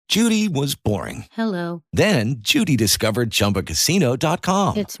Judy was boring. Hello. Then Judy discovered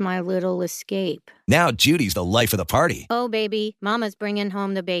ChumbaCasino.com. It's my little escape. Now Judy's the life of the party. Oh, baby, mama's bringing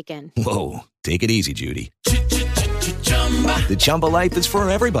home the bacon. Whoa, take it easy, Judy. The Chumba life is for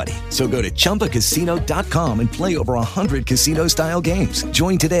everybody. So go to ChumbaCasino.com and play over 100 casino-style games.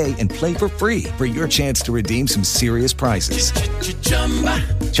 Join today and play for free for your chance to redeem some serious prizes.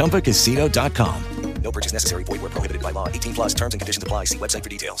 ChumbaCasino.com. No purchase necessary. Void where prohibited by law. 18 plus terms and conditions apply. See website for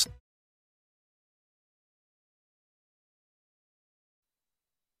details.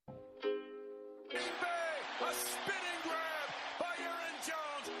 A spinning grab by Aaron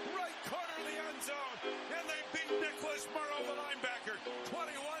Jones, right corner of the end zone, and they beat Nicholas Morrow, the linebacker.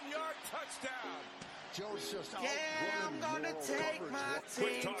 21-yard touchdown. Jones just out. Yeah, I'm gonna take my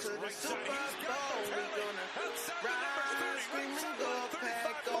team to the Super Bowl. We're gonna rise, scream and go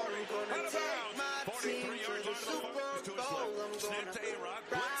pack on. I'm gonna take my team to the Super Bowl. I'm gonna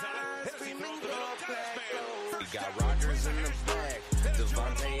rise, scream and go pack on. We got Rodgers in the back,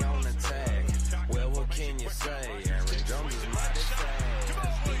 Devontae on the tag. Well, what can you say? Aaron Jones is mighty fast.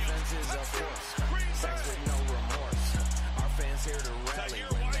 Defense is a force. Sacks with no remorse. Our fans here to rally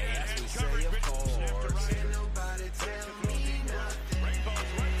when they ask, we say of course. Can't nobody tell me nothing. You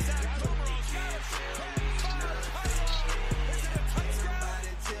can't tell me nothing. Can't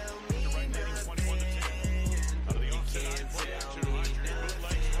nobody tell me nothing. You can't tell me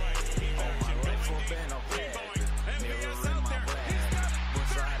nothing. On my left foot bent up head. Mirror in my bag. One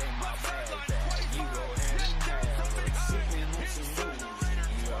side in my bag. You go hand in hand. Sipping on some moves.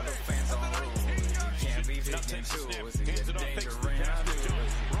 You other fans on rules. You can't be picking and choose. It gets dangerous.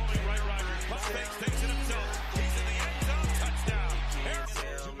 Rolling right, Rodgers. Pump fakes, takes it himself. He's in the end zone. Touchdown.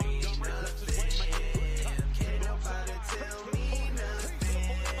 Tell me nothing. Can't nobody tell me nothing.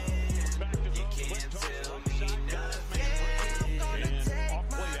 You can't tell me nothing. I'm gonna take Off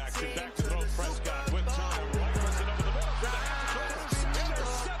play my action. team Back to to throw the Prescott Super with time. Bowl. Right press it over the middle.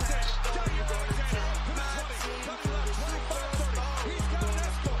 Intercepted. Johnny Alexander to the 20. To the left. 25-30. He's got an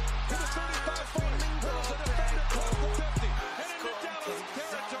escort to the 35-40. Rolls the defender close to 50. And into Dallas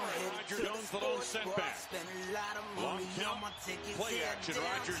territory. Roger Jones, the lone setback. Spend a lot of Long money count. on my tickets. Play yeah, action.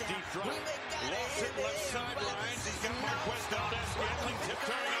 downtown. Rodgers deep drop. When they got Lost it ahead, left sideline. He's got Marquez Valdez Scantling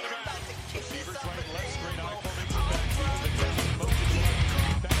tiptoeing out of bounds. Receivers right, left, straight eye, makes it backfield. The Jets motion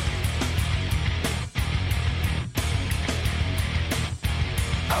left. Back.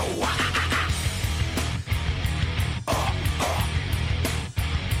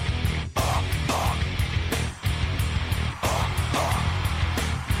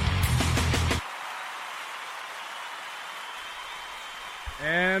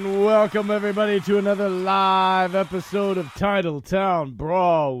 And welcome everybody to another live episode of Titletown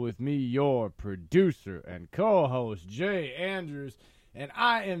Brawl with me, your producer and co-host Jay Andrews, and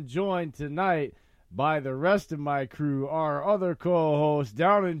I am joined tonight by the rest of my crew, our other co-host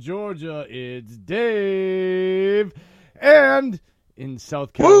down in Georgia, it's Dave, and in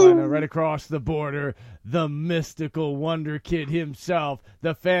South Carolina, right across the border, the mystical wonder kid himself,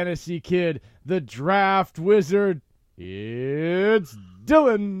 the fantasy kid, the draft wizard, it's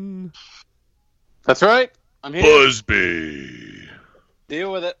Dylan. That's right. I'm here. Busby.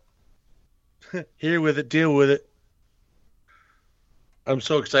 Deal with it. Here with it, deal with it. I'm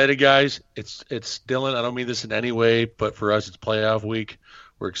so excited, guys. It's Dylan. I don't mean this in any way, but for us, it's playoff week.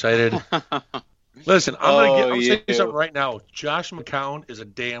 We're excited. Listen, I'm saying something right now. Josh McCown is a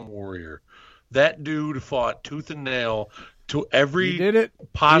damn warrior. That dude fought tooth and nail to every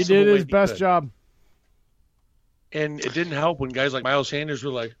possible He did his way best could. job. And it didn't help when guys like Miles Sanders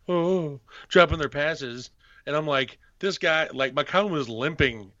were like, dropping their passes. And I'm like, this guy, like McCown was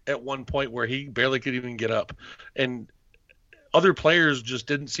limping at one point where he barely could even get up. And other players just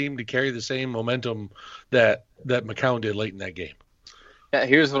didn't seem to carry the same momentum that McCown did late in that game. Yeah,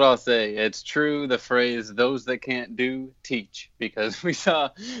 here's what I'll say. It's true, the phrase, those that can't do, teach. Because we saw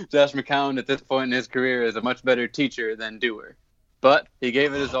Josh McCown at this point in his career as a much better teacher than doer. But he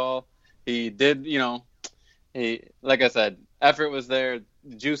gave it his all. He did, like I said, effort was there,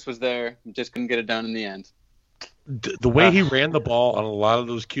 juice was there, just couldn't get it done in the end. The way he ran the ball on a lot of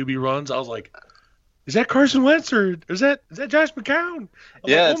those QB runs, I was like, is that Carson Wentz or is that Josh McCown?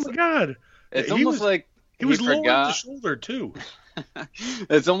 Yeah, like, oh my God. It's almost like he was lowering forgot. the shoulder too.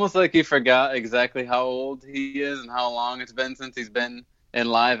 It's almost like he forgot exactly how old he is and how long it's been since he's been in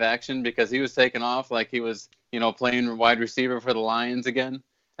live action, because he was taking off like he was, playing wide receiver for the Lions again,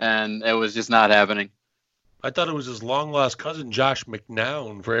 and it was just not happening. I thought it was his long-lost cousin, Josh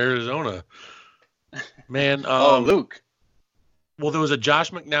McNown, for Arizona. Man. Luke. Well, there was a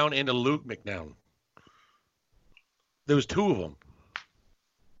Josh McNown and a Luke McNown. There was two of them.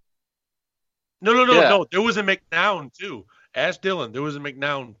 No. There was a McNown too. Ask Dylan. There was a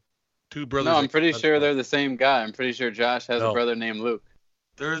McNown, two brothers. No, I'm pretty sure they're the same guy. I'm pretty sure Josh has a brother named Luke.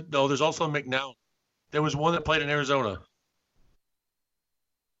 There's also a McNown. There was one that played in Arizona.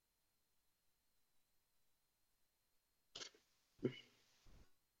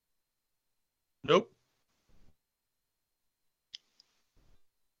 Nope.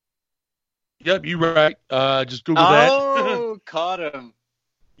 Yep, you're right. Just Google that. Oh, caught him.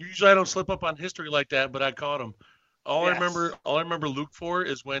 Usually I don't slip up on history like that, but I caught him. All Yes. I remember Luke for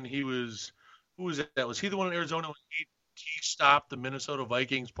is when he was, who was that? Was he the one in Arizona when he stopped the Minnesota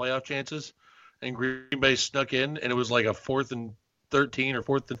Vikings playoff chances and Green Bay snuck in and it was like a 4th and 13 or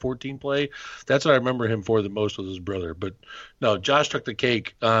 4th and 14 play? That's what I remember him for the most with his brother. But no, Josh took the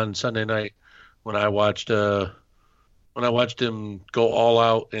cake on Sunday night when I watched him go all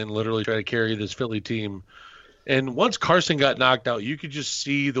out and literally try to carry this Philly team. And once Carson got knocked out, you could just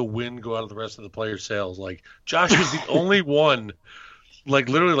see the wind go out of the rest of the players' sails. Like, Josh was the only one, like,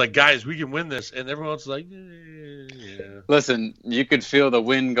 literally, like, guys, we can win this. And everyone else was like, yeah. Listen, you could feel the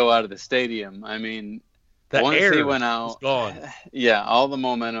wind go out of the stadium. I mean, once he went out, gone. Yeah, all the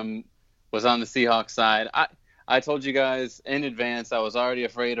momentum was on the Seahawks side. I told you guys in advance I was already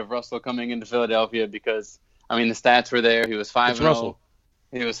afraid of Russell coming into Philadelphia because, I mean, the stats were there. He was 5-0.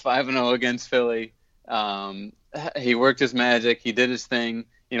 He was 5-0 against Philly. He worked his magic. He did his thing.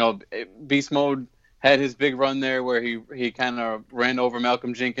 You know, Beast Mode had his big run there where he kind of ran over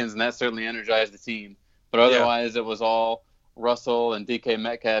Malcolm Jenkins, and that certainly energized the team. But otherwise, It was all Russell and DK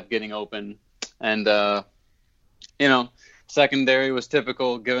Metcalf getting open. And, you know, secondary was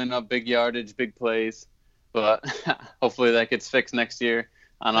typical, giving up big yardage, big plays. But hopefully that gets fixed next year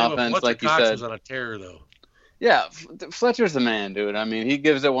on offense, like you Cox said. Was on a tear, though. Yeah, Fletcher's the man, dude. I mean, he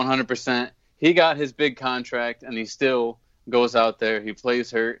gives it 100%. He got his big contract, and he still goes out there. He plays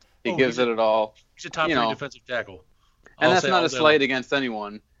hurt. He gives it all. He's a top 3 defensive tackle. And that's not a slight against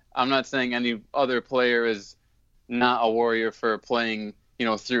anyone. I'm not saying any other player is not a warrior for playing, you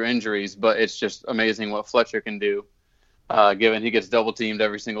know, through injuries, but it's just amazing what Fletcher can do, given he gets double-teamed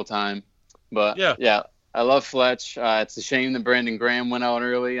every single time. But, yeah, I love Fletch. It's a shame that Brandon Graham went out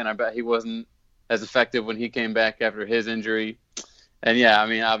early, and I bet he wasn't as effective when he came back after his injury. And, yeah, I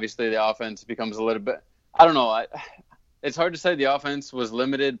mean, obviously the offense becomes a little bit – I don't know. It's hard to say the offense was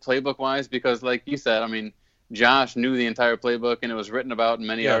limited playbook-wise because, like you said, I mean, Josh knew the entire playbook, and it was written about in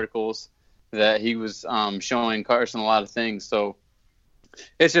many articles that he was showing Carson a lot of things. So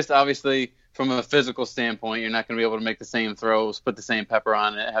it's just obviously from a physical standpoint, you're not going to be able to make the same throws, put the same pepper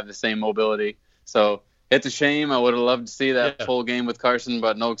on it, have the same mobility. So it's a shame. I would have loved to see that full game with Carson,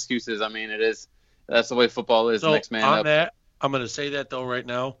 but no excuses. I mean, that's the way football is. So next man on up. That, I'm going to say that, though, right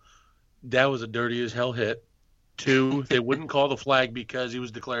now. That was a dirty as hell hit. 2, they wouldn't call the flag because he was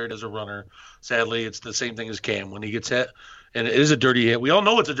declared as a runner. Sadly, it's the same thing as Cam. When he gets hit, and it is a dirty hit. We all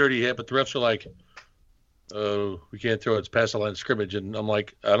know it's a dirty hit, but the refs are like, we can't throw it. It's past the line of scrimmage. And I'm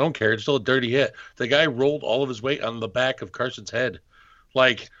like, I don't care. It's still a dirty hit. The guy rolled all of his weight on the back of Carson's head.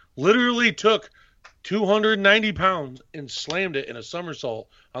 Like, literally took 290 pounds and slammed it in a somersault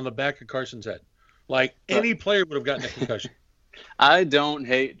on the back of Carson's head. Like, any player would have gotten a concussion. I don't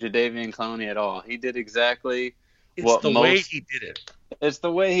hate Jadeveon Clowney at all. He did exactly It's the way he did it. It's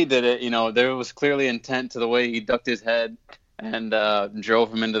the way he did it. You know, there was clearly intent to the way he ducked his head and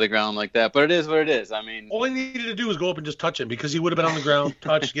drove him into the ground like that. But it is what it is. I mean, all he needed to do was go up and just touch him because he would have been on the ground,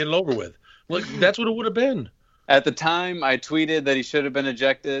 touch, get it over with. Like, that's what it would have been. At the time, I tweeted that he should have been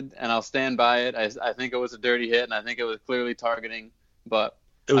ejected, and I'll stand by it. I think it was a dirty hit, and I think it was clearly targeting. But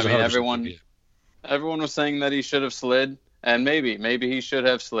it was, I mean, everyone was saying that he should have slid, and maybe he should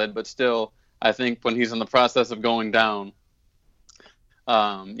have slid. But still, I think when he's in the process of going down,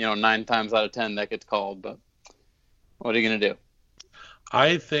 9 times out of 10 that gets called. But what are you gonna do?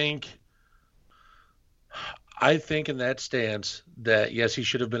 I think in that stance that yes, he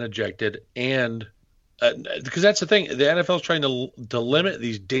should have been ejected, and because that's the thing, the NFL is trying to limit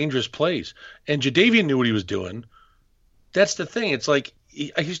these dangerous plays, and Jadeveon knew what he was doing. That's the thing. It's like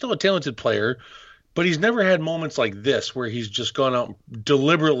he's still a talented player, but he's never had moments like this where he's just gone out and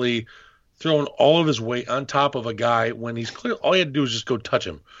deliberately throwing all of his weight on top of a guy when he's clear. All he had to do was just go touch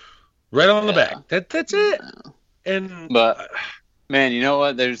him right on the back. That's it. But man, you know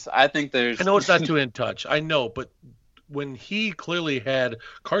what? I know it's not too in touch. I know, but when he clearly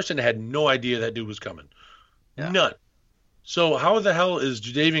Carson had no idea that dude was coming. Yeah. None. So how the hell is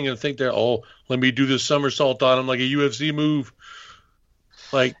Jadeveon going to think that, let me do this somersault on him like a UFC move?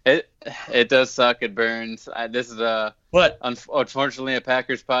 Like it does suck. It burns. This is unfortunately a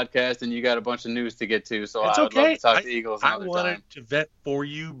Packers podcast, and you got a bunch of news to get to. So it's I would okay. love to talk to Eagles I another wanted time. to vet for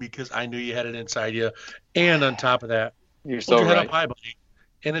you because I knew you had it inside you, and on top of that, You're hold so your head right. up high, buddy.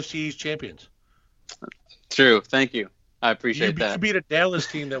 NFC East champions. True. Thank you. I appreciate You that. beat a Dallas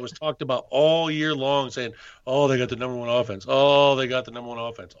team that was talked about all year long, saying, "Oh, they got the number one offense. Oh, they got the number one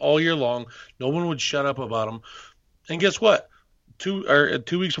offense." All year long, no one would shut up about them. And guess what? 2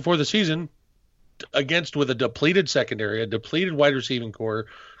 weeks before the season, with a depleted secondary, a depleted wide receiving core,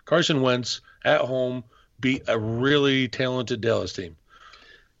 Carson Wentz at home beat a really talented Dallas team.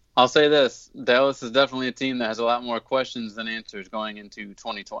 I'll say this: Dallas is definitely a team that has a lot more questions than answers going into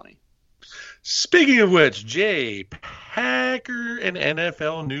 2020. Speaking of which, Jay, Packer and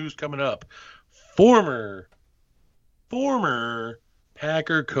NFL news coming up. Former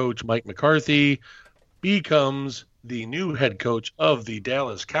Packer coach Mike McCarthy becomes the new head coach of the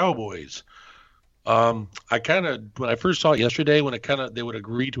Dallas Cowboys. When I first saw it yesterday, when they would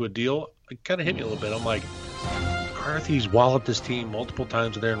agree to a deal, it kind of hit me a little bit. I'm like, McCarthy's walloped this team multiple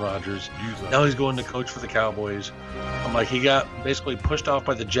times with Aaron Rodgers. Now he's going to coach for the Cowboys. I'm like, he got basically pushed off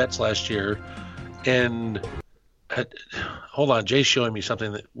by the Jets last year. And hold on, Jay's showing me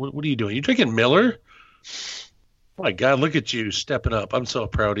something. What are you doing? You drinking Miller? Oh my God, look at you stepping up. I'm so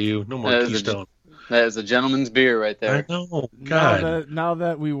proud of you. No more Keystone. That is a gentleman's beer right there. I know. God. Now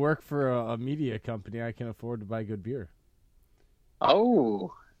that we work for a media company, I can afford to buy good beer.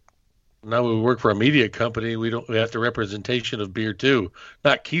 Oh. Now we work for a media company. We have the representation of beer too.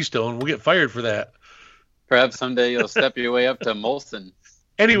 Not Keystone. We'll get fired for that. Perhaps someday you'll step your way up to Molson.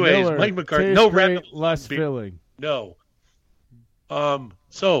 Anyways, Miller, Mike McCarthy. tastes No, great, less filling. No.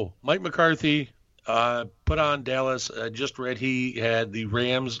 So Mike McCarthy put on Dallas. I just read he had the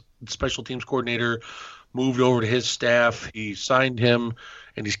Rams special teams coordinator moved over to his staff. He signed him,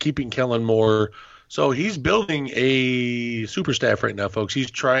 and he's keeping Kellen Moore. So he's building a super staff right now, folks.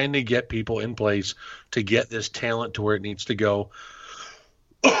 He's trying to get people in place to get this talent to where it needs to go.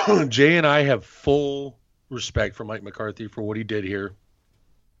 Jay and I have full respect for Mike McCarthy for what he did here.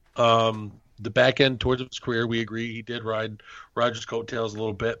 The back end towards his career, we agree he did ride Rodgers' coattails a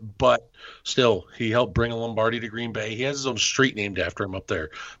little bit, but still, he helped bring a Lombardi to Green Bay. He has his own street named after him up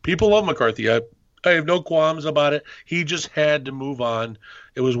there. People love McCarthy. I have no qualms about it. He just had to move on.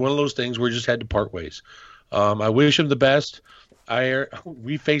 It was one of those things where he just had to part ways. I wish him the best.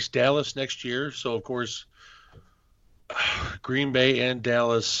 We face Dallas next year, so of course, Green Bay and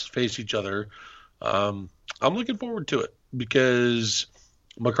Dallas face each other. I'm looking forward to it because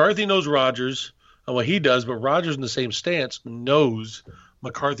McCarthy knows Rodgers and what he does, but Rodgers in the same stance knows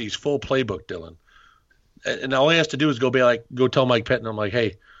McCarthy's full playbook, Dylan. And all he has to do is go tell Mike Pettine, I'm like,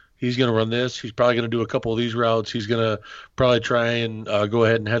 hey, he's going to run this. He's probably going to do a couple of these routes. He's going to probably try and go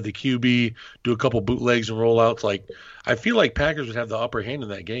ahead and have the QB do a couple bootlegs and rollouts. Like, I feel like Packers would have the upper hand in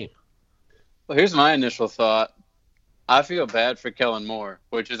that game. Well, here's my initial thought. I feel bad for Kellen Moore,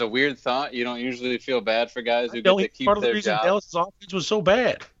 which is a weird thought. You don't usually feel bad for guys who get to keep part of the their reason job. Dallas' offense was so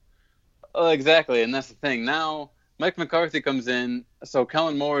bad. Exactly, and that's the thing. Now, Mike McCarthy comes in, so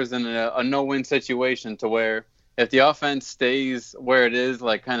Kellen Moore is in a no-win situation to where if the offense stays where it is,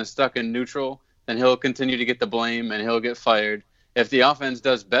 like kind of stuck in neutral, then he'll continue to get the blame and he'll get fired. If the offense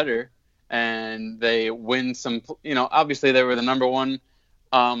does better and they win some, obviously they were the number one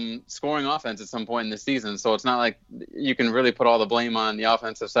scoring offense at some point in the season, so it's not like you can really put all the blame on the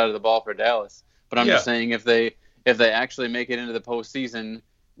offensive side of the ball for Dallas. But I'm just saying if they actually make it into the postseason,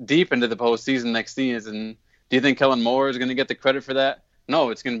 deep into the postseason next season, do you think Kellen Moore is going to get the credit for that?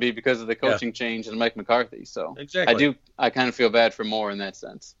 No, it's going to be because of the coaching change and Mike McCarthy. So exactly. I kind of feel bad for Moore in that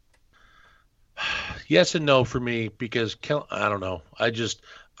sense. Yes and no for me because I don't know.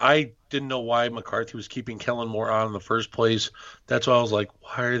 I didn't know why McCarthy was keeping Kellen Moore on in the first place. That's why I was like,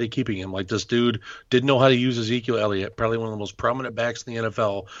 why are they keeping him? Like, this dude didn't know how to use Ezekiel Elliott, probably one of the most prominent backs in the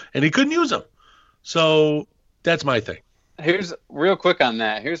NFL, and he couldn't use him. So that's my thing. Here's real quick on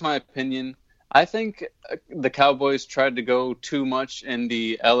that. Here's my opinion. I think the Cowboys tried to go too much in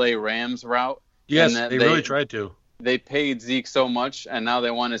the LA Rams route. Yes, they really tried to. They paid Zeke so much, and now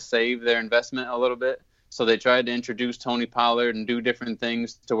they want to save their investment a little bit. So they tried to introduce Tony Pollard and do different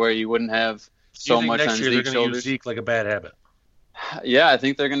things to where you wouldn't have so much on Zeke's shoulders. Next year they're going to use Zeke like a bad habit. Yeah, I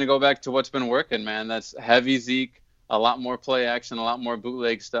think they're going to go back to what's been working, man. That's heavy Zeke, a lot more play action, a lot more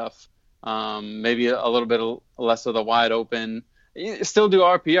bootleg stuff, maybe a little bit less of the wide open. You still do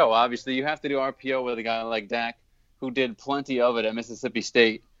RPO, obviously. You have to do RPO with a guy like Dak, who did plenty of it at Mississippi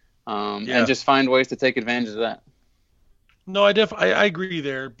State, and just find ways to take advantage of that. No, I agree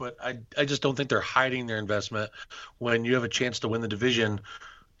there, but I just don't think they're hiding their investment when you have a chance to win the division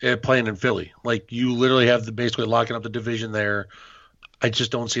playing in Philly. Like, you literally have basically locking up the division there. I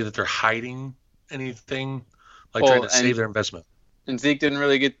just don't see that they're hiding anything, like trying to save their investment. And Zeke didn't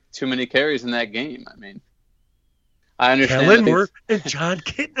really get too many carries in that game. I mean, I understand. Kellen Moore and John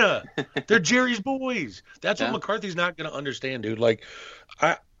Kitna. They're Jerry's boys. That's what McCarthy's not going to understand, dude. Like,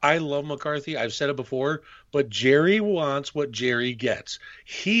 I love McCarthy. I've said it before, but Jerry wants what Jerry gets.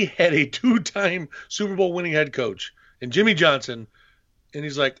 He had a 2-time Super Bowl winning head coach and Jimmy Johnson, and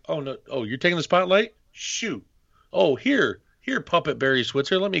he's like, oh, no, oh, you're taking the spotlight? Shoot. Oh, here, puppet Barry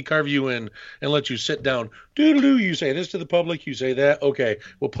Switzer, let me carve you in and let you sit down. Doo-doo-doo, you say this to the public, you say that. Okay,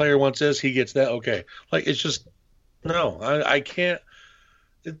 well, player wants this, he gets that. Okay. Like, it's just, no, I can't.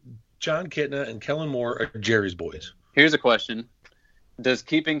 John Kitna and Kellen Moore are Jerry's boys. Here's a question. Does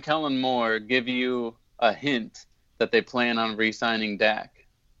keeping Kellen Moore give you a hint that they plan on re-signing Dak?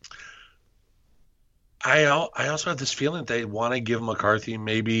 I also have this feeling that they want to give McCarthy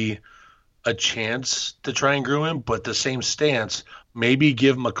maybe a chance to try and groom him, but the same stance, maybe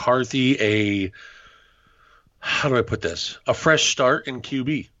give McCarthy how do I put this? A fresh start in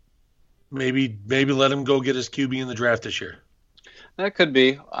QB. Maybe let him go get his QB in the draft this year. That could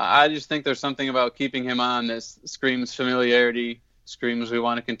be. I just think there's something about keeping him on that screams familiarity, screams we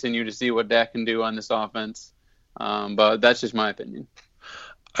want to continue to see what Dak can do on this offense. But that's just my opinion.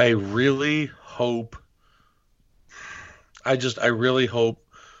 I really hope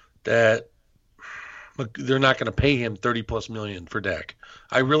that they're not going to pay him $30+ million for Dak.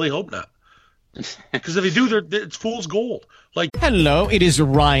 I really hope not. Because if they do, it's fool's gold. Like, hello, it is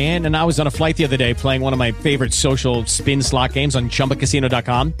Ryan, and I was on a flight the other day playing one of my favorite social spin slot games on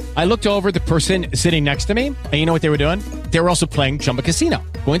ChumbaCasino.com. I looked over at the person sitting next to me, and you know what they were doing? They were also playing Chumba Casino.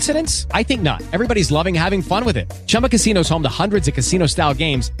 Coincidence? I think not. Everybody's loving having fun with it. Chumba Casino is home to hundreds of casino-style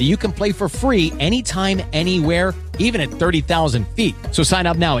games that you can play for free anytime, anywhere, even at 30,000 feet. So sign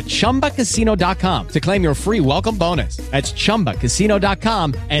up now at ChumbaCasino.com to claim your free welcome bonus. That's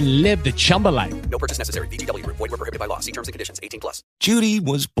ChumbaCasino.com and live the Chumba life. No purchase necessary. VGW. Void where prohibited by law. See terms and conditions. 18+. Judy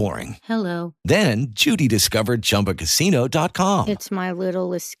was boring. Hello. Then Judy discovered ChumbaCasino.com. It's my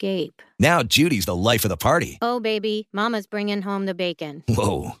little escape. Now Judy's the life of the party. Oh, baby, mama's bringing home the bacon.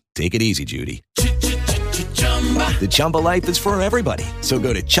 Whoa, take it easy, Judy. The Chumba life is for everybody. So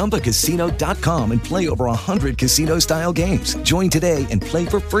go to ChumbaCasino.com and play over 100 casino-style games. Join today and play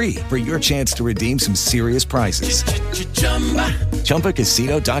for free for your chance to redeem some serious prizes.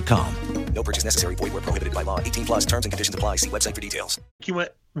 ChumbaCasino.com. No purchase necessary. Void where prohibited by law. 18+. Terms and conditions apply. See website for details. you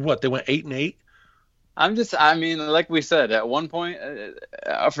went, what, they went 8-8? I mean, like we said, at one point,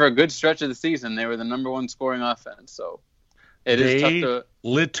 for a good stretch of the season, they were the number one scoring offense. So it is tough to.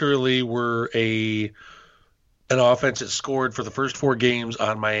 Literally were an offense that scored for the first 4 games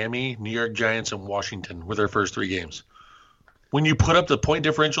on Miami, New York Giants, and Washington were their first 3 games. When you put up the point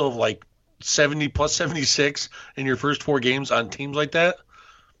differential of like 70 plus 76 in your first 4 games on teams like that,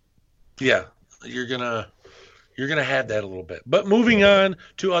 yeah, you're gonna have that a little bit. But moving on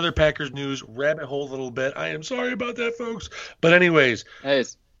to other Packers news, rabbit hole a little bit. I am sorry about that, folks. But anyways, hey,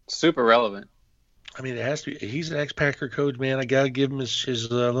 it's super relevant. I mean, it has to be. He's an ex-Packer coach, man. I gotta give him his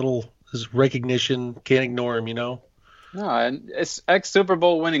recognition. Can't ignore him, you know. No, and it's ex-Super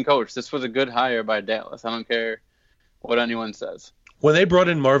Bowl winning coach. This was a good hire by Dallas. I don't care what anyone says. When they brought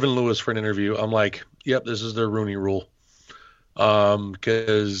in Marvin Lewis for an interview, I'm like, yep, this is their Rooney Rule.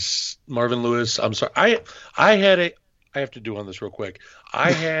 Because Marvin Lewis, I'm sorry, I have to do on this real quick.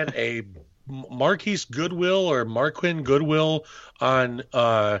 I had a Marquise Goodwill or Marquin Goodwill on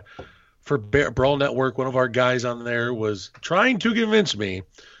for Brawl Network. One of our guys on there was trying to convince me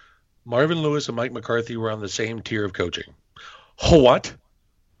Marvin Lewis and Mike McCarthy were on the same tier of coaching. What?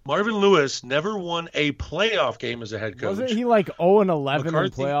 Marvin Lewis never won a playoff game as a head coach. Wasn't he like 0-11 in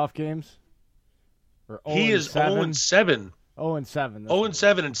playoff games? Or 0-7? He is 0-7. 0-7.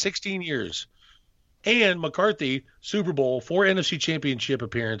 0-7 in 16 years. And McCarthy, Super Bowl, 4 NFC Championship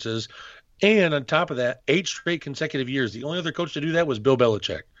appearances, and on top of that, 8 straight consecutive years. The only other coach to do that was Bill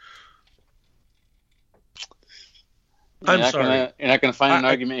Belichick. I'm sorry. You're not going to find an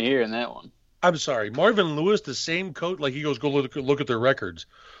argument here in that one. I'm sorry. Marvin Lewis, the same coach, like he goes, go look at their records.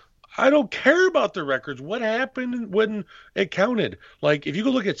 I don't care about the records. What happened when it counted? Like, if you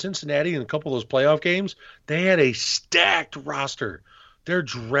go look at Cincinnati in a couple of those playoff games, they had a stacked roster. Their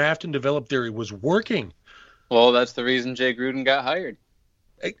draft and develop theory was working. Well, that's the reason Jay Gruden got hired.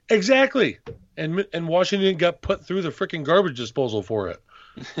 Exactly. And Washington got put through the freaking garbage disposal for it.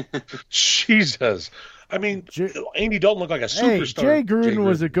 Jesus. I mean, Andy Dalton looked like a superstar. Jay Gruden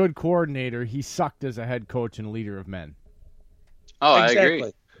was a good coordinator. He sucked as a head coach and leader of men. Oh, I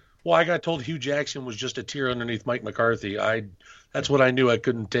agree. Well, I got told Hugh Jackson was just a tier underneath Mike McCarthy. That's what I knew. I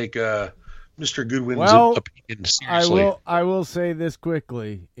couldn't take Mr. Goodwin's opinion seriously. I will say this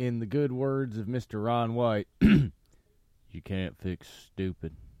quickly, in the good words of Mr. Ron White, you can't fix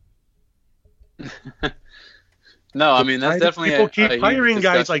stupid. No, I mean, that's definitely people keep a huge hiring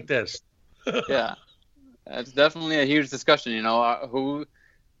guys discussion. like this. Yeah, that's definitely a huge discussion. You know, who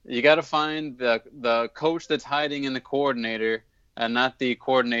you got to find the coach that's hiding in the coordinator, and not the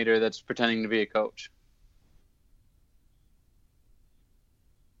coordinator that's pretending to be a coach.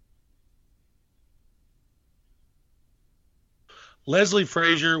 Leslie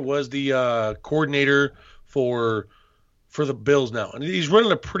Frazier was the coordinator for the Bills now, and he's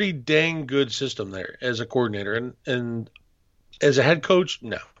running a pretty dang good system there as a coordinator, and as a head coach,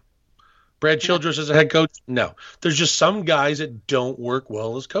 no. Brad Childress as a head coach, no. There's just some guys that don't work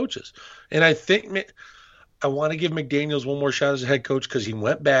well as coaches, and I think I want to give McDaniels one more shot as a head coach because he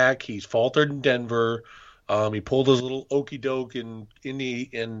went back, he's faltered in Denver, he pulled his little okey doke in Indy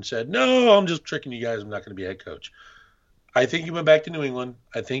and said, "No, I'm just tricking you guys. I'm not going to be a head coach." I think he went back to New England.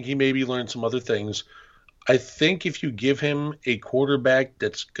 I think he maybe learned some other things. I think if you give him a quarterback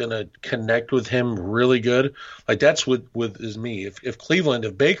that's going to connect with him really good, like that's with is me. If Cleveland,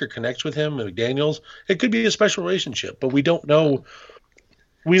 if Baker connects with him and McDaniels, it could be a special relationship, but we don't know.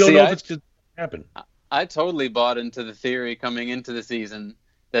 We don't know if it's going to happen. I totally bought into the theory coming into the season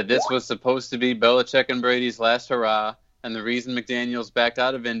that this was supposed to be Belichick and Brady's last hurrah, and the reason McDaniels backed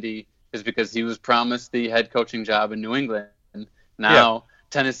out of Indy is because he was promised the head coaching job in New England. Now,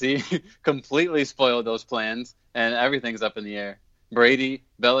 Tennessee completely spoiled those plans, and everything's up in the air. Brady,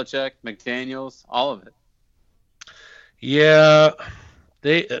 Belichick, McDaniels, all of it. Yeah,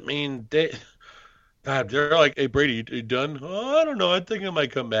 they're like, "Hey, Brady, you done?" "Oh, I don't know. I think I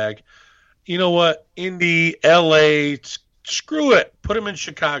might come back." You know what? Indy, LA, screw it. Put him in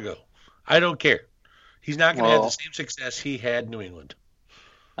Chicago. I don't care. He's not going to have the same success he had in New England.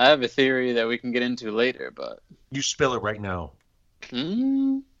 I have a theory that we can get into later, but... You spill it right now.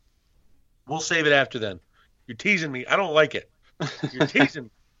 We'll save it after then. You're teasing me. I don't like it. You're teasing me.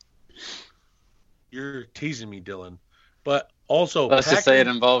 You're teasing me, Dylan. But also... Let's just say it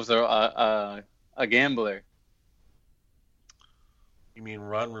involves a gambler. You mean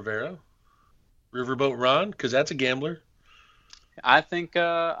Ron Rivera? Riverboat Ron? Because that's a gambler. I think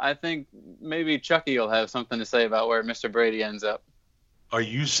maybe Chucky will have something to say about where Mr. Brady ends up. Are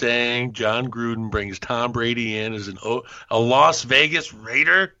you saying John Gruden brings Tom Brady in as a Las Vegas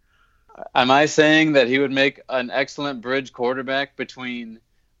Raider? Am I saying that he would make an excellent bridge quarterback between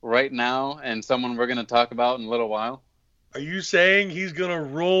right now and someone we're going to talk about in a little while? Are you saying he's going to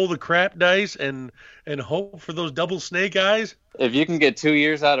roll the crap dice and hope for those double snake eyes? If you can get 2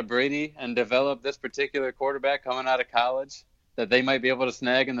 years out of Brady and develop this particular quarterback coming out of college that they might be able to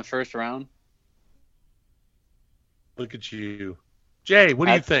snag in the first round. Look at you. Jay, what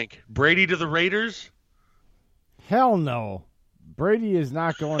do you think? Brady to the Raiders? Hell no. Brady is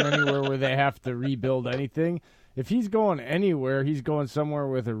not going anywhere where they have to rebuild anything. If he's going anywhere, he's going somewhere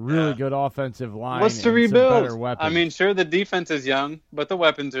with a really good offensive line. What's to and rebuild? some better weapons. I mean, sure, the defense is young, but the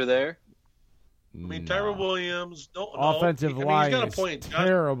weapons are there. I mean, Tyrell Williams. Offensive line he's got a is point.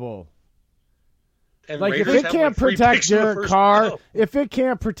 terrible. And like, Raiders if it have, can't 3 protect picks in the Derek first Carr, round. if it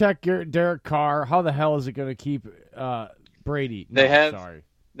can't protect Derek Carr, how the hell is it going to keep Brady? They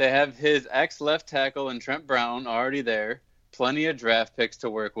have his ex-left tackle and Trent Brown already there. Plenty of draft picks to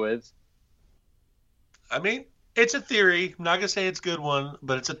work with. I mean, it's a theory. I'm not going to say it's a good one,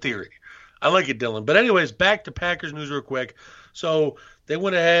 but it's a theory. I like it, Dylan. But anyways, back to Packers news real quick. So they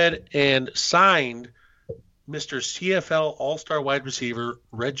went ahead and signed Mr. CFL All-Star wide receiver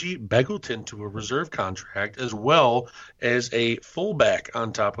Reggie Begelton to a reserve contract, as well as a fullback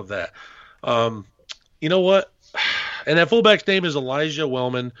on top of that. You know what? And that fullback's name is Elijah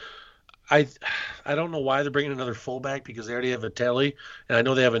Wellman. I don't know why they're bringing another fullback because they already have a Telly, and I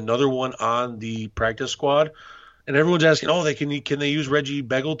know they have another one on the practice squad. And everyone's asking, can they use Reggie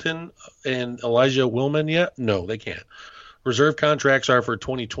Begelton and Elijah Wellman yet? No, they can't. Reserve contracts are for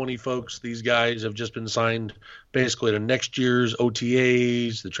 2020, folks. These guys have just been signed basically to next year's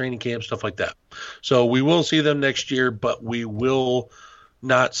OTAs, the training camp, stuff like that. So we will see them next year, but we will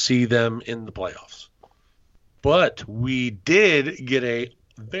not see them in the playoffs. But we did get a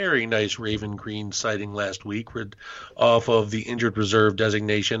very nice Raven Green sighting last week off of the injured reserve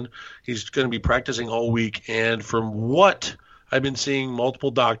designation. He's going to be practicing all week, and from what I've been seeing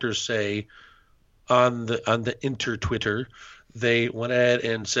multiple doctors say on the inter-Twitter, they went ahead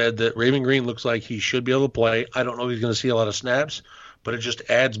and said that Raven Green looks like he should be able to play. I don't know if he's going to see a lot of snaps, but it just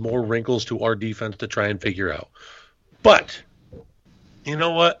adds more wrinkles to our defense to try and figure out. But You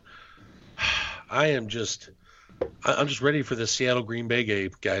know what? I'm just ready for the Seattle Green Bay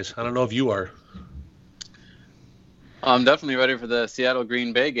game, guys. I don't know if you are. I'm definitely ready for the Seattle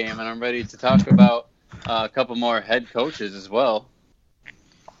Green Bay game, and I'm ready to talk about a couple more head coaches as well.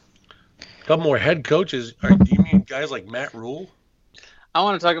 A couple more head coaches. Do you mean guys like Matt Rule? I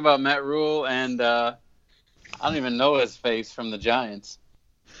want to talk about Matt Rule and I don't even know his face from the Giants.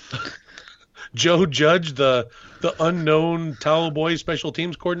 Joe Judge, the unknown Towel Boy special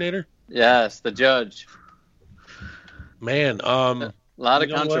teams coordinator? Yes, the Judge. Man, A lot of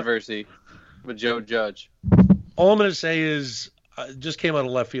controversy with Joe Judge. All I'm going to say is it just came out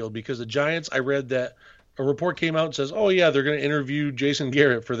of left field because the Giants, I read that a report came out and says, oh, yeah, they're going to interview Jason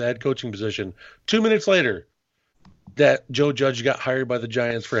Garrett for the head coaching position. 2 minutes later, that Joe Judge got hired by the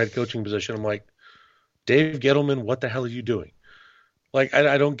Giants for head coaching position. I'm like, Dave Gettleman, what the hell are you doing? Like,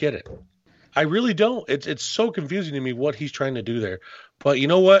 I don't get it. I really don't. It's so confusing to me what he's trying to do there. But you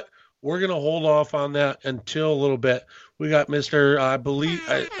know what? We're going to hold off on that until a little bit. We got Mr. I believe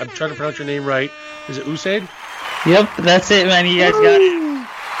I'm trying to pronounce your name right. Is it Usaid? Yep, that's it, man. You guys got it.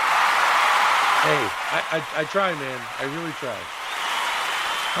 Hey, I try, man. I really try.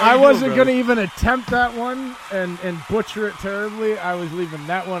 I wasn't going to even attempt that one and butcher it terribly. I was leaving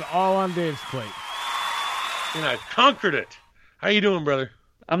that one all on Dave's plate. And I conquered it. How you doing, brother?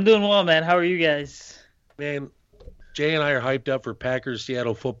 I'm doing well, man. How are you guys? Man, Jay and I are hyped up for Packers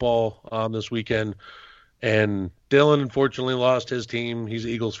Seattle football this weekend. And Dylan, unfortunately, lost his team. He's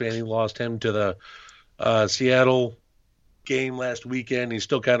an Eagles fan. He lost him to the Seattle game last weekend. He's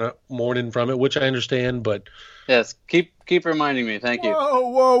still kind of mourning from it, which I understand. But yes, keep reminding me. Thank you.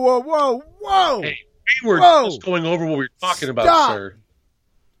 Whoa! Hey, we were just going over what we were talking about, sir.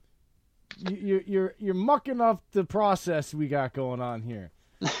 You're mucking up the process we got going on here.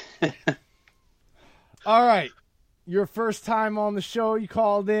 All right. Your first time on the show, you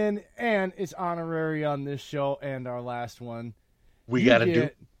called in, and it's honorary on this show and our last one. We got to do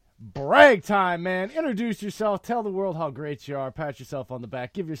brag time, man. Introduce yourself. Tell the world how great you are. Pat yourself on the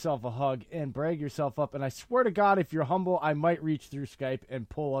back. Give yourself a hug and brag yourself up. And I swear to God, if you're humble, I might reach through Skype and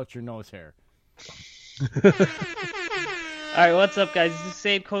pull out your nose hair. All right, what's up, guys? This is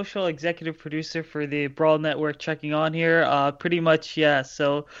Said Koshal, executive producer for the Brawl Network, checking on here. Pretty much, yeah.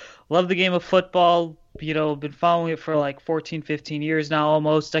 So, love the game of football. You know, been following it for like 14, 15 years now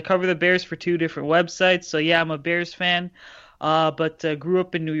almost. I cover the Bears for 2 different websites. So, yeah, I'm a Bears fan. But grew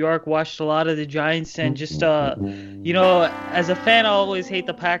up in New York, watched a lot of the Giants, and just, you know, as a fan, I always hate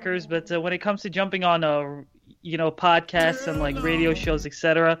the Packers. But when it comes to jumping on podcasts and like radio shows,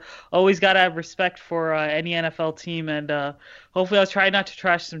 etc., always gotta have respect for any NFL team, and hopefully I'll try not to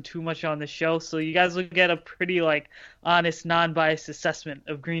trash them too much on the show, so you guys will get a pretty like honest, non-biased assessment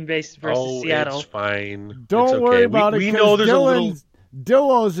of Green Bay versus Seattle. It's fine. Don't worry about it. We know there's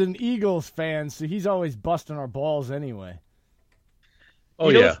Dillo's an Eagles fan, so he's always busting our balls anyway.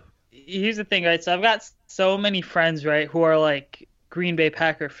 Here's the thing, right? So I've got so many friends, right, who are like Green Bay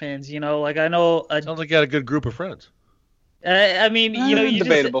Packer fans, you know, like I know. Sounds like you got a good group of friends. I mean, you know, you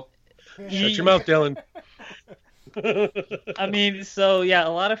debatable. Shut your mouth, Dylan. I mean, so yeah,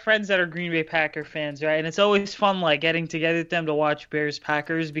 a lot of friends that are Green Bay Packer fans, right? And it's always fun, like getting together with them to watch Bears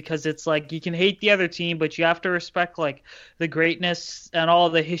Packers, because it's like you can hate the other team, but you have to respect like the greatness and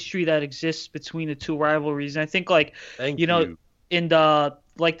all the history that exists between the two rivalries. And I think like you know, in the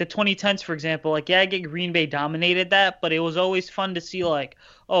like the 2010s, for example, like, yeah, I get Green Bay dominated that, but it was always fun to see, like,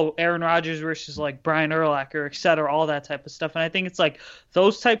 oh, Aaron Rodgers versus, like, Brian Urlacher, et cetera, all that type of stuff. And I think it's, like,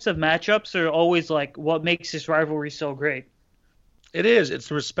 those types of matchups are always, like, what makes this rivalry so great. It is. It's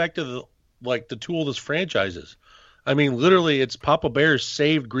the respect of, the two oldest franchises. I mean, literally, it's Papa Bear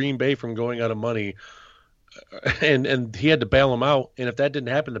saved Green Bay from going out of money, and he had to bail them out. And if that didn't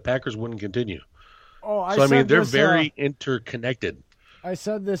happen, the Packers wouldn't continue. I mean, they're very interconnected. I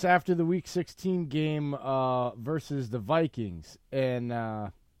said this after the Week 16 game versus the Vikings, and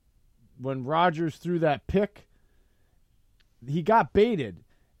when Rodgers threw that pick, he got baited.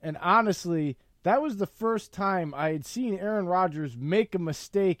 And honestly, that was the first time I had seen Aaron Rodgers make a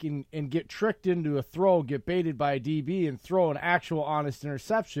mistake and get tricked into a throw, get baited by a DB, and throw an actual honest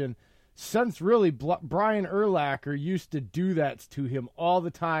interception since really Brian Urlacher used to do that to him all the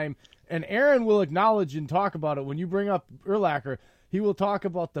time. And Aaron will acknowledge and talk about it when you bring up Urlacher. He will talk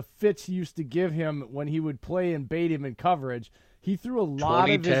about the fits he used to give him when he would play and bait him in coverage. He threw a lot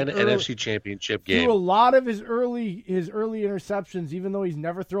of his 2010 NFC Championship game. Threw a lot of his early interceptions, even though he's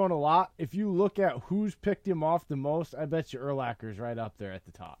never thrown a lot. If you look at who's picked him off the most, I bet you Urlacher's right up there at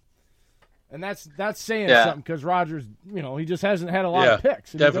the top. And that's saying something, because Rodgers, you know, he just hasn't had a lot of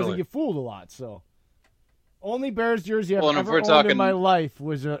picks, and definitely. He doesn't get fooled a lot. So Only Bears jersey I've Well, and if ever we're owned talking- in my life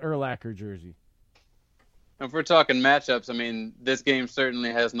was an Urlacher jersey. If we're talking matchups, I mean, this game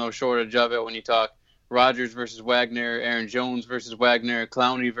certainly has no shortage of it when you talk Rodgers versus Wagner, Aaron Jones versus Wagner,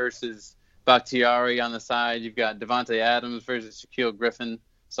 Clowney versus Bakhtiari on the side. You've got Devontae Adams versus Shaquille Griffin.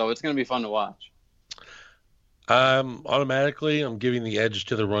 So it's going to be fun to watch. Automatically, I'm giving the edge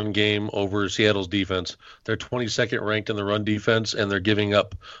to the run game over Seattle's defense. They're 22nd ranked in the run defense, and they're giving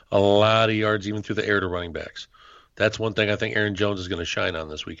up a lot of yards even through the air to running backs. That's one thing I think Aaron Jones is going to shine on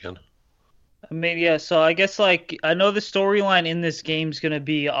this weekend. I mean, yeah, so I guess, like, I know the storyline in this game is going to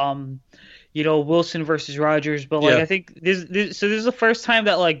be, Wilson versus Rodgers, but, like, Yeah. I think this is the first time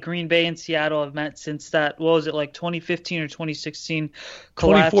that, like, Green Bay and Seattle have met since that, what was it, like, 2015 or 2016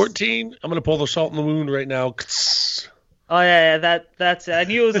 collapse? 2014, I'm going to pull the salt in the wound right now. Oh, yeah, that's it. I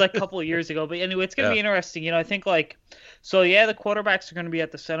knew it was, like, a couple of years ago, but anyway, it's going to be interesting. I think, like, so, yeah, the quarterbacks are going to be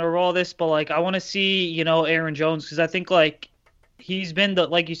at the center of all this, but, like, I want to see, Aaron Jones, because I think, like, he's been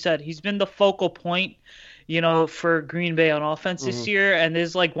like you said, he's been the focal point, for Green Bay on offense this year. And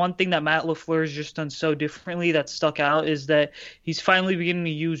there's like one thing that Matt LaFleur has just done so differently that stuck out is that he's finally beginning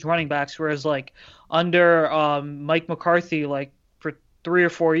to use running backs. Whereas like under Mike McCarthy, like for 3 or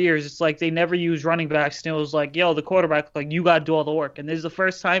 4 years, it's like they never used running backs. And it was like, yo, the quarterback, like you got to do all the work. And this is the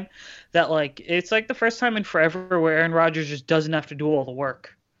first time that like, it's like the first time in forever where Aaron Rodgers just doesn't have to do all the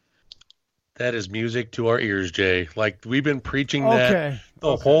work. That is music to our ears, Jay. Like, we've been preaching that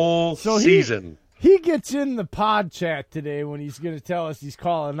the whole So season. He gets in the pod chat today when he's going to tell us he's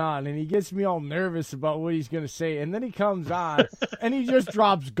calling on, and he gets me all nervous about what he's going to say, and then he comes on, and he just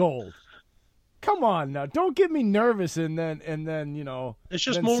drops gold. Come on now. Don't get me nervous and then It's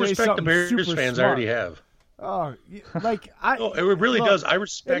just then more say respect the something Bears super fans smart. already have. Oh, like I. No, it really look, does. I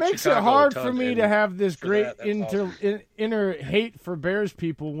respect It makes Chicago it hard a ton, for me and to have this for great that, that's inner hate for Bears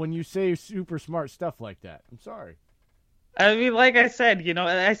people when you say super smart stuff like that. I'm sorry. I mean, like I said,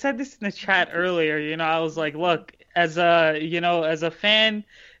 I said this in the chat earlier, I was like, look, as a fan,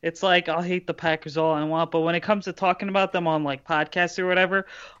 it's like I'll hate the Packers all I want, but when it comes to talking about them on like podcasts or whatever,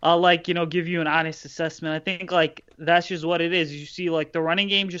 I'll like, give you an honest assessment. I think like that's just what it is. You see like the running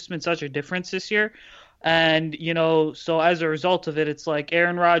game just been such a difference this year. And, so as a result of it, it's like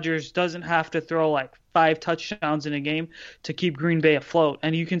Aaron Rodgers doesn't have to throw like 5 touchdowns in a game to keep Green Bay afloat.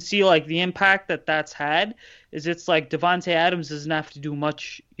 And you can see like the impact that that's had is it's like Devontae Adams doesn't have to do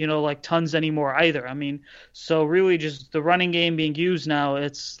much, like tons anymore either. I mean, so really just the running game being used now,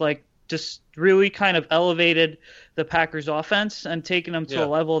 it's like just really kind of elevated the Packers offense and taken them to a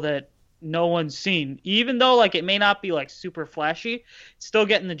level that no one's seen. Even though like it may not be like super flashy, it's still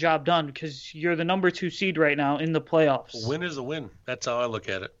getting the job done because you're the number 2 seed right now in the playoffs. A win is a win. That's how I look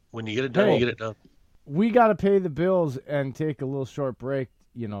at it. When you get it done, you get it done. We got to pay the bills and take a little short break,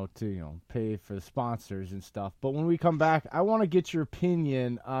 to pay for the sponsors and stuff. But when we come back, I want to get your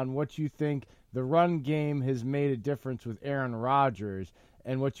opinion on what you think the run game has made a difference with Aaron Rodgers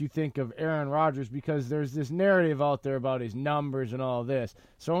and what you think of Aaron Rodgers, because there's this narrative out there about his numbers and all this.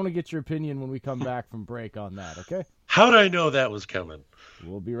 So I want to get your opinion when we come back from break on that, okay? How did I know that was coming?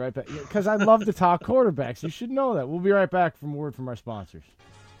 We'll be right back. Because I love to talk quarterbacks. You should know that. We'll be right back from word from our sponsors.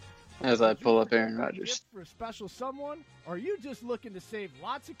 As I pull up Aaron Rodgers. For a special someone, or are you just looking to save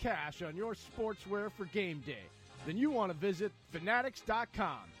lots of cash on your sportswear for game day? Then you want to visit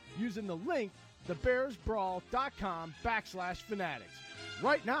Fanatics.com using the link thebearsbrawl.com/Fanatics.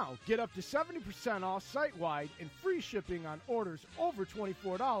 Right now, get up to 70% off site-wide and free shipping on orders over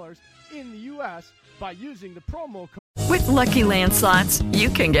 $24 in the U.S. by using the promo code. With Lucky Land Slots, you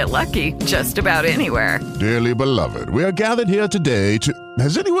can get lucky just about anywhere. Dearly beloved, we are gathered here today to...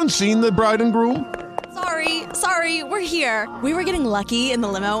 Has anyone seen the bride and groom? Sorry, we're here. We were getting lucky in the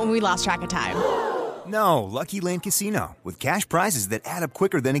limo and we lost track of time. No, Lucky Land Casino, with cash prizes that add up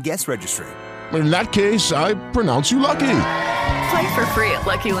quicker than a guest registry. In that case, I pronounce you lucky. Play for free at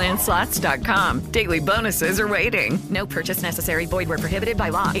LuckyLandSlots.com. Daily bonuses are waiting. No purchase necessary. Void where prohibited by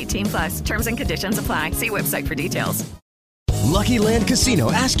law. 18+. Terms and conditions apply. See website for details. Lucky Land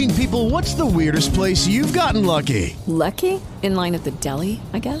Casino, asking people, what's the weirdest place you've gotten lucky? Lucky? In line at the deli,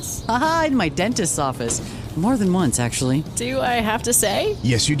 I guess? Aha, in my dentist's office. More than once, actually. Do I have to say?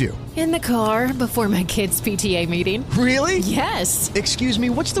 Yes, you do. In the car before my kids' PTA meeting. Really? Yes. Excuse me,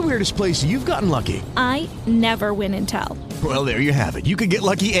 what's the weirdest place you've gotten lucky? I never win and tell. Well, there you have it. You can get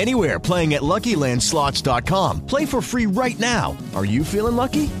lucky anywhere, playing at LuckyLandSlots.com. Play for free right now. Are you feeling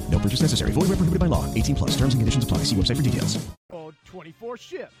lucky? No purchase necessary. Void where prohibited by law. 18+. Terms and conditions apply. See website for details. 24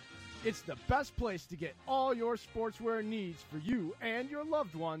 Ship. It's the best place to get all your sportswear needs for you and your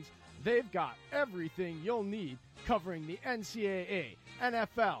loved ones. They've got everything you'll need, covering the NCAA,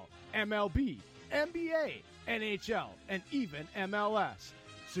 NFL, MLB, NBA, NHL, and even MLS.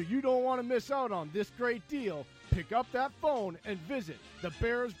 So you don't want to miss out on this great deal. Pick up that phone and visit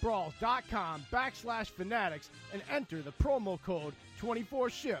thebearsbrawl.com/fanatics and enter the promo code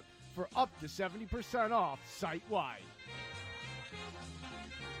 24SHIP for up to 70% off site-wide.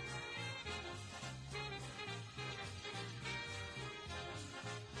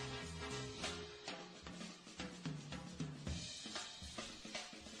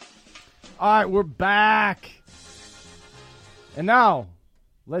 All right, we're back. And now,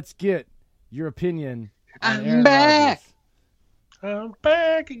 let's get your opinion on Aaron Rodgers. I'm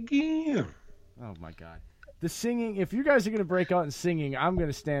back again. Oh, my God. The singing, if you guys are going to break out in singing, I'm going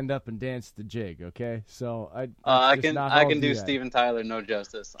to stand up and dance the jig, okay? So I can do Steven Tyler no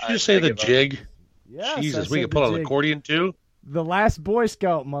justice. Did you say the jig? Yes, Jesus, we can pull an accordion too? The last Boy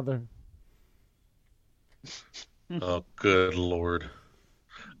Scout, mother. Oh, good Lord.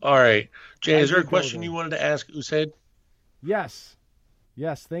 All right. Jay, is there a question you wanted to ask Usaid? Yes.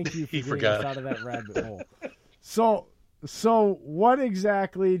 Yes, thank you for getting forgot. us out of that rabbit hole. So what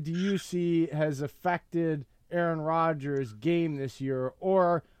exactly do you see has affected Aaron Rodgers' game this year?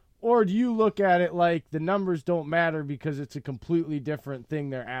 Or do you look at it like the numbers don't matter because it's a completely different thing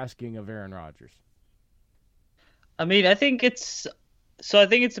they're asking of Aaron Rodgers? I mean, I think it's a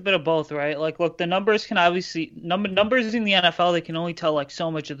bit of both, right? Like, look, the numbers can obviously numbers in the NFL, they can only tell like so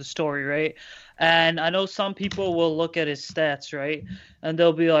much of the story, right? And I know some people will look at his stats, right? And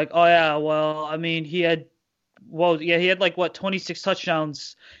they'll be like, oh yeah, well, I mean, he had like 26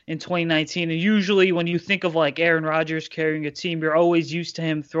 touchdowns in 2019. And usually when you think of like Aaron Rodgers carrying a team, you're always used to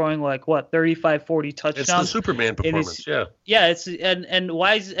him throwing like 35, 40 touchdowns. It's the Superman performance, yeah. Yeah, it's and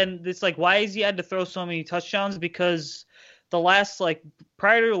it's like, why is he had to throw so many touchdowns? Because the last, like,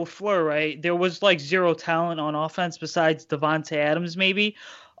 prior to LaFleur, right, there was like zero talent on offense besides Devontae Adams maybe.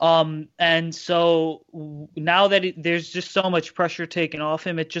 And so now that there's just so much pressure taken off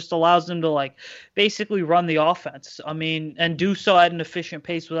him, it just allows him to like basically run the offense. I mean, and do so at an efficient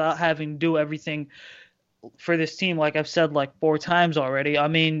pace without having to do everything for this team, like I've said like 4 times already. I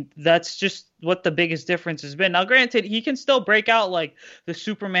mean, that's just what the biggest difference has been. Now, granted, he can still break out like the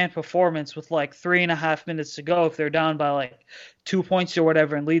Superman performance with like 3.5 minutes to go if they're down by like 2 points or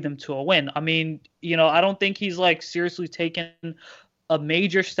whatever and lead them to a win. I mean, I don't think he's like seriously taken a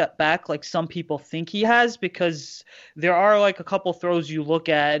major step back like some people think he has, because there are like a couple throws you look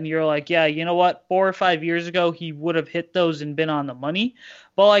at and you're like, yeah, you know what, 4 or 5 years ago he would have hit those and been on the money,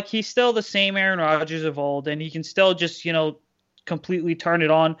 but like he's still the same Aaron Rodgers of old, and he can still just completely turn it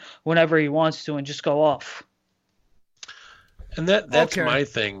on whenever he wants to and just go off. And that's my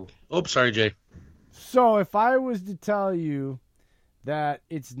thing. Oh, sorry, Jay. So if I was to tell you that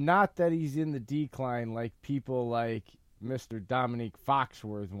it's not that he's in the decline like people like Mr. Dominique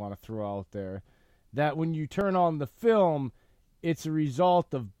Foxworth want to throw out there, that when you turn on the film, it's a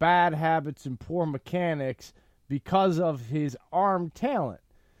result of bad habits and poor mechanics because of his arm talent.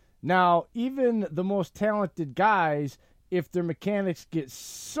 Now, even the most talented guys, if their mechanics get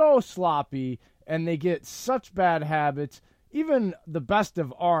so sloppy and they get such bad habits, even the best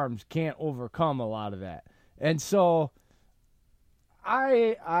of arms can't overcome a lot of that. And so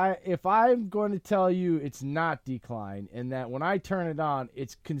if I'm going to tell you it's not decline, and that when I turn it on,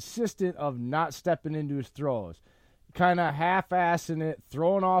 it's consistent of not stepping into his throws, kind of half-assing it,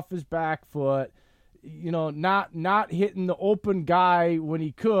 throwing off his back foot, not hitting the open guy when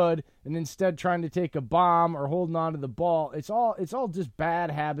he could, and instead trying to take a bomb or holding on to the ball. It's all just bad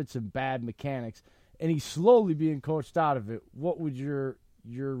habits and bad mechanics, and he's slowly being coached out of it. What would your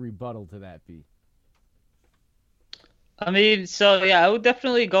rebuttal to that be? I mean, so yeah, I would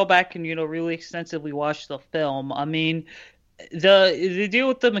definitely go back and really extensively watch the film. I mean, the deal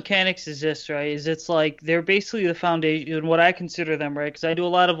with the mechanics is this, right? Is it's like they're basically the foundation, what I consider them, right? Because I do a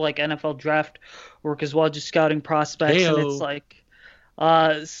lot of like NFL draft work as well, just scouting prospects, Hey-o. and it's like,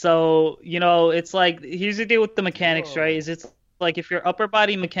 so it's like here's the deal with the mechanics, right? Is it's like if your upper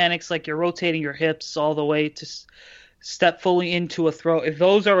body mechanics, like you're rotating your hips all the way to step fully into a throw, if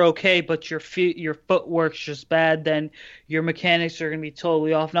those are okay, but your footwork's just bad, then your mechanics are going to be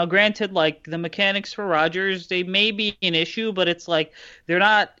totally off. Now, granted, like the mechanics for Rodgers, they may be an issue, but it's like they're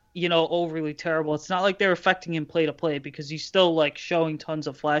not, overly terrible. It's not like they're affecting him play to play, because he's still like showing tons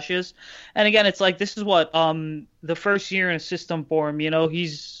of flashes. And again, it's like this is what the first year in a system for him.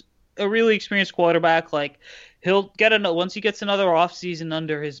 He's a really experienced quarterback. Like he'll get once he gets another offseason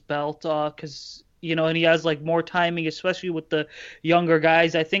under his belt, because and he has like more timing, especially with the younger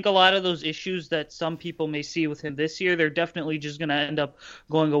guys. I think a lot of those issues that some people may see with him this year, they're definitely just going to end up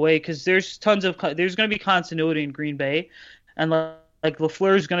going away, because there's going to be continuity in Green Bay, and like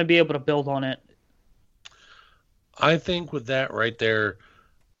LaFleur is going to be able to build on it. I think with that right there,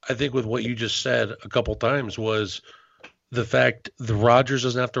 I think with what you just said a couple times was the fact the Rodgers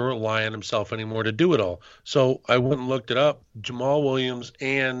doesn't have to rely on himself anymore to do it all. So I went and looked it up. Jamal Williams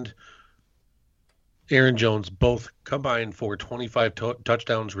and Aaron Jones both combined for 25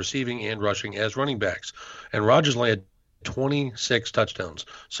 touchdowns receiving and rushing as running backs. And Rodgers only had 26 touchdowns.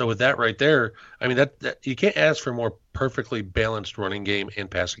 So with that right there, I mean, that you can't ask for a more perfectly balanced running game and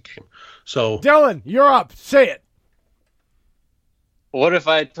passing game. So Dylan, you're up. Say it. What if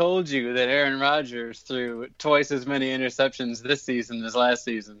I told you that Aaron Rodgers threw twice as many interceptions this season as last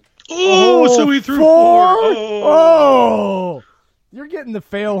season? Oh, so he threw four. Oh. You're getting the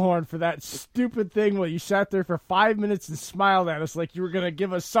fail horn for that stupid thing where you sat there for 5 minutes and smiled at us like you were going to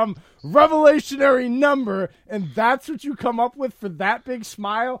give us some revelationary number, and that's what you come up with for that big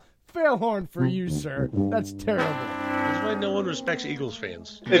smile? Fail horn for you, sir. That's terrible. That's why no one respects Eagles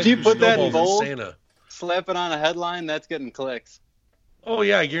fans. If you put that in bold, Santa. slap it on a headline, that's getting clicks. Oh,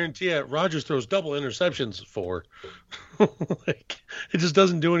 yeah, I guarantee you. Rodgers throws double interceptions for. Like, it just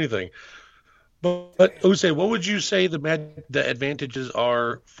doesn't do anything. But Usay, what would you say the advantages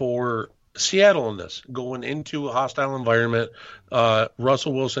are for Seattle in this? Going into a hostile environment,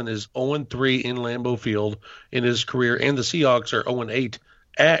 Russell Wilson is 0-3 in Lambeau Field in his career, and the Seahawks are 0-8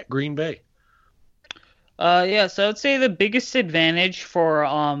 at Green Bay. Yeah, so I'd say the biggest advantage for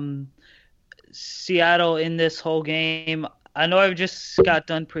Seattle in this whole game, I know I've just got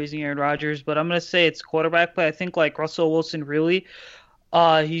done praising Aaron Rodgers, but I'm going to say it's quarterback play. I think, like, Russell Wilson really –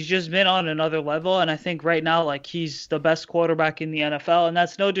 he's just been on another level, and I think right now, like, he's the best quarterback in the NFL, and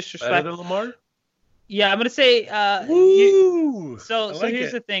that's no disrespect. Better than Lamar? Yeah, I'm gonna say. So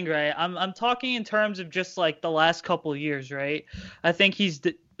here's the thing, right? I'm talking in terms of just like the last couple of years, right? I think he's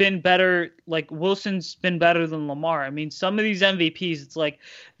been better. Like, Wilson's been better than Lamar. I mean, some of these MVPs, it's like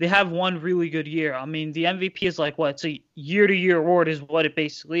they have one really good year. I mean, the MVP is like what? It's a year-to-year award is what it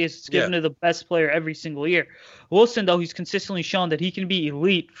basically is. It's given to the best player every single year. Wilson, though, he's consistently shown that he can be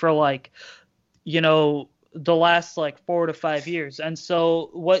elite for, like, you know, the last like 4 to 5 years. And so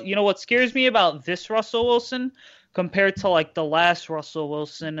what scares me about this Russell Wilson compared to like the last Russell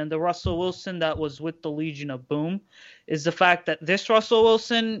Wilson and the Russell Wilson that was with the Legion of Boom is the fact that this Russell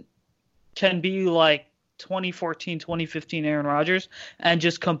Wilson can be like 2014, 2015 Aaron Rodgers and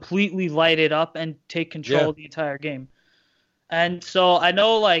just completely light it up and take control of the entire game. And so I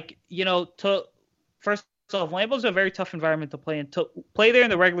know, like, you know, first off, Lambeau's a very tough environment to play in. To play there in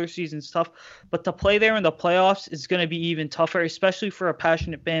the regular season is tough, but to play there in the playoffs is going to be even tougher, especially for a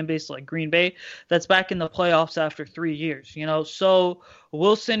passionate fan base like Green Bay that's back in the playoffs after 3 years. You know, so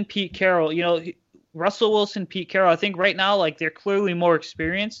Wilson, Pete Carroll, you know, Russell Wilson, Pete Carroll, I think right now, like, they're clearly more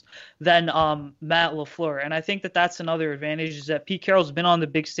experienced than Matt LaFleur. And I think that that's another advantage is that Pete Carroll's been on the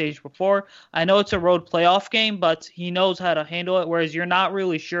big stage before. I know it's a road playoff game, but he knows how to handle it, whereas you're not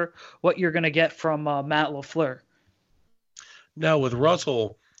really sure what you're going to get from Matt LaFleur. Now, with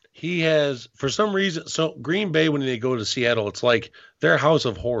Russell, he has, for some reason, so Green Bay, when they go to Seattle, it's like their house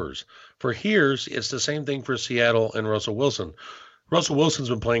of horrors. For here, it's the same thing for Seattle and Russell Wilson. Russell Wilson's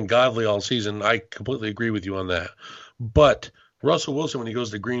been playing godly all season. I completely agree with you on that. But Russell Wilson, when he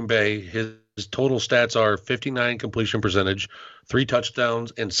goes to Green Bay, his total stats are 59 completion percentage, 3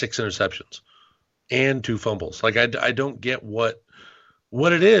 touchdowns, and 6 interceptions, and 2 fumbles. Like, I don't get what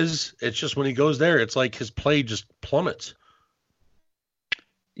it is. It's just when he goes there, it's like his play just plummets.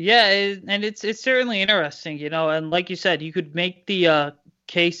 Yeah, and it's certainly interesting, you know. And like you said, you could make the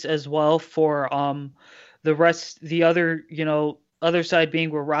case as well for the other, you know, other side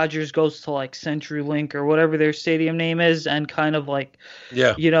being where Rodgers goes to like CenturyLink or whatever their stadium name is and kind of like,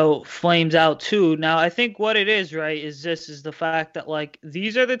 you know, flames out too. Now, I think what it is, right, is the fact that like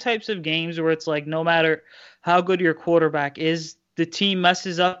these are the types of games where it's like no matter how good your quarterback is, the team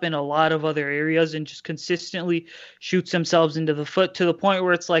messes up in a lot of other areas and just consistently shoots themselves into the foot to the point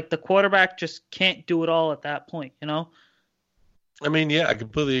where it's like the quarterback just can't do it all at that point, you know? I mean, yeah, I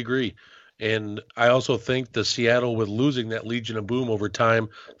completely agree. And I also think the Seattle, with losing that Legion of Boom over time,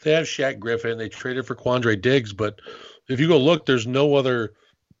 they have Shaq Griffin. They traded for Quandre Diggs. But if you go look, there's no other,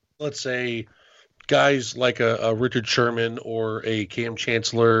 let's say, guys like a Richard Sherman or a Cam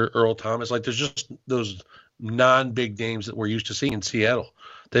Chancellor, Earl Thomas. Like, there's just those non-big names that we're used to seeing in Seattle.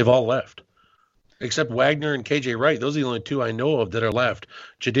 They've all left. Except Wagner and KJ Wright. Those are the only 2 I know of that are left.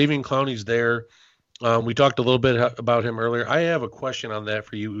 Jadeveon Clowney's there. We talked a little bit about him earlier. I have a question on that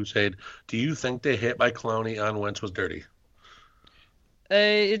for you, Usaid. Do you think the hit by Clowney on Wentz was dirty?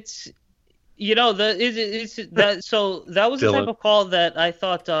 You know, that was the type of call that I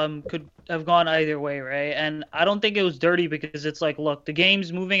thought could have gone either way, right? And I don't think it was dirty because it's like, look, the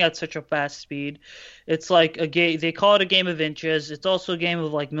game's moving at such a fast speed. It's like a game. They call it a game of inches. It's also a game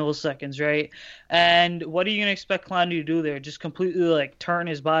of like milliseconds, right? And what are you gonna expect Clowney to do there? Just completely like turn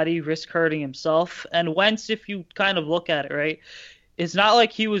his body, risk hurting himself. And Wentz, if you kind of look at it, right, it's not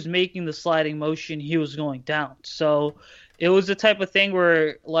like he was making the sliding motion. He was going down. So it was the type of thing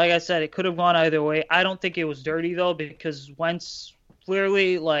where, like I said, it could have gone either way. I don't think it was dirty, though, because Wentz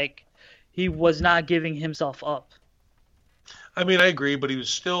clearly, like, he was not giving himself up. I mean, I agree, but he was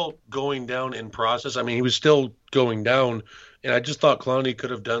still going down in process. I mean, he was still going down, and I just thought Clowney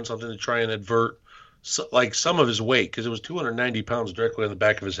could have done something to try and avert, like, some of his weight, because it was 290 pounds directly on the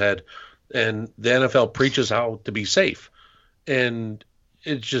back of his head, and the NFL preaches how to be safe. And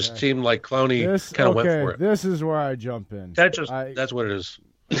it just seemed like Clowney kind of went for it. This is where I jump in. That's what it is.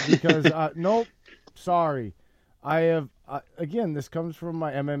 Because nope, sorry, I have again. This comes from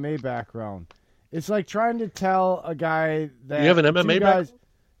my MMA background. It's like trying to tell a guy that you have an MMA background.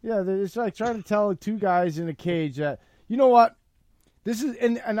 Yeah, it's like trying to tell two guys in a cage that, you know what, this is,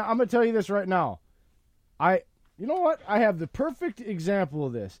 and I'm gonna tell you this right now. You know what, I have the perfect example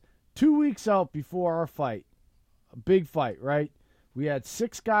of this. 2 weeks out before our fight, a big fight, right? We had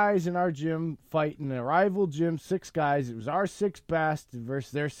 6 guys in our gym fighting in a rival gym, 6 guys. It was our 6 best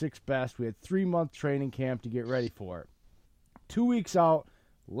versus their 6 best. We had 3-month training camp to get ready for it. 2 weeks out,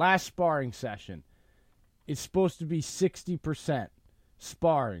 last sparring session. It's supposed to be 60%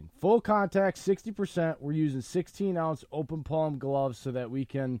 sparring. Full contact, 60%. We're using 16-ounce open palm gloves so that we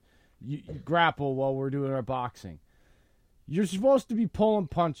can grapple while we're doing our boxing. You're supposed to be pulling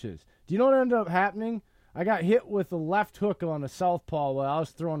punches. Do you know what ended up happening? I got hit with a left hook on a southpaw while I was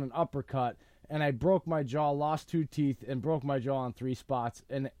throwing an uppercut, and I broke my jaw, lost 2 teeth, and broke my jaw in 3 spots,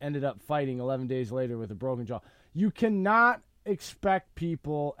 and ended up fighting 11 days later with a broken jaw. You cannot expect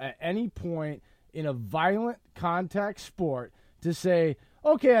people at any point in a violent contact sport to say,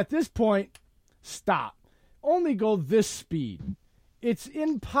 okay, at this point, stop. Only go this speed. It's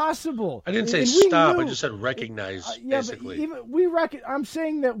impossible. I didn't say stop. I just said recognize, basically. But I'm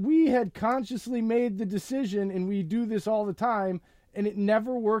saying that we had consciously made the decision, and we do this all the time, and it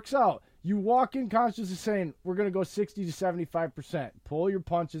never works out. You walk in consciously saying, we're going to go 60 to 75%. Pull your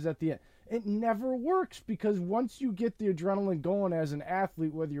punches at the end. It never works because once you get the adrenaline going as an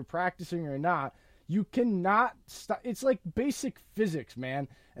athlete, whether you're practicing or not, you cannot stop. It's like basic physics, man.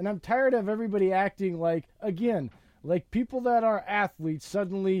 And I'm tired of everybody acting like, again, like people that are athletes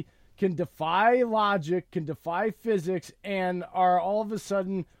suddenly can defy logic, can defy physics, and are all of a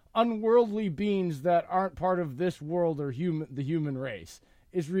sudden unworldly beings that aren't part of this world or the human race.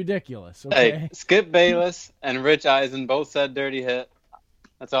 It's ridiculous. Okay? Hey, Skip Bayless and Rich Eisen both said dirty hit.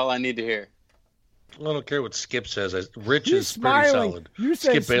 That's all I need to hear. I don't care what Skip says. Rich He's is smiling. pretty solid. You say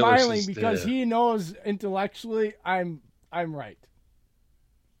Skip Bayless smiling is because he knows intellectually I'm right.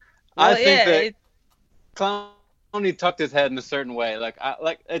 I think that Clowney tucked his head in a certain way. Like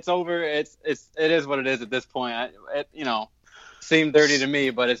it's over. It is what it is at this point. It seemed dirty to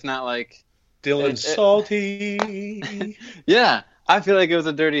me, but it's not like Dylan salty. Yeah, I feel like it was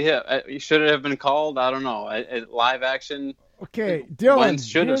a dirty hit. Should it have been called? I don't know. Live action. Okay, Dylan. Wentz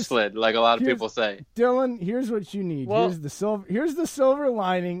should have slid, like a lot of people say. Dylan, here's what you need. Here's the silver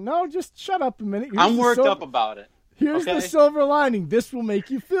lining. No, just shut up a minute. I'm worked up about it. Here's the silver lining. This will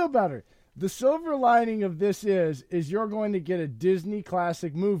make you feel better. The silver lining of this is you're going to get a Disney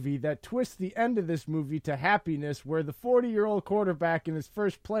classic movie that twists the end of this movie to happiness, where the 40-year-old quarterback in his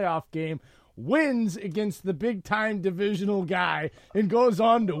first playoff game wins against the big-time divisional guy and goes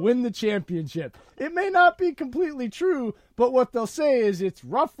on to win the championship. It may not be completely true, but what they'll say is it's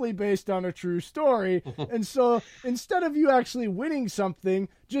roughly based on a true story. And so instead of you actually winning something,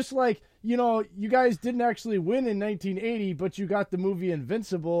 just like, you guys didn't actually win in 1980, but you got the movie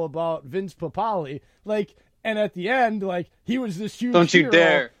Invincible about Vince Papale. And at the end, he was this huge Don't you hero.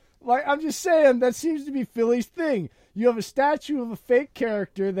 dare. I'm just saying, that seems to be Philly's thing. You have a statue of a fake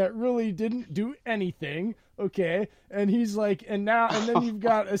character that really didn't do anything, okay? And he's and then you've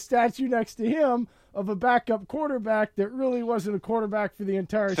got a statue next to him of a backup quarterback that really wasn't a quarterback for the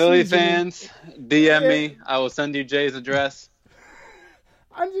entire Philly season. fans, DM me. I will send you Jay's address.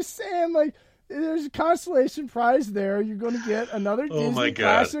 I'm just saying, there's a consolation prize there. You're going to get another Disney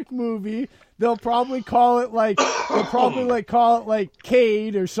classic movie. They'll probably call it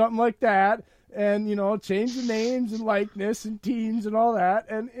Cade or something like that. And, change the names and likeness and teams and all that.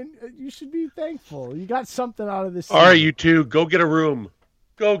 And you should be thankful. You got something out of this. All right, you two, go get a room.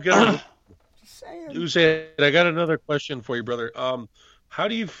 Go get a room. Just saying. Usain, I got another question for you, brother. How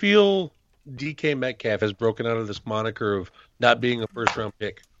do you feel DK Metcalf has broken out of this moniker of not being a first-round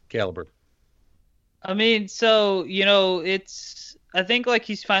pick caliber? I mean, so, I think like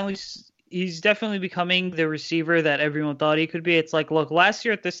he's definitely becoming the receiver that everyone thought he could be. It's like, look, last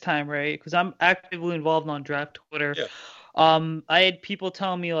year at this time, right? Because I'm actively involved on draft Twitter. Yeah. I had people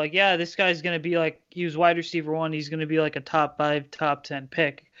telling me like, yeah, this guy's going to be like, he was wide receiver 1. He's going to be like a top 5, top 10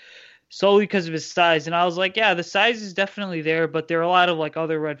 pick solely because of his size. And I was like, yeah, the size is definitely there, but there are a lot of like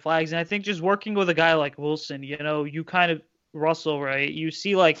other red flags. And I think just working with a guy like Wilson, you kind of, Russell, right? You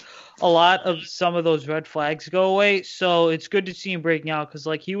see like a lot of some of those red flags go away. So it's good to see him breaking out because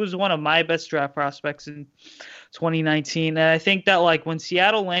like he was one of my best draft prospects in 2019. And I think that like when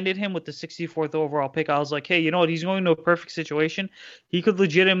Seattle landed him with the 64th overall pick, I was like, hey, you know what? He's going to a perfect situation. He could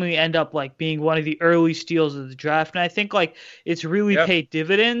legitimately end up like being one of the early steals of the draft. And I think like it's really paid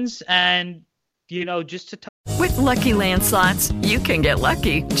dividends. And, just to With Lucky Land Slots, you can get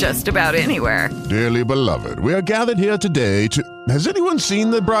lucky just about anywhere. Dearly beloved, we are gathered here today to... Has anyone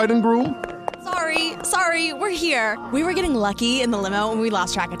seen the bride and groom? Sorry, we're here. We were getting lucky in the limo and we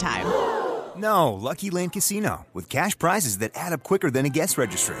lost track of time. No, Lucky Land Casino, with cash prizes that add up quicker than a guest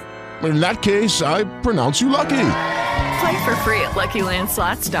registry. In that case, I pronounce you lucky. Play for free at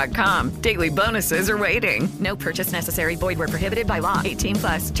LuckyLandSlots.com. Daily bonuses are waiting. No purchase necessary. Void where prohibited by law.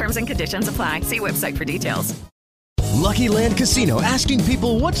 18+. Terms and conditions apply. See website for details. Lucky Land Casino, asking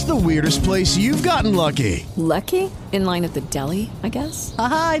people, what's the weirdest place you've gotten lucky? Lucky? In line at the deli, I guess?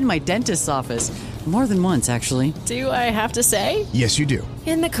 Aha, in my dentist's office. More than once, actually. Do I have to say? Yes, you do.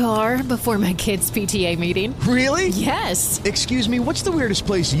 In the car before my kids' PTA meeting. Really? Yes. Excuse me, what's the weirdest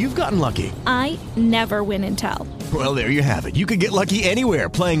place you've gotten lucky? I never win and tell. Well, there you have it. You can get lucky anywhere,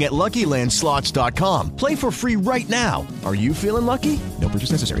 playing at LuckyLandSlots.com. Play for free right now. Are you feeling lucky? No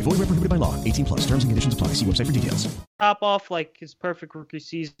purchase necessary. Void where prohibited by law. 18+. Terms and conditions apply. See website for details. Top off like his perfect rookie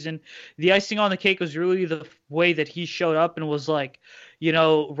season. The icing on the cake was really the way that he showed up and was like,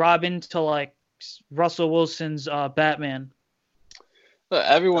 Robin to like Russell Wilson's Batman. Look,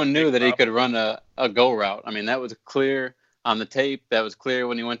 everyone knew that he could run a go route. I mean, that was clear on the tape. That was clear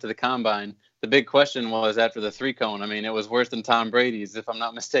when he went to the combine. The big question was after the 3-cone. I mean, it was worse than Tom Brady's, if I'm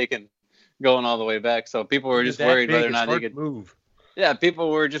not mistaken, going all the way back. So people were just worried whether or not he could move. Yeah,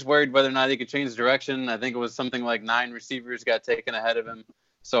 people were just worried whether or not he could change direction. I think it was something like 9 receivers got taken ahead of him.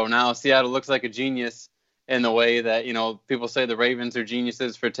 So now Seattle looks like a genius in the way that, people say the Ravens are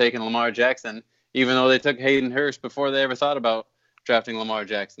geniuses for taking Lamar Jackson, even though they took Hayden Hurst before they ever thought about drafting Lamar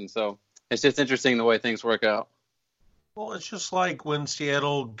Jackson. So it's just interesting the way things work out. Well, it's just like when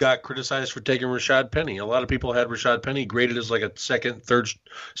Seattle got criticized for taking Rashad Penny. A lot of people had Rashad Penny graded as like a third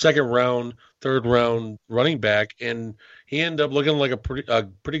round running back, and he ended up looking like a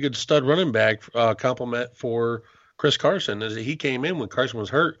pretty good stud running back compliment for Chris Carson as he came in when Carson was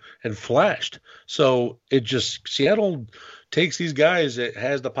hurt and flashed. So Seattle takes these guys that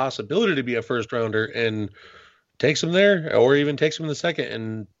has the possibility to be a first rounder and takes them there, or even takes them in the second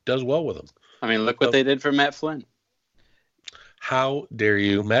and does well with them. I mean, look what they did for Matt Flynn. How dare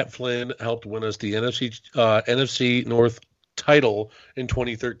you? Matt Flynn helped win us the NFC North title in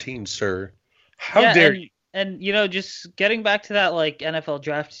 2013, sir. How dare you? And, just getting back to that, like, NFL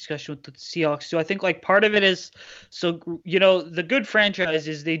draft discussion with the Seahawks, too, I think, like, part of it is, the good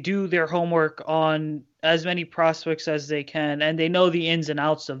franchises, they do their homework on as many prospects as they can, and they know the ins and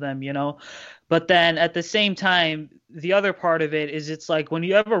outs of them, But then, at the same time, the other part of it is it's like when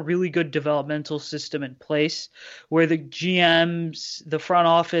you have a really good developmental system in place where the GMs, the front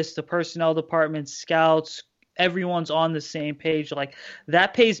office, the personnel department, scouts, everyone's on the same page, like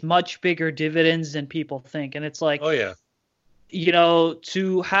that pays much bigger dividends than people think. And it's like, oh yeah,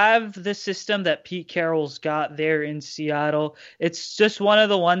 to have the system that Pete Carroll's got there in Seattle, it's just one of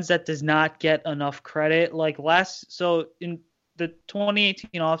the ones that does not get enough credit. Like in the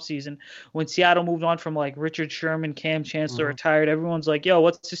 2018 offseason, when Seattle moved on from like Richard Sherman, Cam Chancellor retired, everyone's like, yo,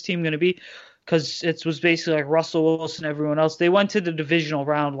 what's this team going to be? Because it was basically like Russell Wilson, everyone else. They went to the divisional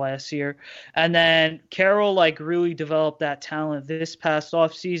round last year. And then Carroll like really developed that talent this past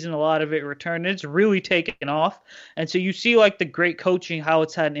offseason. A lot of it returned. It's really taken off. And so you see like the great coaching, how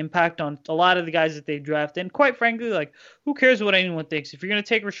it's had an impact on a lot of the guys that they drafted. And quite frankly, like who cares what anyone thinks? If you're going to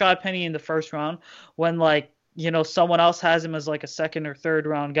take Rashad Penny in the first round when like, someone else has him as like a second or third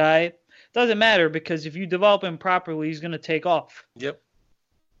round guy, it doesn't matter because if you develop him properly, he's going to take off. Yep.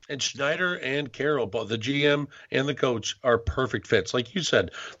 And Schneider and Carroll, both the GM and the coach, are perfect fits. Like you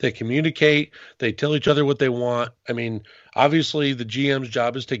said, they communicate, they tell each other what they want. I mean, obviously the GM's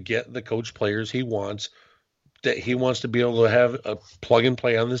job is to get the coach players he wants, that he wants to be able to have a plug and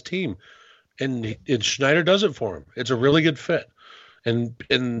play on this team. And Schneider does it for him. It's a really good fit.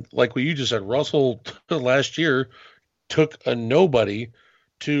 And like what you just said, Russell last year took a nobody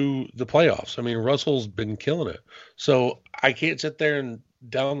to the playoffs. I mean, Russell's been killing it. So I can't sit there and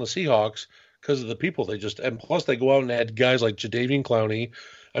down the Seahawks because of the people they just, and plus they go out and add guys like Jadeveon Clowney,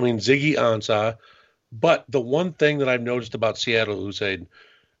 I mean, Ziggy Ansah. But the one thing that I've noticed about Seattle, Hussein,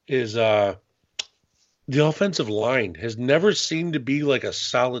 is the offensive line has never seemed to be like a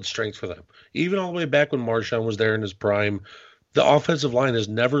solid strength for them. Even all the way back when Marshawn was there in his prime, the offensive line has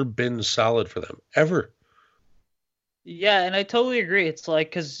never been solid for them, ever. Yeah, and I totally agree. It's like,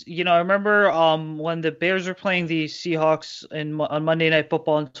 because, I remember when the Bears were playing the Seahawks on Monday Night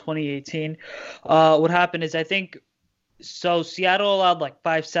Football in 2018, what happened is so Seattle allowed like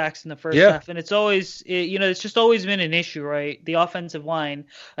 5 sacks in the first half, and it's always, it's just always been an issue, right? The offensive line.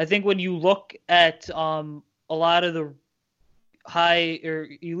 I think when you look at a lot of the high or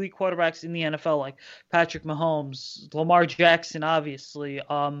elite quarterbacks in the NFL, like Patrick Mahomes, Lamar Jackson, obviously.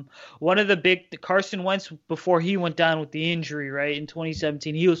 One of the Carson Wentz, before he went down with the injury, right, in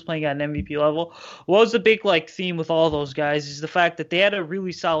 2017, he was playing at an MVP level. What was the big theme with all those guys is the fact that they had a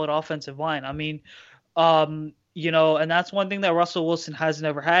really solid offensive line. I mean, and that's one thing that Russell Wilson has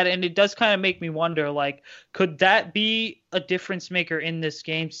never had. And it does kind of make me wonder, could that be a difference maker in this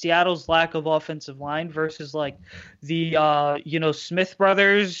game? Seattle's lack of offensive line versus the, Smith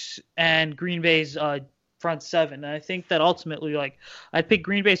brothers and Green Bay's front seven. And I think that ultimately, I'd pick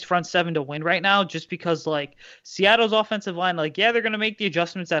Green Bay's front seven to win right now, just because Seattle's offensive line, they're going to make the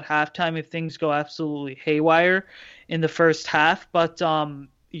adjustments at halftime if things go absolutely haywire in the first half. But,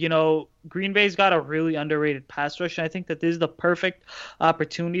 Green Bay's got a really underrated pass rush, and I think that this is the perfect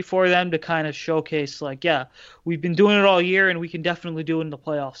opportunity for them to kind of showcase, we've been doing it all year, and we can definitely do it in the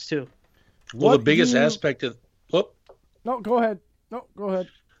playoffs too. Well, the biggest aspect of No, go ahead. No, go ahead.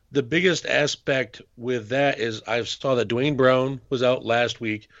 The biggest aspect with that is I saw that Dwayne Brown was out last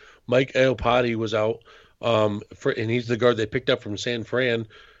week. Mike Iupati was out, and he's the guard they picked up from San Fran.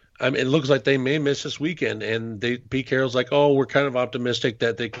 It looks like they may miss this weekend, and Pete Carroll's like, oh, we're kind of optimistic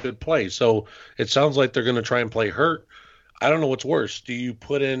that they could play. So it sounds like they're going to try and play hurt. I don't know what's worse. Do you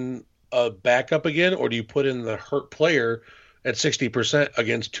put in a backup again, or do you put in the hurt player at 60%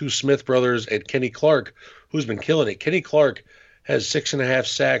 against 2 Smith brothers and Kenny Clark, who's been killing it? Kenny Clark has 6.5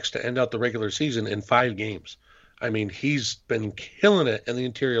 sacks to end out the regular season in 5 games. I mean, he's been killing it in the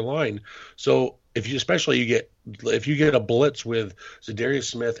interior line. So if you get a blitz with Zadarius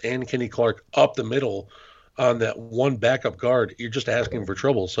Smith and Kenny Clark up the middle on that one backup guard, you're just asking for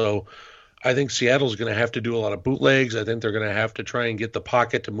trouble. So I think Seattle's going to have to do a lot of bootlegs. I think they're going to have to try and get the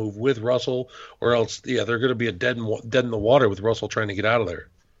pocket to move with Russell, or else, they're going to be dead in the water with Russell trying to get out of there.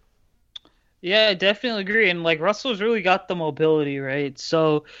 Yeah, I definitely agree. And Russell's really got the mobility, right?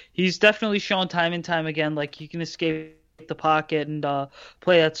 So he's definitely shown time and time again, he can escape the pocket and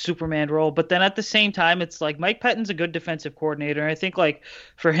play that Superman role. But then at the same time, it's Mike Pettine's a good defensive coordinator. And I think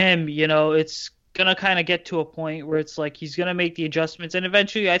for him, it's going to kind of get to a point where it's he's going to make the adjustments. And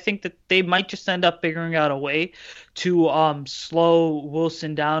eventually I think that they might just end up figuring out a way to slow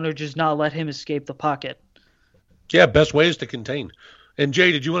Wilson down or just not let him escape the pocket. Yeah, best way is to contain. And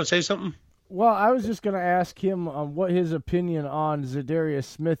Jay, did you want to say something? Well, I was just going to ask him what his opinion on Zadarius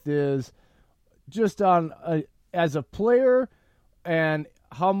Smith is, just on as a player, and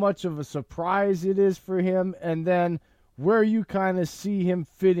how much of a surprise it is for him, and then where you kind of see him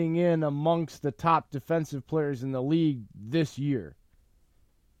fitting in amongst the top defensive players in the league this year.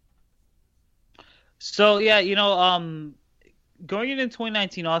 So, yeah, going into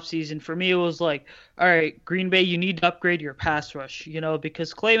 2019 offseason, for me, it was all right, Green Bay, you need to upgrade your pass rush,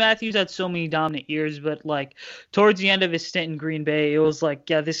 because Clay Matthews had so many dominant years, but towards the end of his stint in Green Bay, it was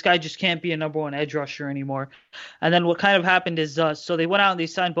this guy just can't be a number 1 edge rusher anymore. And then what kind of happened is, so they went out and they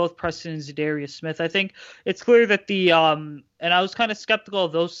signed both Preston and Zadarius Smith. I think it's clear that and I was kind of skeptical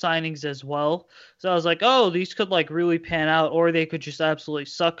of those signings as well. So I was these could really pan out, or they could just absolutely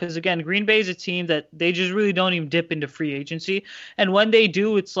suck. Because again, Green Bay is a team that they just really don't even dip into free agency. And when they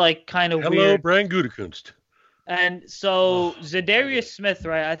do, it's kind of weird. Hello, Brian Gutekunst. And so Zadarius Smith,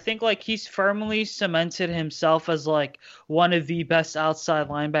 right, I think he's firmly cemented himself as one of the best outside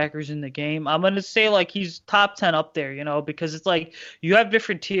linebackers in the game. I'm going to say he's top 10 up there, because it's you have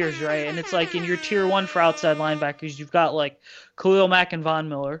different tiers, right? And it's in your tier 1 for outside linebackers, you've got Khalil Mack and Von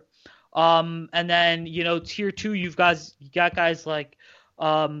Miller. And then, tier 2, you got guys like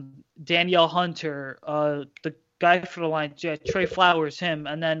Danielle Hunter, the guy for the line, Trey Flowers, him,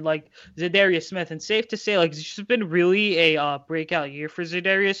 and then Zadarius Smith. And safe to say, it's just been really a breakout year for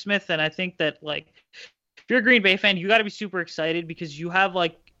Zadarius Smith. And I think that if you're a Green Bay fan, you got to be super excited, because you have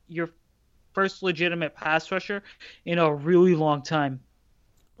your first legitimate pass rusher in a really long time.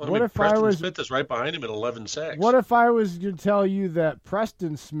 Well, I mean, Preston Smith is right behind him at 11 sacks. What if I was to tell you that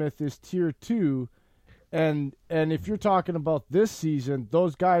Preston Smith is tier 2, and if you're talking about this season,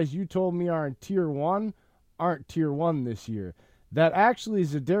 those guys you told me are in tier 1 aren't tier 1 this year. That actually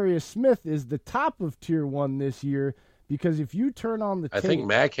Zadarius Smith is the top of tier 1 this year, because if you turn on the tape, I think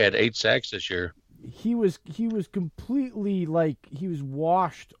Mac had 8 sacks this year. He was completely he was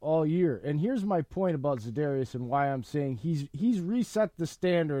washed all year. And here's my point about Zadarius and why I'm saying he's reset the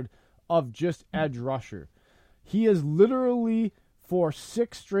standard of just edge rusher. He is literally for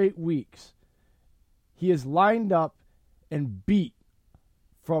 6 straight weeks, he is lined up and beat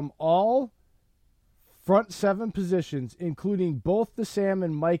from all front 7 positions, including both the Sam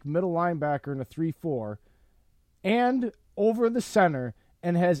and Mike middle linebacker in a 3-4, and over the center,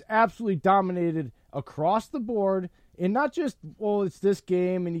 and has absolutely dominated across the board. And not just, it's this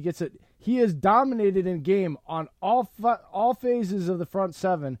game and he gets it. He has dominated in game on all phases of the front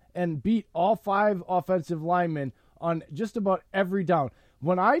 7 and beat all 5 offensive linemen on just about every down.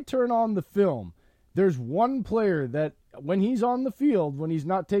 When I turn on the film, there's one player that when he's on the field, when he's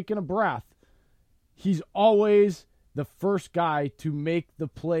not taking a breath, he's always the first guy to make the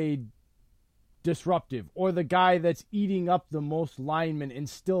play disruptive, or the guy that's eating up the most linemen and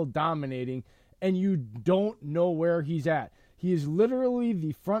still dominating, and you don't know where he's at. He is literally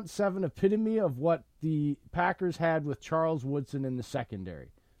the front 7 epitome of what the Packers had with Charles Woodson in the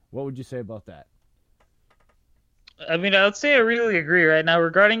secondary. What would you say about that? I mean, I would say I really agree right now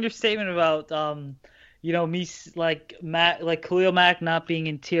regarding your statement about me Khalil Mack not being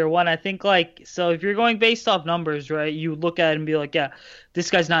in tier 1. I think so if you're going based off numbers, right, you look at it and be like, yeah,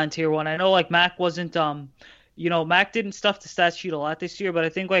 this guy's not in tier 1. I know Mack wasn't Mack didn't stuff the stat sheet a lot this year, but I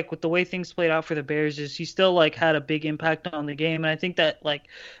think with the way things played out for the Bears is he still had a big impact on the game. And I think that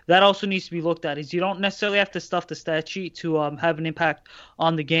that also needs to be looked at, is you don't necessarily have to stuff the stat sheet to have an impact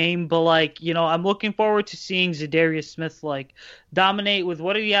on the game. But I'm looking forward to seeing Zadarius Smith dominate with,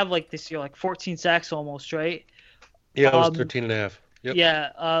 what did he have this year? 14 sacks almost, right? Yeah, it was 13 and a half. Yep.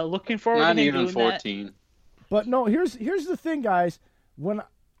 Yeah, looking forward not to him even doing 14. that. But no, here's the thing, guys. When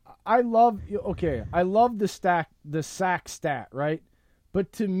I love the sack stat, right?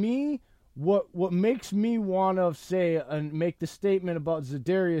 But to me, what makes me want to say and make the statement about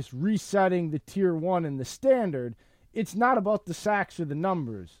Zadarius resetting the tier 1 in the standard, it's not about the sacks or the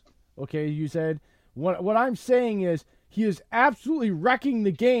numbers. Okay, you said what I'm saying is he is absolutely wrecking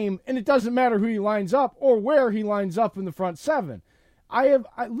the game, and it doesn't matter who he lines up or where he lines up in the front 7. I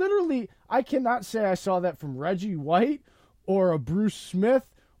cannot say I saw that from Reggie White or a Bruce Smith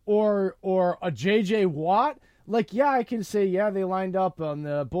or a J.J. Watt. I can say, they lined up on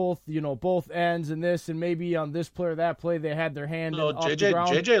both ends and this, and maybe on this play or that play they had their hand off the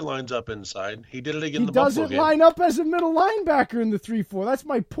ground. J.J. lines up inside. He did it again in the Buffalo game. He doesn't line up as a middle linebacker in the 3-4. That's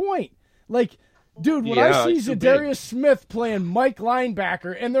my point. Dude, when I see Zadarius Smith playing Mike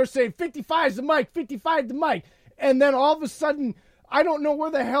linebacker, and they're saying 55's the Mike, 55 the Mike, and then all of a sudden, I don't know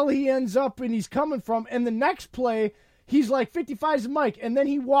where the hell he ends up and he's coming from, and the next play, he's 55's the Mike, and then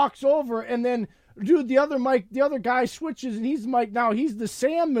he walks over, and then, dude, the other guy switches, and he's Mike now. He's the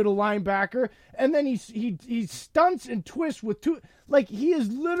Sam middle linebacker, and then he stunts and twists with two. He is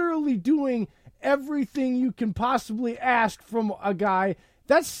literally doing everything you can possibly ask from a guy.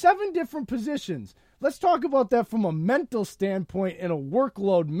 That's 7 different positions. Let's talk about that from a mental standpoint and a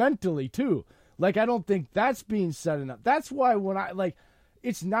workload mentally, too. I don't think that's being set enough. That's why when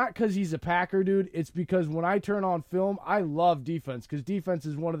it's not because he's a Packer, dude. It's because when I turn on film, I love defense, because defense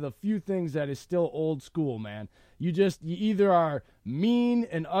is one of the few things that is still old school, man. You either are mean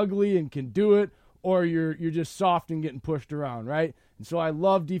and ugly and can do it, or you're just soft and getting pushed around, right? And so I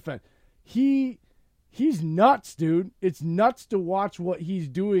love defense. He's nuts, dude. It's nuts to watch what he's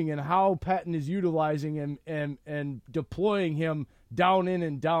doing and how Patton is utilizing him and deploying him down in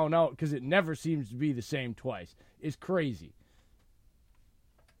and down out, because it never seems to be the same twice. It's crazy.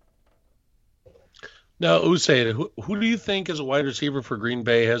 Now, Usain, who do you think as a wide receiver for Green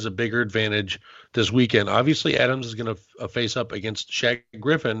Bay has a bigger advantage this weekend? Obviously, Adams is going to face up against Shaq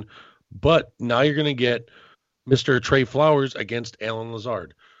Griffin, but now you're going to get Mr. Trey Flowers against Allen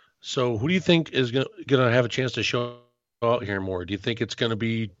Lazard. So who do you think is going to have a chance to show out here more? Do you think it's going to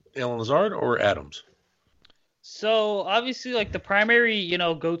be Allen Lazard or Adams? So obviously, the primary,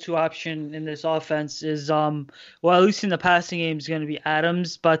 go-to option in this offense is, at least in the passing game, is going to be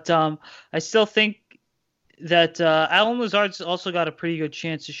Adams. But I still think that Allen Lazard's also got a pretty good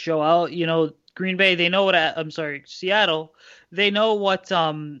chance to show out. Green Bay, they know what Seattle, they know what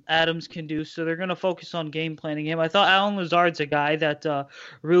Adams can do, so they're going to focus on game planning him. I thought Allen Lazard's a guy that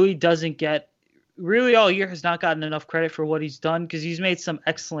really doesn't get all year has not gotten enough credit for what he's done because he's made some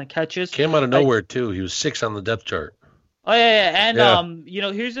excellent catches. Came out of nowhere too. He was 6 on the depth chart. Oh yeah. And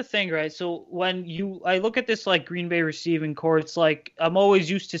here's the thing, right? So when I look at this like Green Bay receiving core, it's like I'm always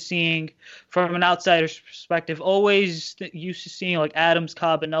used to seeing from an outsider's perspective, used to seeing like Adams,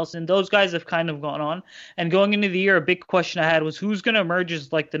 Cobb, and Nelson. Those guys have kind of gone on. And going into the year, a big question I had was who's going to emerge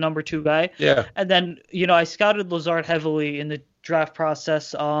as like the number 2 guy. Yeah. And then I scouted Lazard heavily in the draft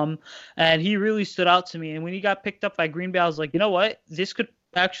process, and he really stood out to me. And when he got picked up by Green Bay, I was like, you know what, this could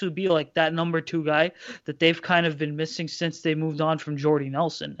actually be like that number 2 guy that they've kind of been missing since they moved on from Jordy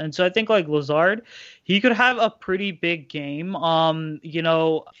Nelson. And so I think like Lazard, he could have a pretty big game. He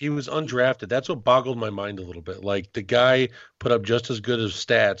was undrafted. That's what boggled my mind a little bit. Like the guy put up just as good as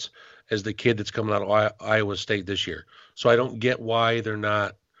stats as the kid that's coming out of Iowa State this year. So I don't get why they're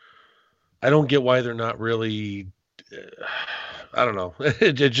not really I don't know.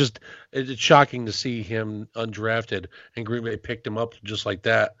 It's shocking to see him undrafted and Green Bay picked him up just like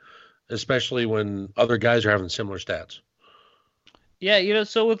that, especially when other guys are having similar stats. Yeah,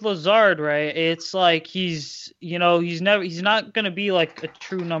 so with Lazard, right, it's like he's not going to be like a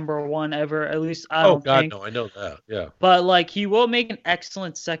true number 1 ever, at least I don't think. No, I know that, yeah. But like he will make an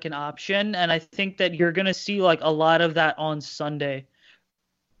excellent second option, and I think that you're going to see like a lot of that on Sunday.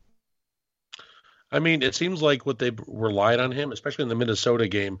 I mean, it seems like what they relied on him, especially in the Minnesota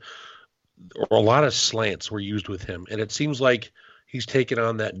game, or a lot of slants were used with him. And it seems like he's taken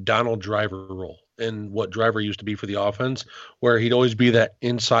on that Donald Driver role and what Driver used to be for the offense, where he'd always be that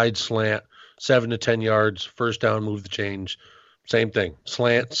inside slant, 7 to 10 yards, first down, move the change. Same thing,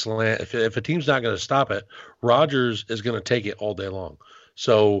 slant. If a team's not going to stop it, Rodgers is going to take it all day long.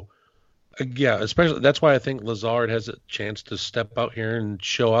 So, yeah, especially that's why I think Lazard has a chance to step out here and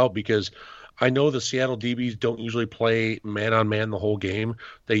show out because I know the Seattle DBs don't usually play man-on-man the whole game.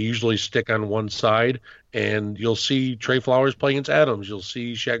 They usually stick on one side, and you'll see Trey Flowers play against Adams. You'll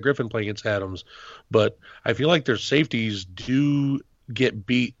see Shaq Griffin play against Adams. But I feel like their safeties do get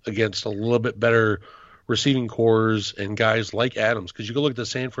beat against a little bit better receiving cores and guys like Adams. Because you go look at the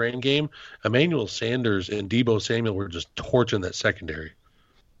San Fran game, Emmanuel Sanders and Deebo Samuel were just torching that secondary.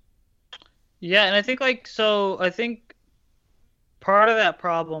 Yeah, and I think part of that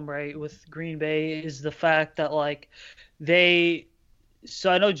problem, right, with Green Bay is the fact that, like, so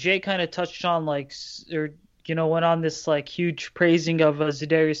I know Jay kind of touched on, like, went on this, like, huge praising of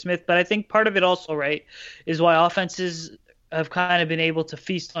Zadarius Smith, but I think part of it also, right, is why offenses have kind of been able to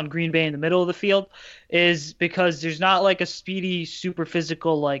feast on Green Bay in the middle of the field is because there's not, like, a speedy, super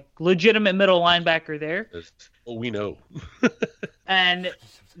physical, like, legitimate middle linebacker there. Well, we know. And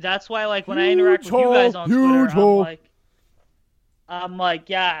that's why, like, when I interact with you guys on Twitter, I'm like,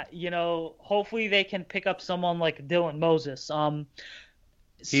 yeah, hopefully they can pick up someone like Dylan Moses.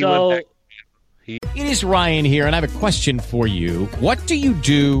 It is Ryan here, and I have a question for you. What do you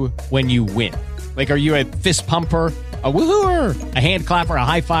do when you win? Like, are you a fist pumper, a woohooer, a hand clapper, a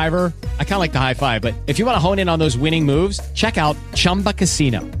high fiver? I kind of like the high five, but if you want to hone in on those winning moves, check out Chumba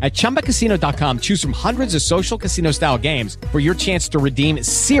Casino. At ChumbaCasino.com, choose from hundreds of social casino-style games for your chance to redeem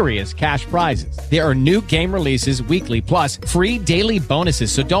serious cash prizes. There are new game releases weekly, plus free daily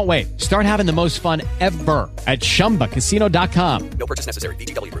bonuses, so don't wait. Start having the most fun ever at ChumbaCasino.com. No purchase necessary.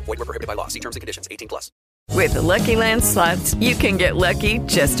 VGW. Void where prohibited by law. See terms and conditions. 18+. With the Lucky Land Slots, you can get lucky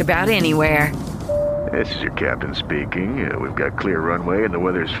just about anywhere. This is your captain speaking. We've got clear runway and the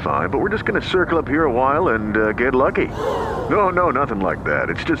weather's fine, but we're just going to circle up here a while and get lucky. No, nothing like that.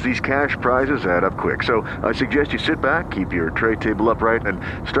 It's just these cash prizes add up quick. So I suggest you sit back, keep your tray table upright, and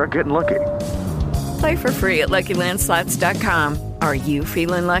start getting lucky. Play for free at LuckyLandSlots.com. Are you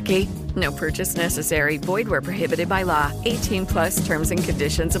feeling lucky? No purchase necessary. Void where prohibited by law. 18+ terms and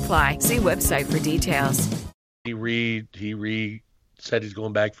conditions apply. See website for details. He said he's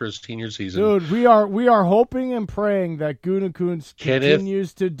going back for his senior season. Dude, we are hoping and praying that Gutekunst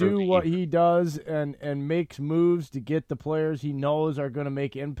continues to do what he does and makes moves to get the players he knows are going to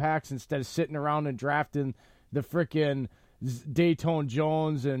make impacts instead of sitting around and drafting the frickin' Dayton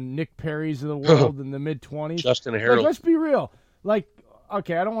Jones and Nick Perry's of the world in the mid-20s. Justin Harold. Like, let's be real. Like,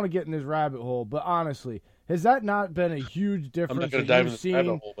 okay, I don't want to get in this rabbit hole, but honestly, has that not been a huge difference? I'm not going to dive in this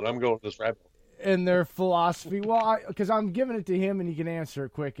rabbit hole, but I'm going to this rabbit hole. In their philosophy, well, because I'm giving it to him and he can answer it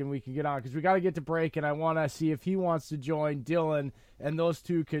quick and we can get on because we got to get to break and I want to see if he wants to join Dylan and those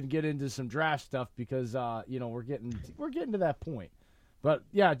two can get into some draft stuff because we're getting to that point. But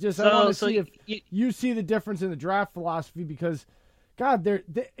yeah, I want to see if you see the difference in the draft philosophy because God,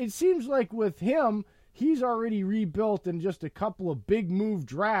 it seems like with him, he's already rebuilt in just a couple of big move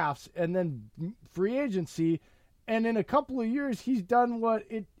drafts and then free agency. And in a couple of years, he's done what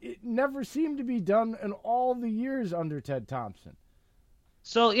it never seemed to be done in all the years under Ted Thompson.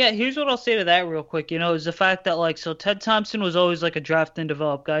 So, yeah, here's what I'll say to that real quick, is the fact that, like, so Ted Thompson was always, like, a draft and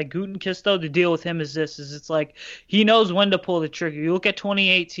develop guy. Gutenkist, though, the deal with him is it's like he knows when to pull the trigger. You look at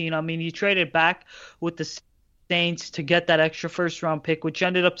 2018, I mean, he traded back with the Saints to get that extra first-round pick, which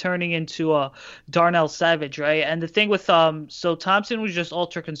ended up turning into Darnell Savage, right? And the thing with so Thompson was just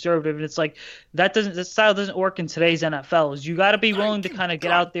ultra-conservative, and it's like that style doesn't work in today's NFL. Is you got to be willing to kind of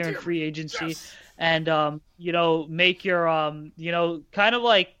get out there in free agency and make your kind of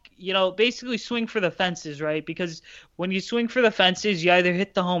like basically swing for the fences, right? Because when you swing for the fences, you either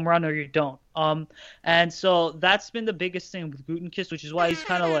hit the home run or you don't. And so that's been the biggest thing with Gutenkist, which is why he's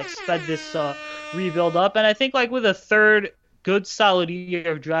kind of like sped this rebuild up. And I think like with a third good solid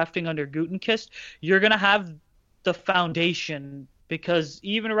year of drafting under Gutenkist, you're going to have the foundation, because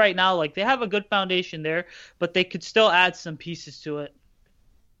even right now, like they have a good foundation there, but they could still add some pieces to it.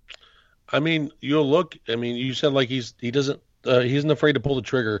 I mean, you said like he isn't afraid to pull the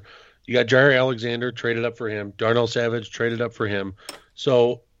trigger. You got Jair Alexander traded up for him. Darnell Savage traded up for him.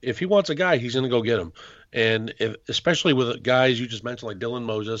 So if he wants a guy, he's going to go get him. And especially with guys you just mentioned like Dylan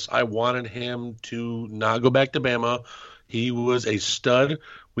Moses, I wanted him to not go back to Bama. He was a stud.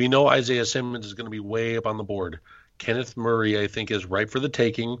 We know Isaiah Simmons is going to be way up on the board. Kenneth Murray, I think, is ripe for the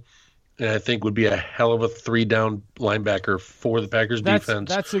taking. And I think would be a hell of a 3-down linebacker for the Packers defense.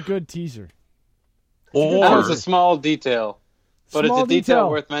 That's a good teaser. That was a small detail. But it's a detail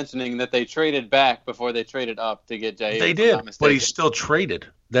worth mentioning that they traded back before they traded up to get Jair. They did, but he still traded.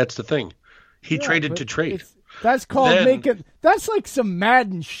 That's the thing. He traded to trade. That's called making. That's like some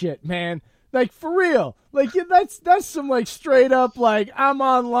Madden shit, man. Like for real. Like that's some like straight up like I'm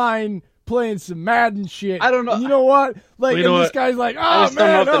online playing some Madden shit. I don't know. And you know what? Like this guy's like, oh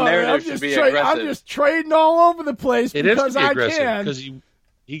man, I'm just trading all over the place because I can. Because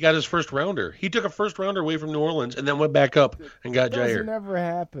he got his first rounder. He took a first rounder away from New Orleans and then went back up and got Jair. Doesn't never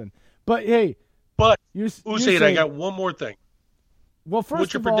happen. But hey, Usain, I got one more thing. Well,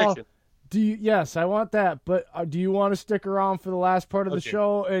 first of all, yes, I want that. But do you want to stick around for the last part of the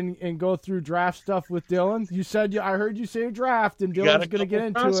show and go through draft stuff with Dylan? You said I heard you say draft, and Dylan's going to get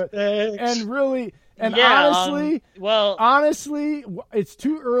into it. And really, honestly, it's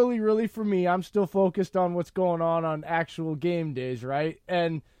too early really for me. I'm still focused on what's going on actual game days, right?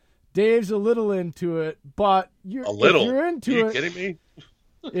 And Dave's a little into it, but if you're into it, are you kidding me?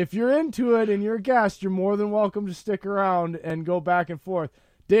 If you're into it and you're a guest, you're more than welcome to stick around and go back and forth.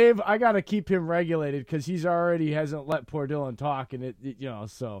 Dave, I got to keep him regulated because he's already hasn't let poor Dylan talk, and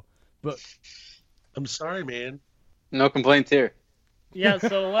but I'm sorry, man. No complaints here. Yeah,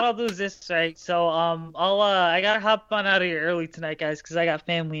 so what I'll do is this, right? So I gotta hop on out of here early tonight, guys, because I got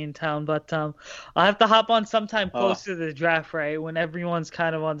family in town. But I'll have to hop on sometime close to the draft, right, when everyone's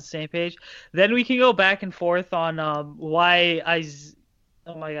kind of on the same page. Then we can go back and forth on why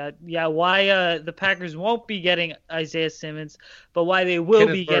the Packers won't be getting Isaiah Simmons, but why they will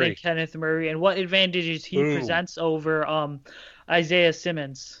be getting Kenneth Murray, and what advantages he presents over Isaiah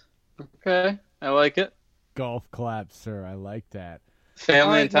Simmons. Okay, I like it. Golf clap, sir. I like that.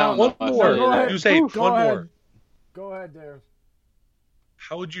 Family in town. One more. You say one more. Go ahead, Dave.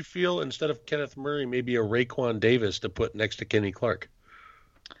 How would you feel instead of Kenneth Murray, maybe a Raekwon Davis to put next to Kenny Clark?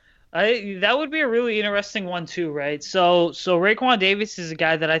 That would be a really interesting one too, right? So Raekwon Davis is a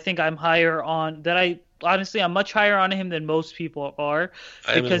guy that I think I'm higher on. I'm much higher on him than most people are,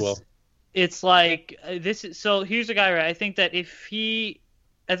 because it's like this. So here's a guy, right? I think that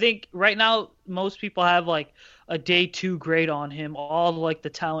I think right now most people have like a day 2 grade on him, all like the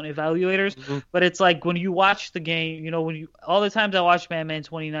talent evaluators. Mm-hmm. But it's like when you watch the game, all the times I watched Madman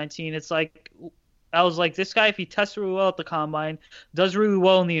 2019, it's like I was like, this guy, if he tests really well at the combine, does really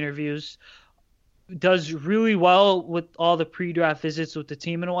well in the interviews, does really well with all the pre-draft visits with the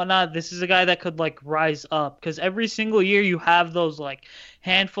team and whatnot, this is a guy that could like rise up, because every single year you have those like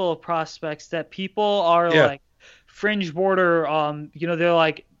handful of prospects that people are like fringe border, they're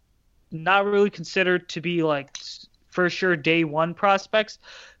like not really considered to be like for sure day 1 prospects.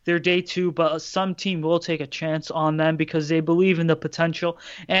 They're day 2, but some team will take a chance on them because they believe in the potential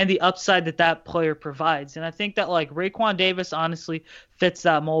and the upside that player provides. And I think that like Raekwon Davis honestly fits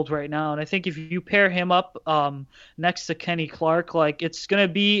that mold right now. And I think if you pair him up next to Kenny Clark, like it's going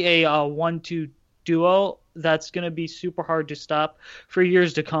to be a 1-2 duo that's going to be super hard to stop for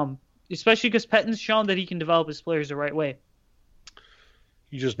years to come, especially because Pettin's shown that he can develop his players the right way.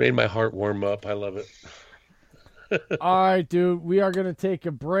 You just made my heart warm up. I love it. All right, dude. We are going to take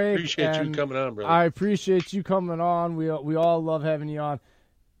a break. Appreciate you and coming on, brother. I appreciate you coming on. We all love having you on.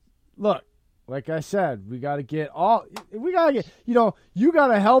 Look, like I said, you got to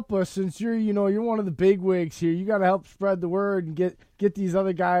help us since you're one of the big wigs here. You got to help spread the word and get these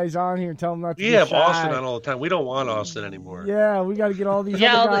other guys on here and tell them not to We be have shy. Austin on all the time. We don't want Austin anymore. Yeah, we got to get all these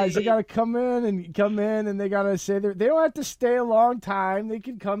other guys. They got to come in and they got to say they don't have to stay a long time. They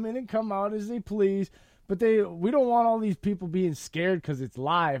can come in and come out as they please. But we don't want all these people being scared because it's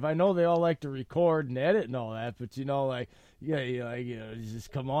live. I know they all like to record and edit and all that, but just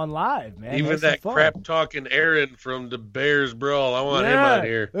come on live, man. Even Have some that fun. crap talking Aaron from the Bears Brawl. I want him on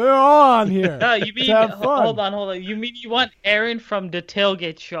here. They're all on here. No, you mean Have fun. hold on. You mean you want Aaron from the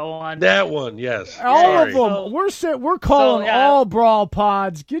Tailgate Show on? That one, yes. All of Sorry. them. We're calling all Brawl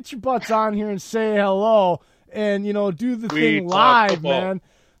Pods. Get your butts on here and say hello, and do the thing talk live, football. man.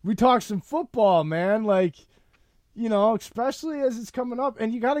 We talk some football, man. Especially as it's coming up,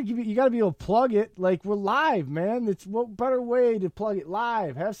 and you gotta be able to plug it. Like, we're live, man. It's what better way to plug it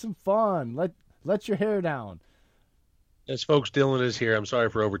live? Have some fun. Let your hair down. Yes, folks, Dylan is here. I'm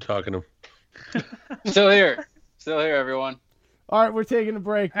sorry for over talking him. Still here, everyone. All right, we're taking a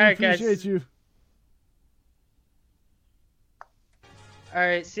break. We All right, guys. appreciate you. All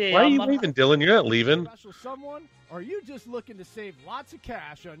right, see. Why are you leaving, Dylan? You're not leaving. Special someone? Or are you just looking to save lots of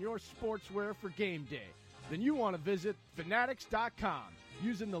cash on your sportswear for game day? Then you want to visit Fanatics.com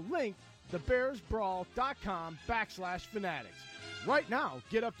using the link thebearsbrawl.com/Fanatics. Right now,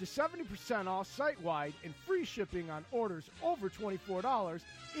 get up to 70% off site-wide and free shipping on orders over $24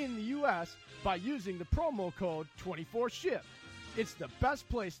 in the U.S. by using the promo code 24SHIP. It's the best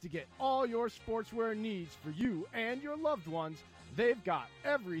place to get all your sportswear needs for you and your loved ones. They've got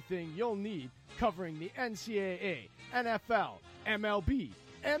everything you'll need covering the NCAA, NFL, MLB,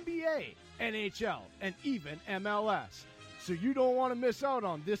 NBA, NHL, and even MLS. So you don't want to miss out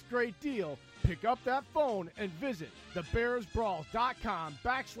on this great deal. Pick up that phone and visit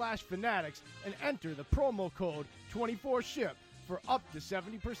thebearsbrawl.com/Fanatics and enter the promo code 24SHIP for up to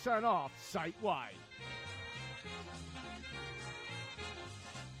 70% off site-wide.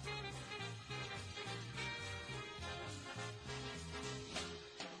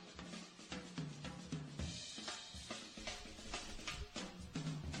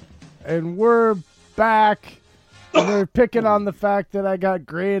 And we're back. And they're picking on the fact that I got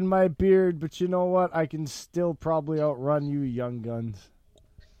gray in my beard, but you know what? I can still probably outrun you young guns.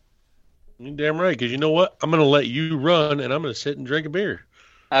 You're damn right, because you know what? I'm going to let you run, and I'm going to sit and drink a beer.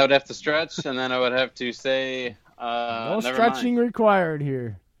 I would have to stretch, and then I would have to say, No never stretching mind. required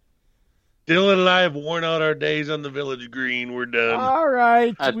here. Dylan and I have worn out our days on the Village Green. We're done. All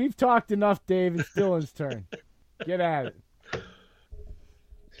right. We've talked enough, Dave. It's Dylan's turn. Get at it.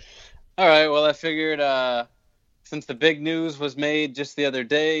 All right, well, I figured since the big news was made just the other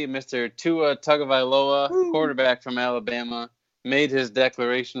day, Mr. Tua Tagovailoa, quarterback from Alabama, made his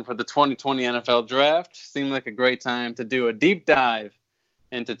declaration for the 2020 NFL Draft. Seemed like a great time to do a deep dive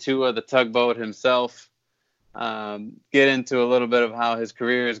into Tua, the tugboat himself, get into a little bit of how his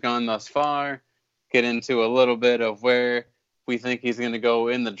career has gone thus far, get into a little bit of where we think he's going to go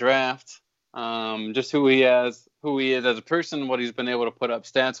in the draft, just who he is as a person, what he's been able to put up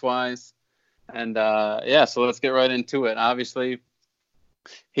stats-wise. And, so let's get right into it. Obviously,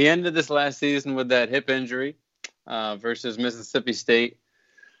 he ended this last season with that hip injury versus Mississippi State.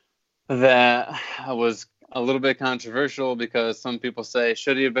 That was a little bit controversial because some people say,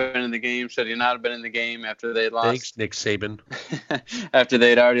 should he have been in the game? Should he not have been in the game after they lost? Thanks, Nick Saban. After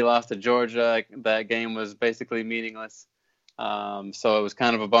they'd already lost to Georgia, that game was basically meaningless. So it was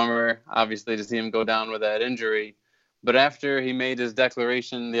kind of a bummer, obviously, to see him go down with that injury. But after he made his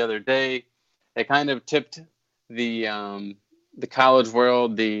declaration the other day, it kind of tipped the college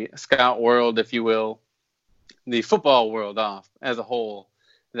world, the scout world, if you will, the football world off as a whole,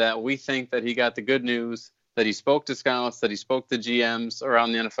 that we think that he got the good news, that he spoke to scouts, that he spoke to GMs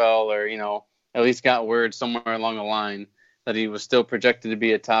around the NFL, or, at least got word somewhere along the line that he was still projected to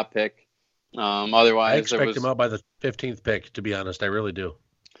be a top pick. Otherwise, I expect him out by the 15th pick, to be honest. I really do.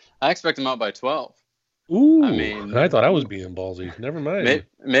 I expect him out by 12. Ooh, I mean, I thought I was being ballsy. Never mind.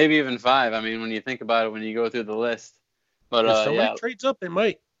 Maybe even 5. I mean, when you think about it, when you go through the list. But if somebody trades up, they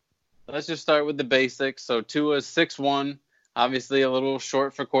might. Let's just start with the basics. So Tua's 6'1", obviously a little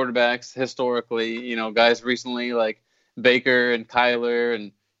short for quarterbacks historically. Guys recently like Baker and Kyler,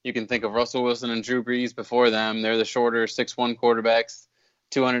 and you can think of Russell Wilson and Drew Brees before them. They're the shorter 6'1" quarterbacks,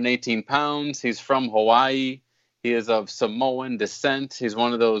 218 pounds. He's from Hawaii. He is of Samoan descent. He's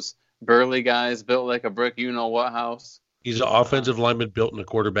one of those burly guys built like a brick you-know-what house. He's an offensive lineman built in a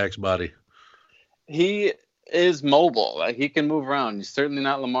quarterback's body. He is mobile. Like, he can move around. He's certainly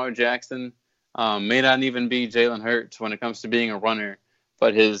not Lamar Jackson. May not even be Jalen Hurts when it comes to being a runner,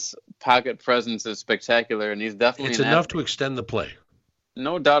 but his pocket presence is spectacular, and he's definitely It's an enough athlete. to extend the play.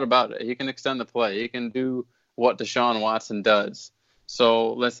 No doubt about it. He can extend the play. He can do what Deshaun Watson does.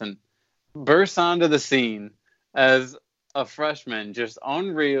 So, listen, burst onto the scene as a freshman, just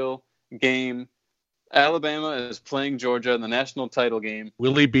unreal game. Alabama is playing Georgia in the national title game.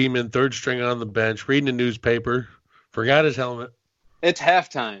 Willie Beeman, third string on the bench, reading a newspaper, forgot his helmet. It's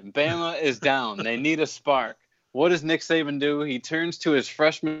halftime. Bama is down. They need a spark. What does Nick Saban do? He turns to his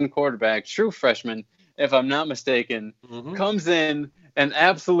freshman quarterback, true freshman, if I'm not mistaken, comes in and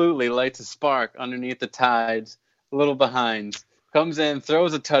absolutely lights a spark underneath the Tides, a little behind. Comes in,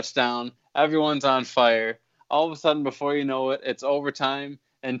 throws a touchdown. Everyone's on fire. All of a sudden, before you know it, it's overtime,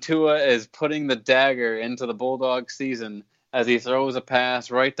 and Tua is putting the dagger into the Bulldog season as he throws a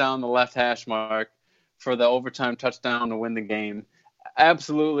pass right down the left hash mark for the overtime touchdown to win the game.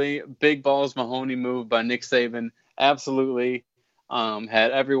 Absolutely big balls Mahoney move by Nick Saban. Absolutely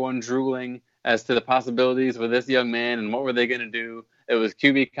had everyone drooling as to the possibilities with this young man and what were they going to do. It was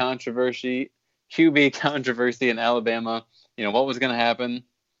QB controversy in Alabama. You know, what was going to happen?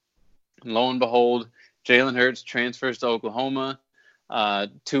 And lo and behold, Jalen Hurts transfers to Oklahoma.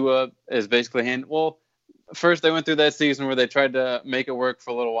 Tua is basically first they went through that season where they tried to make it work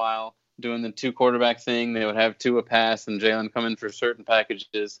for a little while, doing the two quarterback thing. They would have Tua pass and Jalen come in for certain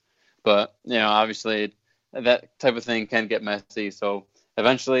packages. But, you know, obviously that type of thing can get messy. So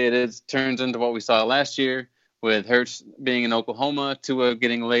eventually turns into what we saw last year with Hurts being in Oklahoma, Tua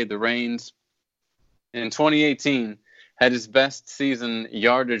getting laid the reins. In 2018, had his best season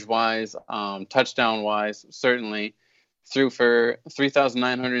yardage-wise, touchdown-wise, certainly. Threw for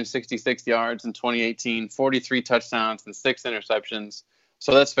 3,966 yards in 2018, 43 touchdowns and 6 interceptions.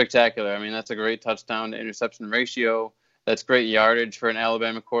 So that's spectacular. I mean, that's a great touchdown to interception ratio. That's great yardage for an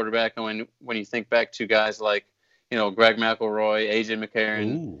Alabama quarterback. And when you think back to guys like, you know, Greg McElroy, A.J.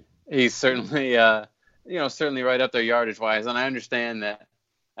 McCarron, he's certainly, certainly right up there yardage-wise. And I understand that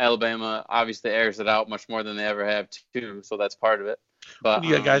Alabama obviously airs it out much more than they ever have too, so that's part of it. But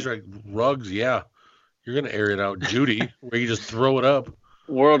you got guys like Ruggs, yeah. You're going to air it out. Judy, where you just throw it up.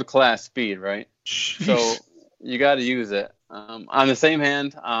 World-class speed, right? Jeez. So you got to use it. On the same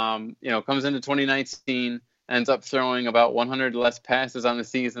hand, comes into 2019, ends up throwing about 100 less passes on the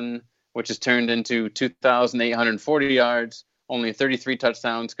season, which has turned into 2,840 yards, only 33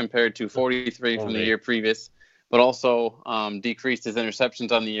 touchdowns compared to 43 from the year previous, but also decreased his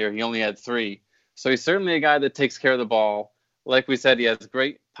interceptions on the year. He only had 3. So he's certainly a guy that takes care of the ball. Like we said, he has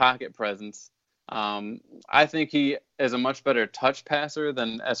great pocket presence. I think he is a much better touch passer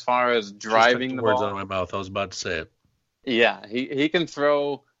than as far as driving the words ball. out of my mouth. I was about to say it. Yeah, he can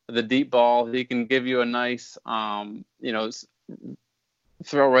throw the deep ball. He can give you a nice,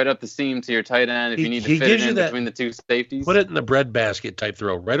 throw right up the seam to your tight end if you need to fit it in between the two safeties. Put it in the breadbasket type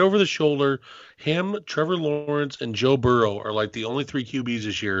throw, right over the shoulder. Him, Trevor Lawrence, and Joe Burrow are like the only 3 QBs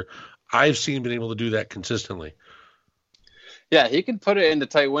this year I've seen been able to do that consistently. Yeah, he can put it into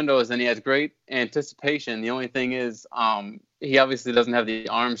tight windows, and he has great anticipation. The only thing is he obviously doesn't have the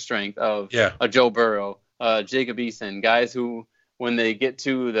arm strength of a Joe Burrow, Jacob Eason, guys who, when they get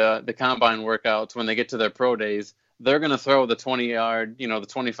to the combine workouts, when they get to their pro days, they're going to throw the 20-yard, the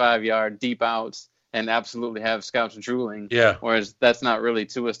 25-yard deep outs and absolutely have scouts drooling. Yeah. Whereas that's not really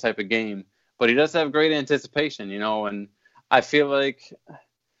Tua's type of game. But he does have great anticipation, and I feel like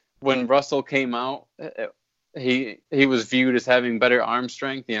when Russell came out, he was viewed as having better arm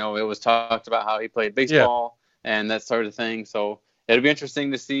strength. It was talked about how he played baseball and that sort of thing. So it'll be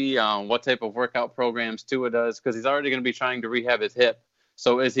interesting to see what type of workout programs Tua does, because he's already going to be trying to rehab his hip.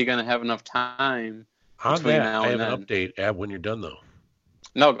 So is he going to have enough time between now and then? I have an update, Ab, when you're done, though.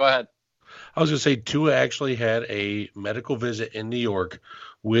 No, go ahead. I was going to say Tua actually had a medical visit in New York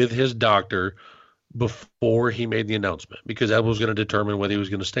with his doctor before he made the announcement, because that was going to determine whether he was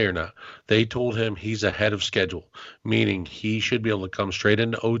going to stay or not. They told him he's ahead of schedule, meaning he should be able to come straight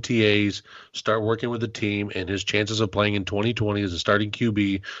into OTAs, start working with the team, and his chances of playing in 2020 as a starting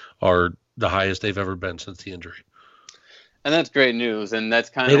QB are the highest they've ever been since the injury. And that's great news, and that's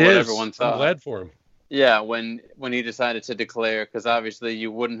kind of what everyone thought. I'm glad for him. Yeah, when he decided to declare, because obviously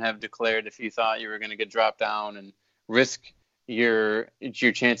you wouldn't have declared if you thought you were going to get dropped down and risk your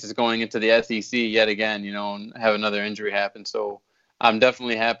chances going into the SEC yet again, and have another injury happen. So I'm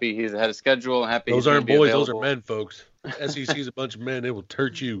definitely happy he's ahead of schedule. Happy those he's aren't boys, available. those are men, folks. SEC is a bunch of men. It will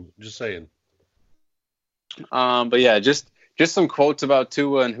hurt you. Just saying. But yeah, just some quotes about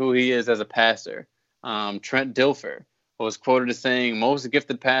Tua and who he is as a passer. Trent Dilfer was quoted as saying, most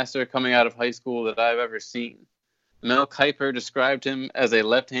gifted passer coming out of high school that I've ever seen. Mel Kiper described him as a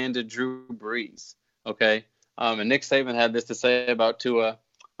left-handed Drew Brees. Okay, and Nick Saban had this to say about Tua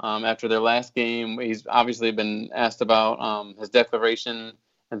after their last game. He's obviously been asked about his declaration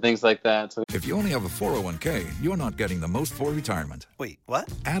and things like that. So if you only have a 401k, you're not getting the most for retirement. Wait,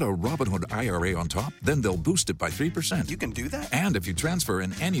 what? Add a Robinhood IRA on top, then they'll boost it by 3%. You can do that? And if you transfer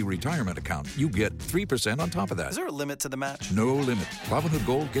in any retirement account, you get 3% on top of that. Is there a limit to the match? No limit. Robinhood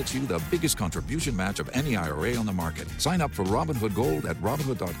Gold gets you the biggest contribution match of any IRA on the market. Sign up for Robinhood Gold at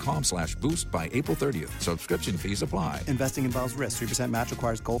Robinhood.com/boost by April 30th. Subscription fees apply. Investing involves risk. 3% match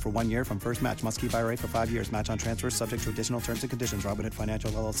requires gold for 1 year from first match. Must keep IRA for 5 years. Match on transfers subject to additional terms and conditions. Robinhood Financial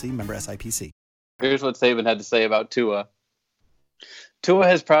LLC, member SIPC. Here's what Saban had to say about Tua. Tua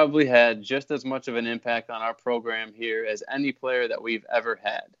has probably had just as much of an impact on our program here as any player that we've ever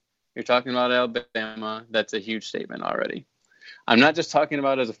had. You're talking about Alabama. That's a huge statement already. I'm not just talking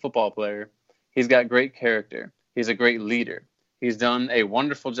about as a football player. He's got great character. He's a great leader. He's done a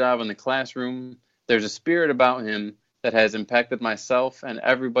wonderful job in the classroom. There's a spirit about him that has impacted myself and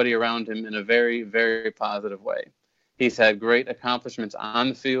everybody around him in a very, very positive way. He's had great accomplishments on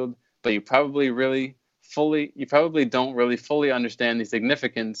the field, but you probably don't really fully understand the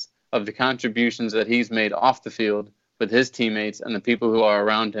significance of the contributions that he's made off the field with his teammates and the people who are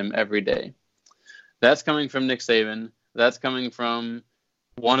around him every day. That's coming from Nick Saban. That's coming from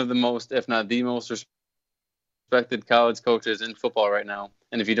one of the most, if not the most respected college coaches in football right now.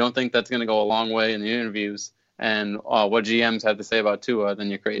 And if you don't think that's going to go a long way in the interviews and what GMs have to say about Tua, then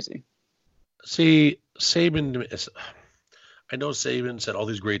you're crazy. See, Saban, I know Saban said all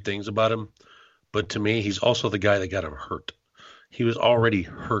these great things about him, but to me, he's also the guy that got him hurt. He was already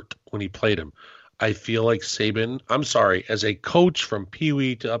hurt when he played him. I feel like Saban, I'm sorry, as a coach from Pee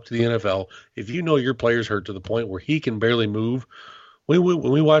Wee to up to the NFL, if you know your player's hurt to the point where he can barely move, when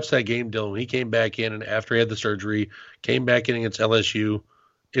we watched that game, Dylan, when he came back in and after he had the surgery, came back in against LSU,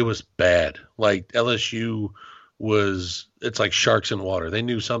 it was bad. Like LSU it's like sharks in water. They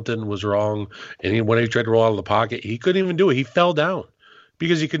knew something was wrong, and when he tried to roll out of the pocket, he couldn't even do it. He fell down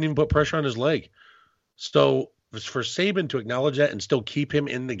because he couldn't even put pressure on his leg. So for Saban to acknowledge that and still keep him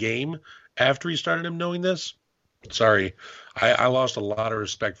in the game after he started him knowing this, sorry, I lost a lot of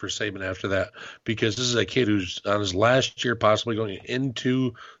respect for Saban after that, because this is a kid who's on his last year possibly going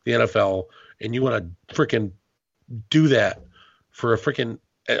into the NFL, and you want to freaking do that for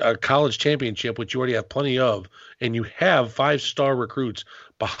a college championship, which you already have plenty of, and you have 5-star recruits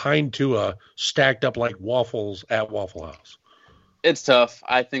behind Tua stacked up like waffles at Waffle House. It's tough.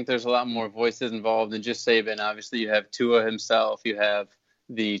 I think there's a lot more voices involved than just Saban. Obviously, you have Tua himself. You have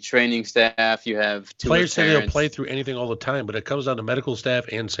the training staff. You have Tua's players say parents. they'll play through anything all the time, but it comes down to medical staff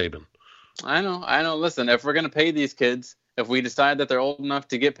and Saban. I know. Listen, if we're going to pay these kids, if we decide that they're old enough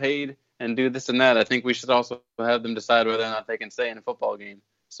to get paid and do this and that, I think we should also have them decide whether or not they can stay in a football game.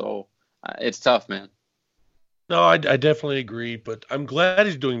 So it's tough, man. No, I definitely agree, but I'm glad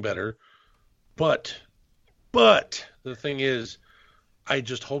he's doing better. But the thing is, I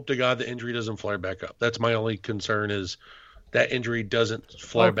just hope to God the injury doesn't flare back up. That's my only concern, is that injury doesn't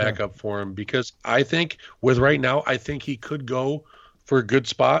flare back up for him, because I think I think he could go for a good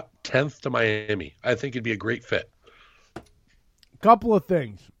spot, 10th to Miami. I think it'd be a great fit. Couple of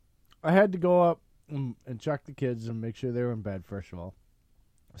things. I had to go up and check the kids and make sure they were in bed, first of all.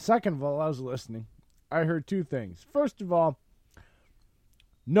 Second of all, I was listening. I heard two things. First of all,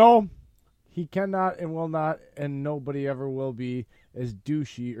 no, he cannot and will not, and nobody ever will be as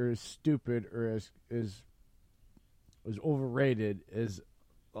douchey or as stupid or as overrated as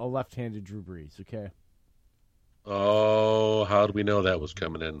a left-handed Drew Brees, okay? Oh, how do we know that was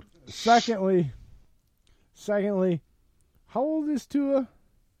coming in? Secondly, how old is Tua?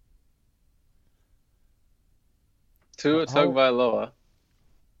 Tua Tagovailoa.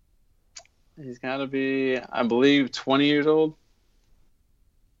 He's got to be, I believe, 20 years old.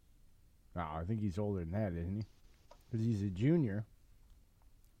 No, I think he's older than that, isn't he? Because he's a junior.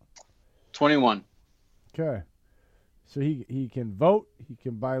 21. Okay. So he can vote. He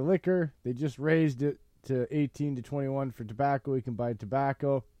can buy liquor. They just raised it to 18 to 21 for tobacco. He can buy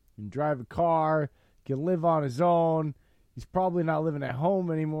tobacco. He can drive a car. He can live on his own. He's probably not living at home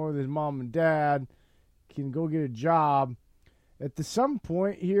anymore with his mom and dad. He can go get a job. At some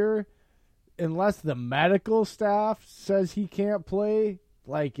point here, unless the medical staff says he can't play,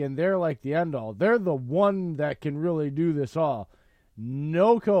 and they're like the end all, they're the one that can really do this all.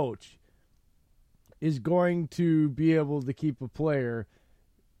 No coach is going to be able to keep a player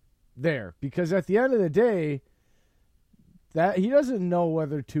there, because at the end of the day, that he doesn't know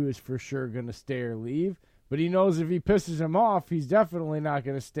whether Tua is for sure going to stay or leave. But he knows if he pisses him off, he's definitely not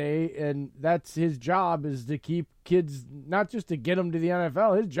going to stay, and that's his job, is to keep kids, not just to get them to the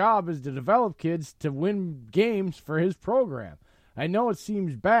NFL. His job is to develop kids to win games for his program. I know it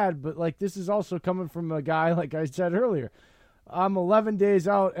seems bad, but like this is also coming from a guy, like I said earlier. I'm 11 days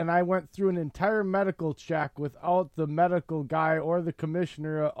out, and I went through an entire medical check without the medical guy or the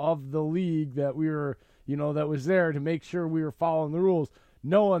commissioner of the league that we were, that was there to make sure we were following the rules,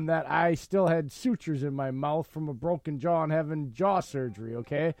 knowing that I still had sutures in my mouth from a broken jaw and having jaw surgery,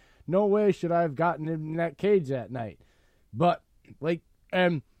 okay? No way should I have gotten in that cage that night. But,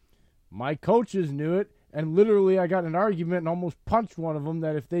 and my coaches knew it, and literally I got in an argument and almost punched one of them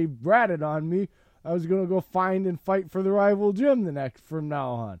that if they ratted on me, I was going to go find and fight for the rival gym from now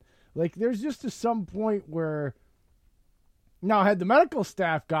on. There's just some point where, now, had the medical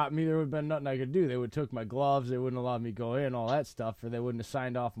staff got me, there would have been nothing I could do. They would have took my gloves, they wouldn't allow me to go in, all that stuff, or they wouldn't have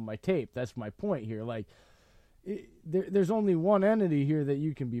signed off on my tape. That's my point here. There's only one entity here that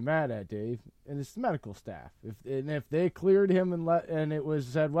you can be mad at, Dave, and it's the medical staff. If they cleared him and it was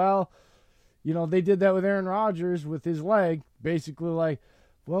said, well, they did that with Aaron Rodgers with his leg, basically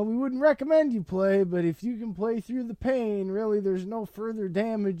well, we wouldn't recommend you play, but if you can play through the pain, really there's no further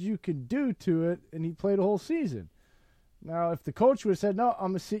damage you can do to it, and he played a whole season. Now, if the coach would have said, no,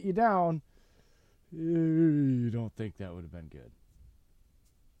 I'm going to sit you down, you don't think that would have been good.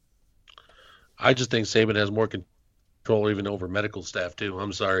 I just think Saban has more control even over medical staff, too.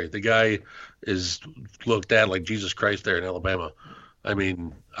 I'm sorry. The guy is looked at like Jesus Christ there in Alabama. I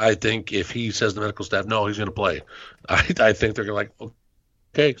mean, I think if he says to the medical staff, no, he's going to play, I think they're going to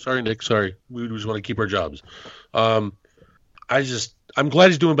okay, sorry, Nick, sorry. We just want to keep our jobs. I'm glad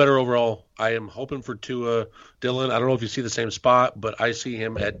he's doing better overall. I am hoping for Tua. Dylan, I don't know if you see the same spot, but I see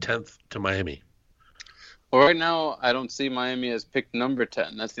him at 10th to Miami. Well, right now, I don't see Miami as pick number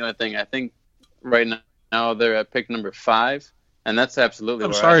 10. That's the only thing. I think right now they're at pick number 5, and that's absolutely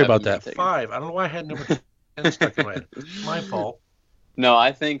I'm where sorry I have about them that. taken. 5. I don't know why I had number 10 stuck in my head. It's my fault. No,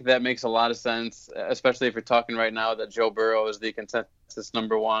 I think that makes a lot of sense, especially if you're talking right now that Joe Burrow is the consensus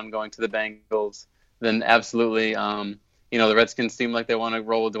number 1 going to the Bengals. Then absolutely, the Redskins seem like they want to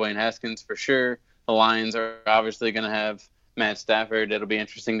roll with Dwayne Haskins for sure. The Lions are obviously going to have Matt Stafford. It'll be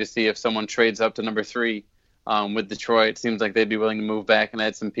interesting to see if someone trades up to number 3 with Detroit. It seems like they'd be willing to move back and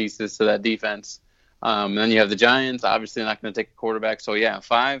add some pieces to that defense. And then you have the Giants. Obviously, not going to take a quarterback. So,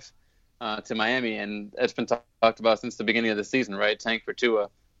 5 to Miami. And it's been talked about since the beginning of the season, right? Tank for Tua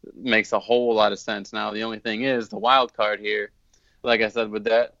makes a whole lot of sense. Now, the only thing is the wild card here, like I said, with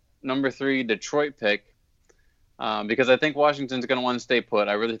that number 3 Detroit pick, because I think Washington's going to want to stay put.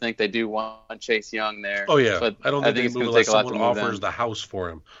 I really think they do want Chase Young there. Oh, yeah. But I don't think it's they move going to unless take a lot to someone move offers them. the house for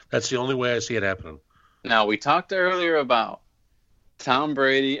him. That's the only way I see it happening. Now, we talked earlier about Tom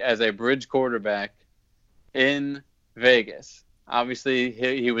Brady as a bridge quarterback in Vegas. Obviously,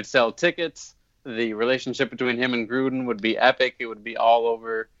 he would sell tickets. The relationship between him and Gruden would be epic. It would be all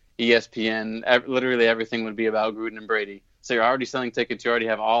over ESPN. Literally everything would be about Gruden and Brady. So you're already selling tickets. You already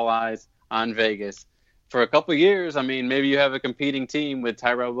have all eyes on Vegas. For a couple of years, I mean, maybe you have a competing team with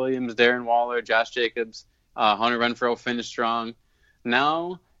Tyrell Williams, Darren Waller, Josh Jacobs, Hunter Renfrow finished strong.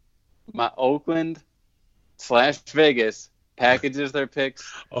 Now, my Oakland/Vegas packages their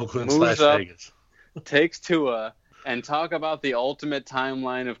picks, moves up, Vegas. takes Tua, and talk about the ultimate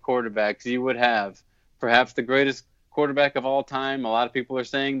timeline of quarterbacks you would have. Perhaps the greatest quarterback of all time. A lot of people are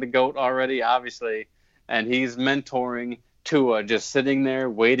saying the GOAT already, obviously. And he's mentoring Tua, just sitting there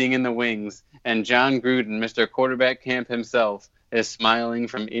waiting in the wings. And John Gruden, Mr. Quarterback Camp himself, is smiling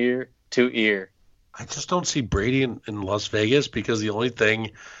from ear to ear. I just don't see Brady in Las Vegas because the only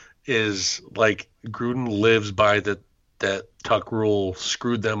thing is, Gruden lives by that Tuck rule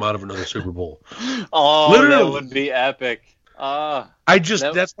screwed them out of another Super Bowl. Oh, Literally. that would be epic. That's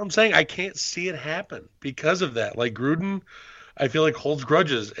what I'm saying. I can't see it happen because of that. Gruden, I feel like holds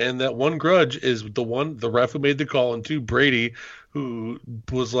grudges, and that one grudge is the ref who made the call, and 2, Brady, who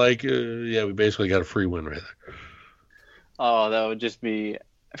was we basically got a free win right there. Oh, that would just be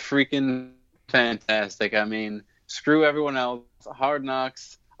freaking fantastic. I mean, screw everyone else. Hard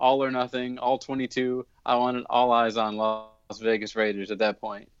Knocks, all or nothing, all 22. I wanted all eyes on Las Vegas Raiders at that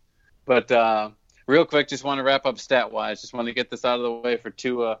point. But real quick, just want to wrap up stat-wise. Just want to get this out of the way for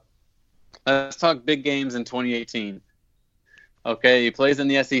Tua. Let's talk big games in 2018. Okay, he plays in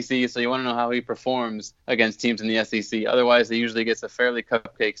the SEC, so you want to know how he performs against teams in the SEC. Otherwise, he usually gets a fairly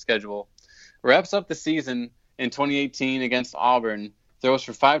cupcake schedule. Wraps up the season in 2018 against Auburn. Throws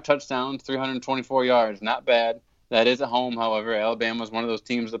for 5 touchdowns, 324 yards. Not bad. That is at home, however. Alabama is one of those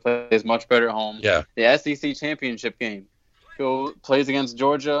teams that plays much better at home. Yeah. The SEC championship game. Plays against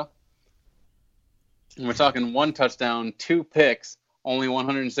Georgia. And we're talking 1 touchdown, 2 picks, only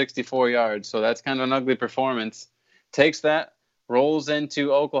 164 yards. So that's kind of an ugly performance. Takes that, rolls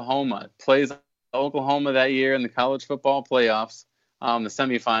into Oklahoma, plays Oklahoma that year in the college football playoffs, the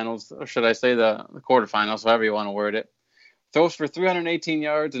semifinals, or should I say the quarterfinals, however you want to word it. Throws for 318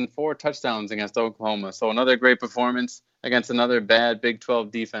 yards and 4 touchdowns against Oklahoma. So another great performance against another bad Big 12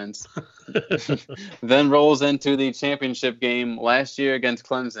 defense. Then rolls into the championship game last year against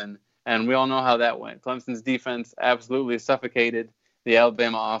Clemson. And we all know how that went. Clemson's defense absolutely suffocated the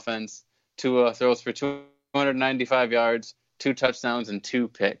Alabama offense. Tua throws for 295 yards, 2 touchdowns, and 2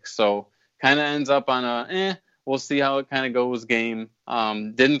 picks. So kind of ends up on we'll see how it kind of goes game.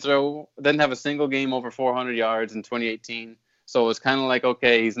 Didn't have a single game over 400 yards in 2018. So it was kind of like,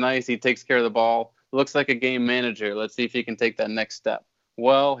 okay, he's nice. He takes care of the ball. Looks like a game manager. Let's see if he can take that next step.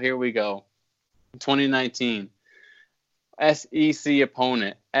 Well, here we go. 2019. SEC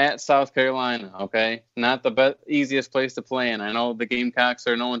opponent at South Carolina, okay? Not the easiest place to play in. I know the Gamecocks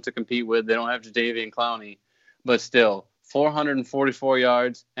are no one to compete with. They don't have Jadeveon Clowney. But still, 444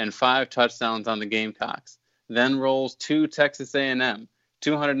 yards and 5 touchdowns on the Gamecocks. Then rolls to Texas A&M.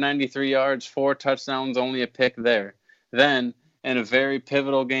 293 yards, 4 touchdowns, only a pick there. Then, in a very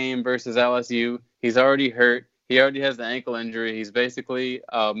pivotal game versus LSU, he's already hurt. He already has the ankle injury. He's basically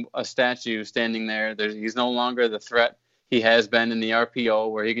a statue standing there. He's no longer the threat he has been in the RPO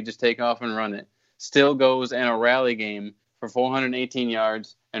where he could just take off and run it. Still goes in a rally game for 418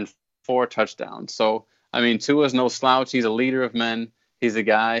 yards and 4 touchdowns. So, I mean, Tua's no slouch. He's a leader of men. He's a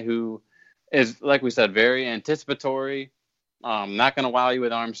guy who is, like we said, very anticipatory. Not going to wow you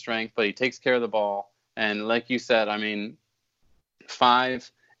with arm strength, but he takes care of the ball. And like you said, I mean, 5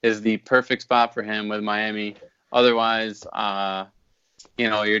 is the perfect spot for him with Miami. Otherwise,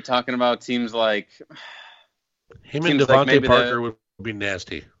 you're talking about teams like him and Devontae Parker would be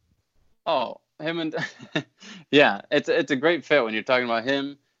nasty. Oh, him and yeah, it's a great fit when you're talking about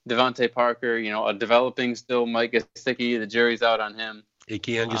him, Devontae Parker. A developing still Mike Gesicki. The jury's out on him. Ike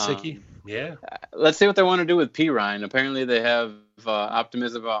Gesicki. Yeah. Let's see what they want to do with P. Ryan. Apparently, they have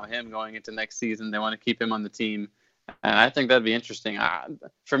optimism about him going into next season. They want to keep him on the team. And I think that'd be interesting.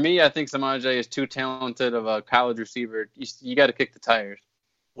 For me, I think Samaje is too talented of a college receiver. You got to kick the tires.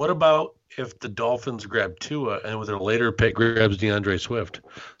 What about if the Dolphins grab Tua and with their later pick grabs DeAndre Swift?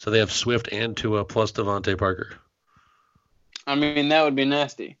 So they have Swift and Tua plus Devontae Parker. I mean, that would be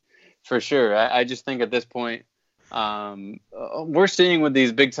nasty for sure. I just think at this point, we're seeing with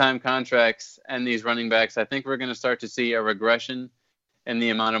these big-time contracts and these running backs, I think we're going to start to see a regression in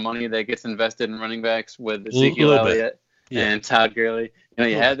the amount of money that gets invested in running backs with Ezekiel Elliott and Todd Gurley.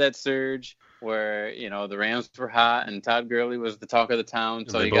 You had that surge where, the Rams were hot and Todd Gurley was the talk of the town.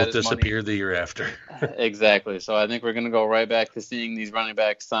 So they he both got his disappeared money. The year after. Exactly. So I think we're going to go right back to seeing these running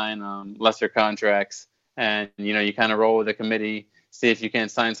backs sign lesser contracts. And, you kind of roll with the committee, see if you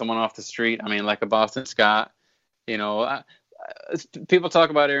can't sign someone off the street. I mean, like a Boston Scott. People talk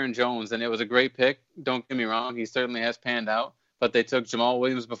about Aaron Jones, and it was a great pick. Don't get me wrong. He certainly has panned out. But they took Jamal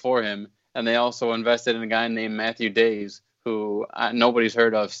Williams before him, and they also invested in a guy named Matthew Days, who nobody's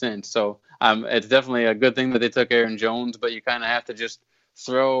heard of since. So it's definitely a good thing that they took Aaron Jones, but you kind of have to just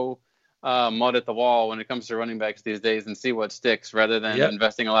throw mud at the wall when it comes to running backs these days and see what sticks rather than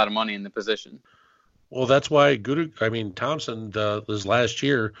investing a lot of money in the position. Well, that's why Thompson this last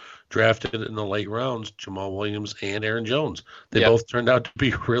year drafted in the late rounds Jamal Williams and Aaron Jones. They both turned out to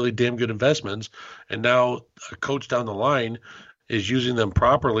be really damn good investments, and now a coach down the line is using them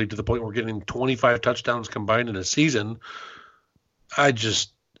properly to the point we're getting 25 touchdowns combined in a season.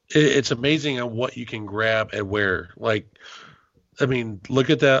 It's amazing on what you can grab and where. Look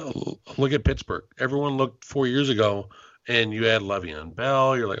at that. Look at Pittsburgh. Everyone looked 4 years ago, and you had Le'Veon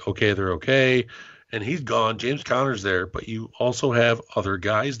Bell. You're like, okay, they're okay. And he's gone. James Conner's there, but you also have other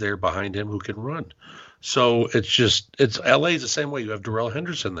guys there behind him who can run. So it's LA's the same way. You have Darrell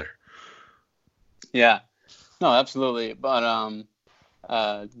Henderson there. Yeah. No, absolutely. But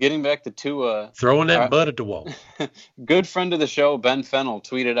getting back to Tua. Throwing that butt at the wall. Good friend of the show, Ben Fennell,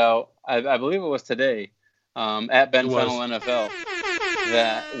 tweeted out, I believe it was today, at Ben Fennell NFL,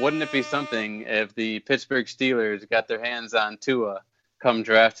 that wouldn't it be something if the Pittsburgh Steelers got their hands on Tua come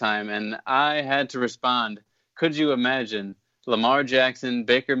draft time? And I had to respond, could you imagine Lamar Jackson,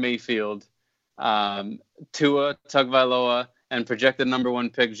 Baker Mayfield, Tua Tagovailoa, and projected number 1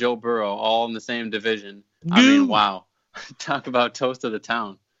 pick Joe Burrow all in the same division? I mean, wow. Talk about toast of the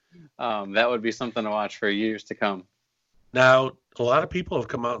town. That would be something to watch for years to come. Now, a lot of people have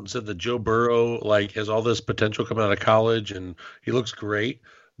come out and said that Joe Burrow has all this potential coming out of college and he looks great,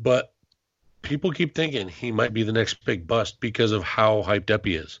 but people keep thinking he might be the next big bust because of how hyped up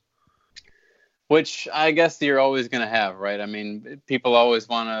he is. which I guess you're always going to have, right? I mean, people always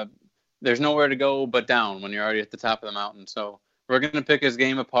want to – there's nowhere to go but down when you're already at the top of the mountain. So we're going to pick his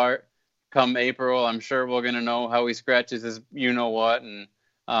game apart. Come April, I'm sure we're going to know how he scratches his you-know-what and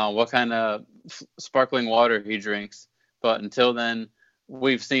what kind of sparkling water he drinks. But until then,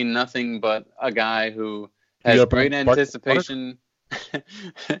 we've seen nothing but a guy who has great anticipation.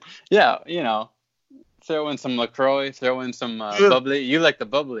 Yeah, throw in some LaCroix, throw in some bubbly. You like the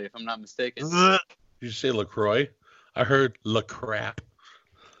bubbly, if I'm not mistaken. Did you say LaCroix? I heard LaCrap.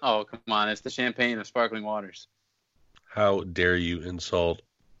 Oh, come on. It's the champagne of sparkling waters. How dare you insult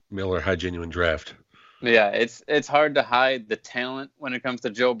Miller High Genuine Draft? Yeah, it's hard to hide the talent when it comes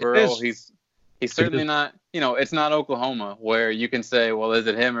to Joe Burrow. He's certainly not, it's not Oklahoma where you can say, well, is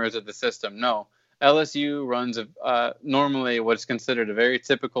it him or is it the system? No. LSU runs normally what's considered a very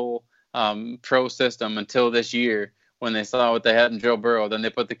typical pro system until this year when they saw what they had in Joe Burrow. Then they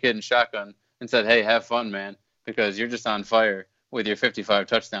put the kid in shotgun and said, hey, have fun, man, because you're just on fire with your 55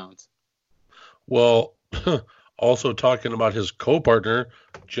 touchdowns. Well, also talking about his co-partner,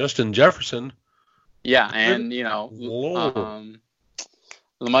 Justin Jefferson. Yeah, and, LaMichael,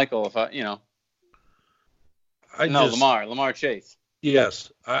 Lamar Chase. Yes.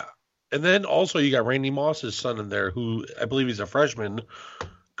 And then also you got Randy Moss's son in there, who I believe he's a freshman.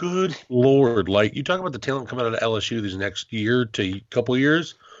 Good Lord. Like, you talk about the talent coming out of LSU these next year to couple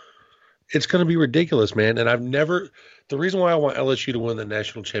years, it's going to be ridiculous, man. And the reason why I want LSU to win the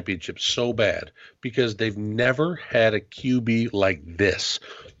national championship so bad, because they've never had a QB like this.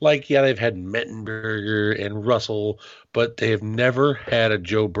 Like, yeah, they've had Mettenberger and Russell, but they have never had a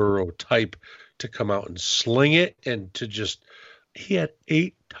Joe Burrow type to come out and sling it and to just – he had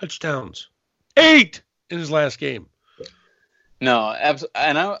 8 touchdowns. 8 in his last game. No,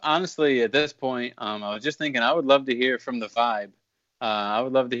 and I honestly, at this point, I was just thinking I would love to hear from the Vibe. I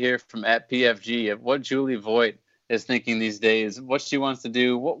would love to hear from @PFG of what Julie Voigt is thinking these days, what she wants to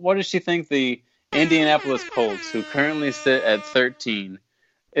do. What does she think the Indianapolis Colts, who currently sit at 13,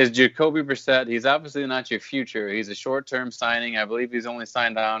 is Jacoby Brissett? He's obviously not your future. He's a short-term signing. I believe he's only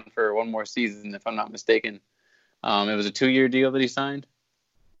signed on for one more season, if I'm not mistaken. It was a 2-year deal that he signed?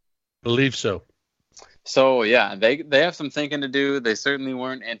 Believe so. So, yeah, they have some thinking to do. They certainly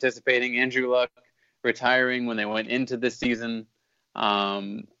weren't anticipating Andrew Luck retiring when they went into this season.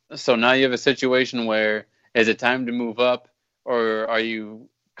 So now you have a situation where, is it time to move up, or are you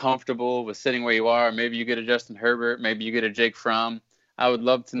comfortable with sitting where you are? Maybe you get a Justin Herbert. Maybe you get a Jake Fromm. I would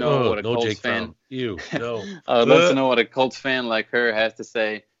love to know what a Colts Jake fan. Fromm. You, no. I would love to know what a Colts fan like her has to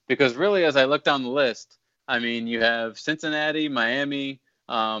say, because really, as I look down the list, I mean, you have Cincinnati, Miami,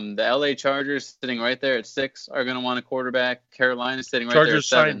 the LA Chargers sitting right there at 6 are going to want a quarterback. Carolina sitting right there at 7. Chargers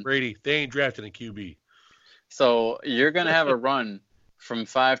signed Brady. They ain't drafting a QB. So you're going to have a run from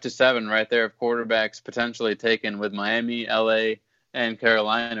 5 to 7 right there of quarterbacks potentially taken with Miami, LA, and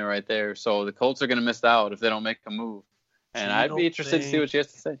Carolina right there. So the Colts are going to miss out if they don't make a move. And I'd be interested to see what she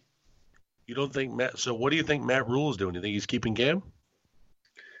has to say. You don't think so what do you think Matt Rule is doing? You think he's keeping Cam?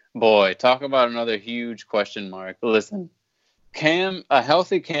 Boy, talk about another huge question mark. Listen, a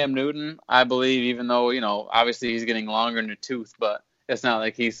healthy Cam Newton, I believe, even though, obviously he's getting longer in the tooth, but it's not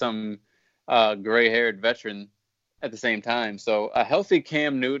like he's some gray-haired veteran at the same time. So a healthy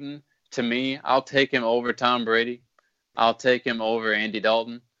Cam Newton, to me, I'll take him over Tom Brady. I'll take him over Andy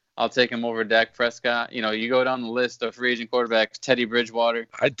Dalton. I'll take him over Dak Prescott. You go down the list of free agent quarterbacks, Teddy Bridgewater.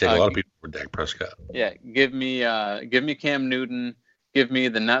 I'd take a lot of people over Dak Prescott. Yeah, give me Cam Newton. Give me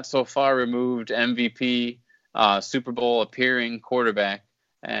the not so far removed MVP, Super Bowl appearing quarterback,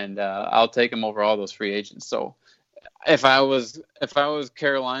 and I'll take him over all those free agents. So if I was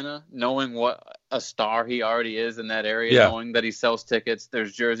Carolina, knowing what a star he already is in that area, knowing that he sells tickets,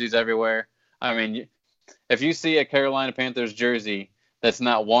 there's jerseys everywhere. I mean, if you see a Carolina Panthers jersey that's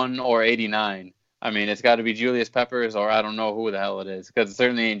not 1 or 89, I mean, it's got to be Julius Peppers, or I don't know who the hell it is, because it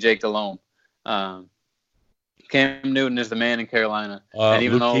certainly ain't Jake Delhomme. Cam Newton is the man in Carolina. And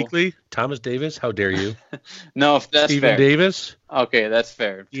even Luke Kuechly, Thomas Davis, how dare you? No, if that's Steven fair. Davis? Okay, that's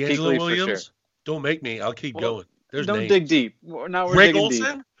fair. D'Angelo Kuechly Williams? for sure. Don't make me. I'll keep going. There's don't names. dig deep. Now we're Greg digging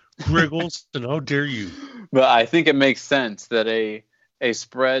Olson? deep. Greg Olson, how dare you? But I think it makes sense that a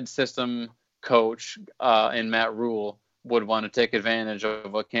spread system coach in Matt Rule would want to take advantage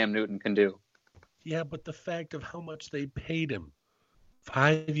of what Cam Newton can do. Yeah, but the fact of how much they paid him.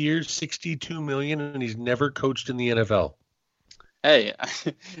 5 years, $62 million, and he's never coached in the NFL. Hey,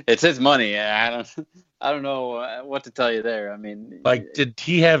 it's his money. I don't know what to tell you there. I mean, did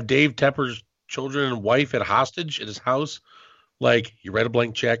he have Dave Tepper's children and wife at hostage at his house? Like, you write a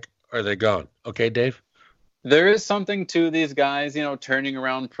blank check, or they're gone. Okay, Dave? There is something to these guys, turning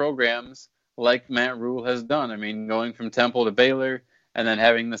around programs like Matt Rule has done. I mean, going from Temple to Baylor and then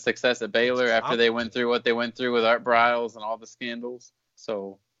having the success at Baylor after they went through what they went through with Art Briles and all the scandals.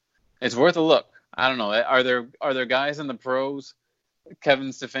 So it's worth a look. I don't know. Are there guys in the pros? Kevin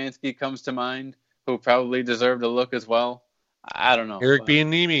Stefanski comes to mind, who probably deserved a look as well. I don't know. Eric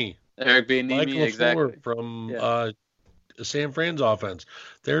Bieniemy. Eric Bieniemy, exactly. From San Fran's offense.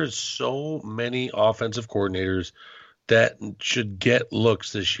 There's so many offensive coordinators that should get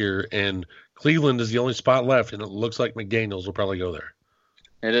looks this year, and Cleveland is the only spot left, and it looks like McDaniels will probably go there.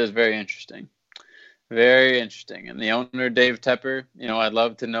 It is very interesting. Very interesting. And the owner, Dave Tepper, I'd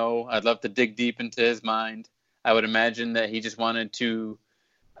love to dig deep into his mind. I would imagine that he just wanted to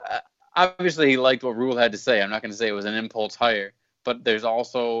obviously he liked what Rule had to say. I'm not going to say it was an impulse hire, but there's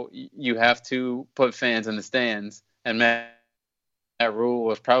also, you have to put fans in the stands, and Matt Rule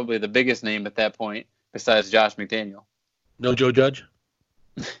was probably the biggest name at that point besides Josh McDaniel. No Joe Judge?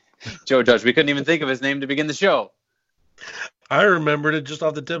 Joe Judge. We couldn't even think of his name to begin the show. I remembered it just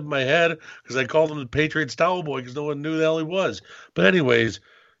off the tip of my head because I called him the Patriots towel boy because no one knew who the hell he was. But anyways,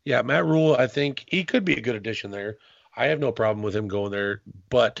 yeah, Matt Rule, I think he could be a good addition there. I have no problem with him going there,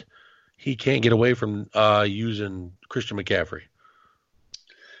 but he can't get away from using Christian McCaffrey.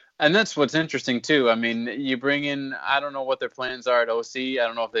 And that's what's interesting, too. I mean, you bring in, I don't know what their plans are at OC. I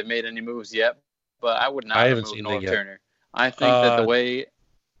don't know if they've made any moves yet, but I would not haven't remove seen Norv yet. Turner. I think that the way...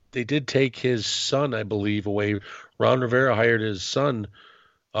 They did take his son, I believe, away. Ron Rivera hired his son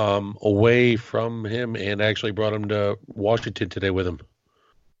away from him and actually brought him to Washington today with him.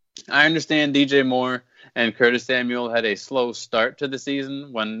 I understand DJ Moore and Curtis Samuel had a slow start to the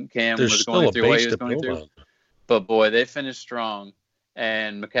season when Cam was going through what he was going through. But, boy, they finished strong.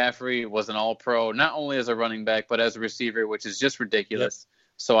 And McCaffrey was an all-pro, not only as a running back, but as a receiver, which is just ridiculous.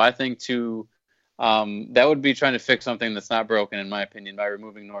 Yep. So I think, too, that would be trying to fix something that's not broken, in my opinion, by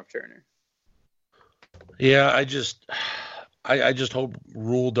removing Norv Turner. Yeah, I just hope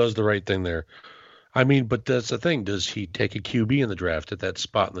Rule does the right thing there. I mean, but that's the thing. Does he take a QB in the draft at that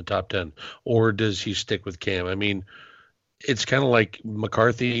spot in the top 10? Or does he stick with Cam? I mean, it's kind of like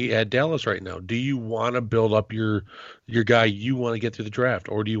McCarthy at Dallas right now. Do you want to build up your guy you want to get through the draft?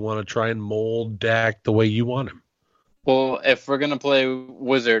 Or do you want to try and mold Dak the way you want him? Well, if we're going to play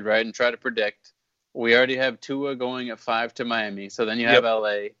Wizard, right, and try to predict, we already have Tua going at 5 to Miami. So then you have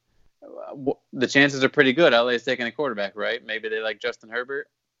L.A. The chances are pretty good. L.A. is taking a quarterback, right? Maybe they like Justin Herbert.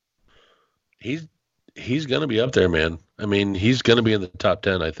 He's going to be up there, man. I mean, he's going to be in the top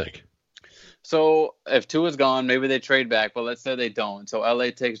 10, I think. So if Tua's gone, maybe they trade back, but let's say they don't. So LA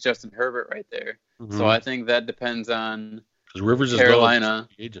takes Justin Herbert right there. Mm-hmm. So I think that depends on Rivers Carolina.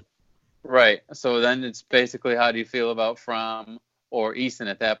 Is agent. Right. So then it's basically how do you feel about Fromm or Eason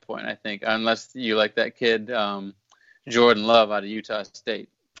at that point, I think, unless you like that kid Jordan Love out of Utah State.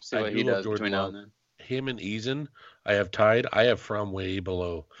 See what he does between now and then. Him and Eason, I have tied. I have Fromm way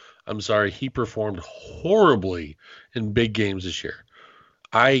below. I'm sorry. He performed horribly in big games this year.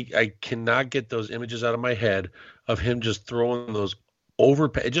 I cannot get those images out of my head of him just throwing those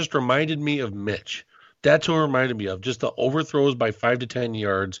it just reminded me of Mitch. That's what it reminded me of. Just the overthrows by 5 to 10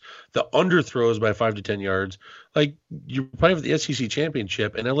 yards, the underthrows by 5 to 10 yards. Like, you play for the SEC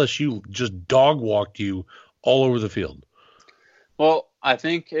championship, and LSU just dog walked you all over the field. Well, I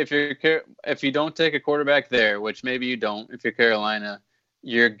think if you don't take a quarterback there, which maybe you don't, if you're Carolina,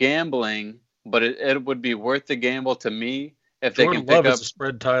 you're gambling, but it would be worth the gamble to me if they Jordan can pick Love up is a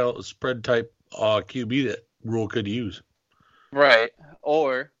spread type QB that Rule could use. Right.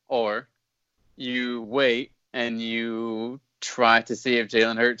 Or you wait and you try to see if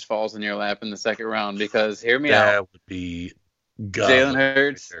Jalen Hurts falls in your lap in the second round, because hear me out. That would be Jalen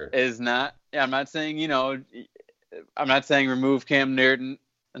Hurts is not. I'm not saying I'm not saying remove Cam Newton.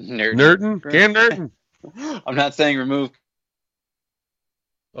 Cam Newton. I'm not saying remove.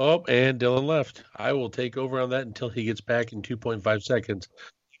 Oh, and Dylan left. I will take over on that until he gets back in 2.5 seconds.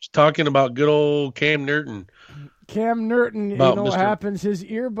 He's talking about good old Cam Newton. Cam Newton, what happens? His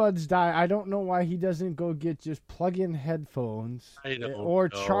earbuds die. I don't know why he doesn't go get just plug-in headphones or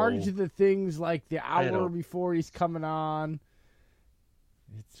charge the things like the hour before he's coming on.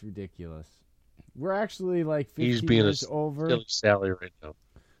 It's ridiculous. We're actually like 15 minutes over. He's being a silly Sally right now.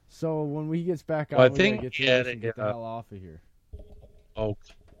 So when he gets back on, I we're think going to get the hell off of here. Oh,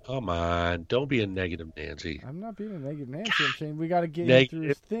 come on. Don't be a negative Nancy. I'm not being a negative Nancy. I'm saying we got to get him through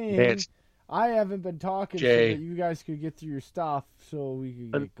his thing. Nancy. I haven't been talking so that you guys could get through your stuff so we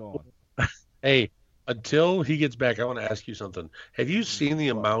could get going. Hey, until he gets back, I want to ask you something. Have you seen the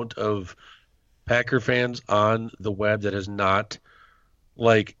amount of Packer fans on the web that has not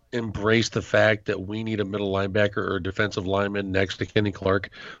like embrace the fact that we need a middle linebacker or a defensive lineman next to Kenny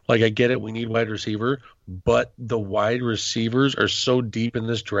Clark. Like, I get it, we need wide receiver, but the wide receivers are so deep in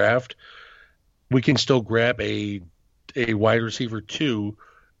this draft, we can still grab a wide receiver 2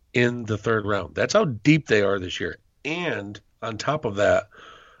 in the 3rd round. That's how deep they are this year. And on top of that,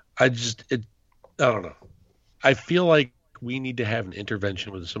 I don't know. I feel like we need to have an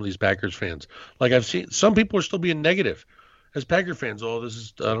intervention with some of these Packers fans. Like, I've seen some people are still being negative as Packer fans. Oh,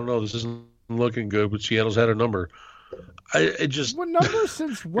 this isn't looking good, but Seattle's had a number. What number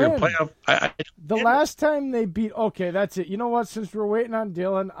since when? The last time they beat. Okay, that's it. You know what? Since we're waiting on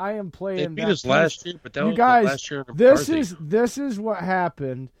Dylan, I am playing. They beat us last year, but that was guys, last year. This is what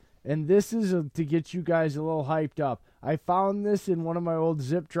happened, and this is to get you guys a little hyped up. I found this in one of my old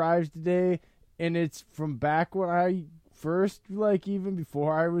zip drives today, and it's from back when I first, like, even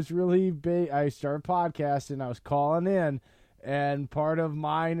before I was really big. I started podcasting. I was calling in. And part of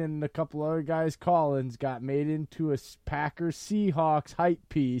mine and a couple other guys' call-ins got made into a Packers Seahawks hype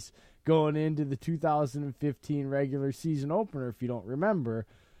piece going into the 2015 regular season opener, if you don't remember.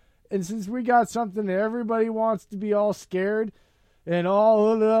 And since we got something that everybody wants to be all scared and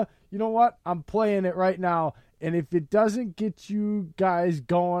all, you know what? I'm playing it right now. And if it doesn't get you guys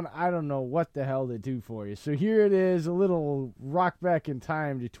going, I don't know what the hell to do for you. So here it is, a little rock back in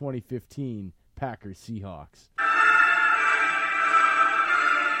time to 2015 Packers Seahawks.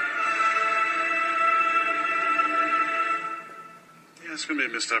 It's going to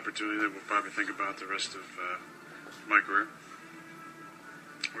be a missed opportunity that we'll probably think about the rest of my career.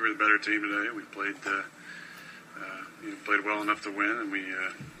 We were the better team today. We played well enough to win, and we.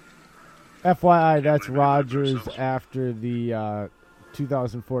 FYI, that's Rodgers after the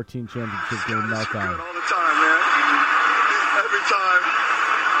 2014 championship game meltdown. All the time, man. Every time.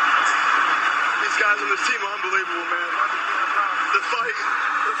 These guys on this team are unbelievable, man. The fight.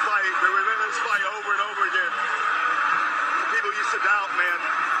 They were in this fight over and over again. People used to doubt, man.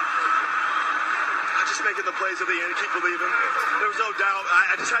 Just making the plays at the end, keep believing. There was no doubt.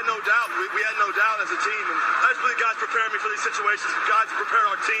 I just had no doubt. We had no doubt as a team. And I just believe guys prepared me for these situations. Guys prepared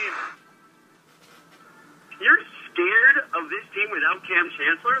our team. You're scared of this team without Cam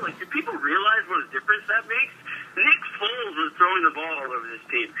Chancellor? Like, do people realize what a difference that makes? Nick Foles was throwing the ball all over this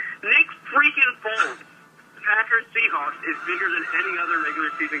team. Nick freaking Foles. Packers Seahawks is bigger than any other regular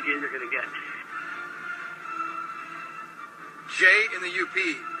season game you're going to get. Jay in the UP,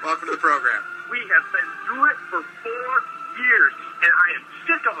 welcome to the program. We have been through it for 4 years, and I am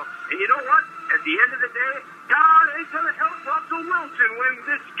sick of them. And you know what? At the end of the day, God ain't going to help Russell Wilson win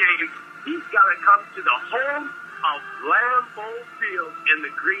this game. He's got to come to the home of Lambeau Field and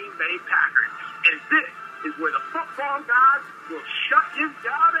the Green Bay Packers. And this is where the football gods will shut his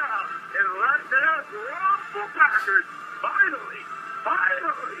God out and let their wrongful Packers finally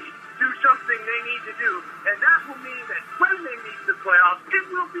do something they need to do. And that will mean that when they meet the playoffs, it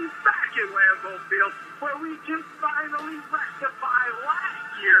will be back in Lambeau Field where we can finally rectify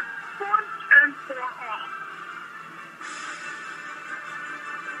last year once and for all.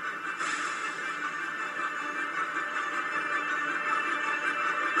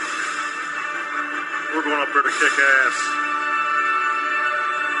 We're going up there to kick ass.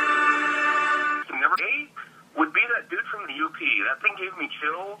 Number 8 would be that dude from the UP. That thing gave me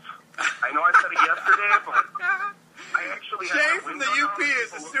chills. I know I said it yesterday, but I actually Jay from the UP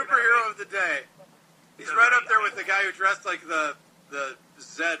is the superhero of the day. He's right up there with the guy who dressed like the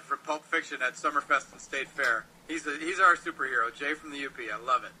Zed from Pulp Fiction at Summerfest and State Fair. He's our superhero, Jay from the UP. I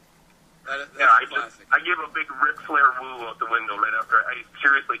love it. That's classic. I gave a big Ric Flair woo out the window right after. I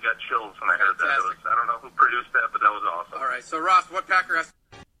seriously got chills when I heard that. I don't know who produced that, but that was awesome. All right, so Ross, what Packer has?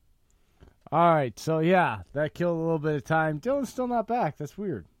 All right, so yeah, that killed a little bit of time. Dylan's still not back. That's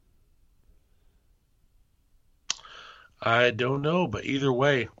weird. I don't know, but either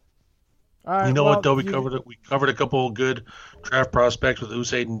way, right, you know what though? We covered a couple of good draft prospects with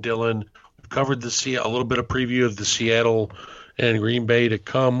Usaid and Dylan. We've covered a little bit of preview of the Seattle and Green Bay to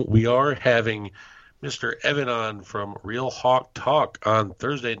come. We are having Mr. Evan on from Real Hawk Talk on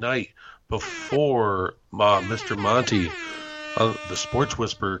Thursday night before Mr. Monty, the Sports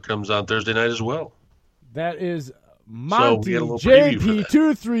Whisperer, comes on Thursday night as well. That is Monty so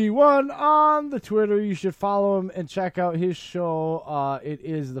JP231 on the Twitter. You should follow him and check out his show. It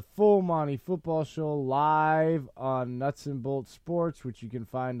is the Full Monty Football Show live on Nuts and Bolts Sports, which you can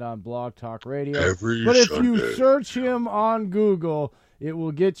find on Blog Talk Radio. But if you search him on Google, it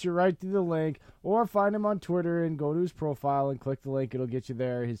will get you right to the link, or find him on Twitter and go to his profile and click the link. It'll get you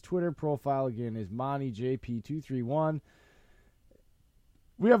there. His Twitter profile, again, is Monty JP231.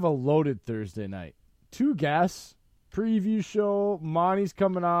 We have a loaded Thursday night. 2 guests. preview show. Monty's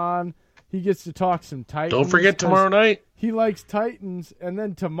coming on. He gets to talk some Titans. Don't forget tomorrow night. He likes Titans. And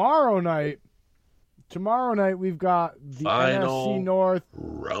then tomorrow night we've got the Final NFC North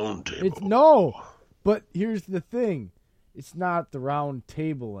roundtable. But here's the thing. It's not the round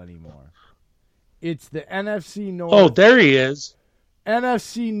table anymore. It's the NFC North. Oh, there he is.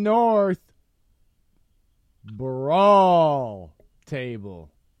 NFC North brawl table.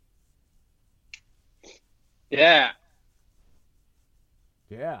 Yeah.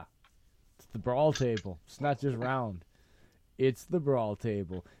 Yeah. It's the brawl table. It's not just round. It's the brawl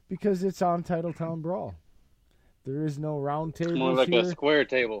table because it's on Titletown Brawl. There is no round table. More like here. a square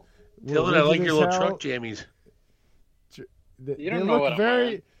table. Dylan, I like your little truck jammies. You don't know what I'm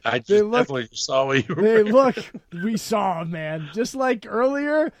wearing. I definitely saw what you were wearing. We saw him, man. Just like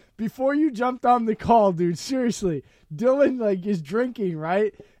earlier, before you jumped on the call, dude. Seriously, Dylan is drinking,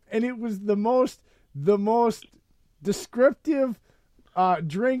 right? And it was the most descriptive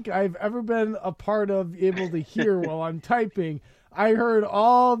drink I've ever been a part of, able to hear while I'm typing. I heard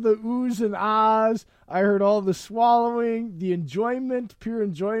all the oohs and ahs. I heard all the swallowing, the enjoyment, pure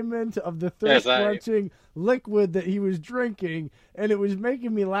enjoyment of the thirst-quenching liquid that he was drinking, and it was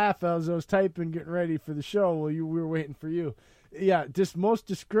making me laugh as I was typing, getting ready for the show while we were waiting for you. Yeah, just most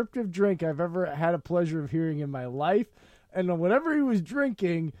descriptive drink I've ever had a pleasure of hearing in my life, and whatever he was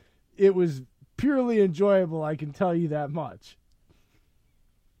drinking, it was purely enjoyable, I can tell you that much.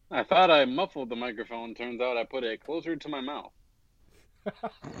 I thought I muffled the microphone. Turns out I put it closer to my mouth.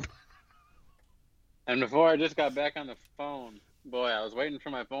 And before I just got back on the phone, boy, I was waiting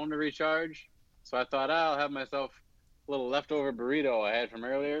for my phone to recharge. So I thought I'll have myself a little leftover burrito I had from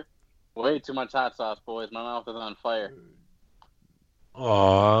earlier. Way too much hot sauce, boys. My mouth is on fire.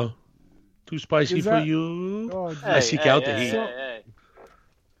 Aw. Too spicy for you. Oh, I seek out the heat.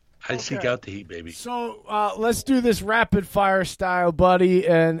 I Okay. seek out the heat, baby. So let's do this rapid fire style, buddy,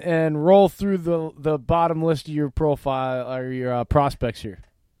 and roll through the bottom list of your profile or your prospects here.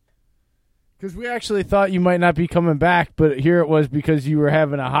 Because we actually thought you might not be coming back, but here it was because you were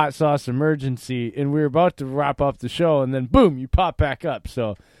having a hot sauce emergency, and we were about to wrap up the show, and then boom, you pop back up.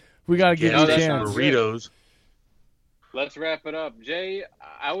 So we got to give you a chance. Burritos. Let's wrap it up. Jay,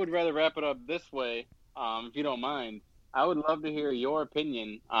 I would rather wrap it up this way, if you don't mind. I would love to hear your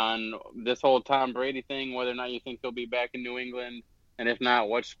opinion on this whole Tom Brady thing, whether or not you think he'll be back in New England, and if not,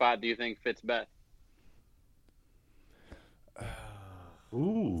 which spot do you think fits best?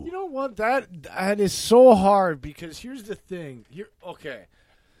 Ooh. You know what? That is so hard because here's the thing. Okay.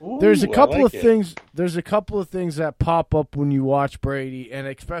 Ooh, There's a couple of it. things. There's a couple of things that pop up when you watch Brady, and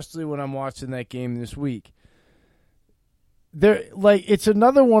especially when I'm watching that game this week. It's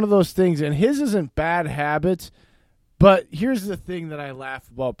another one of those things, and his isn't bad habits. But here's the thing that I laugh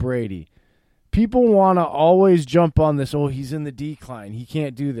about Brady. People want to always jump on this, oh, he's in the decline. He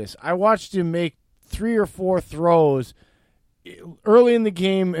can't do this. I watched him make 3 or 4 throws early in the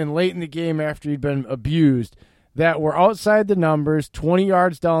game and late in the game after he'd been abused that were outside the numbers, 20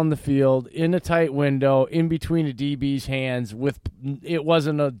 yards down the field, in a tight window, in between a DB's hands. It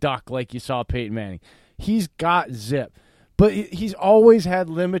wasn't a duck like you saw Peyton Manning. He's got zip. But he's always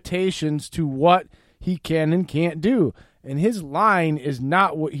had limitations to what he can and can't do. And his line is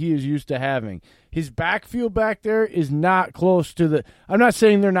not what he is used to having. His backfield back there is not close to the... I'm not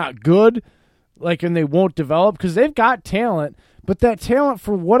saying they're not good, and they won't develop, because they've got talent, but that talent,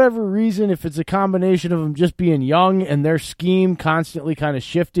 for whatever reason, if it's a combination of them just being young and their scheme constantly kind of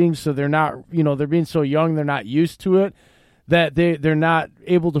shifting, so they're not, they're being so young, they're not used to it, that they're not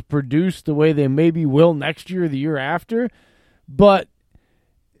able to produce the way they maybe will next year or the year after. But...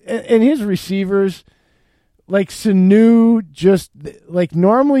 and his receivers, like Sanu, just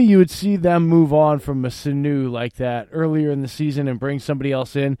normally you would see them move on from a Sanu like that earlier in the season and bring somebody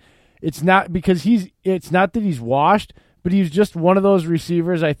else in. It's not because it's not that he's washed, but he's just one of those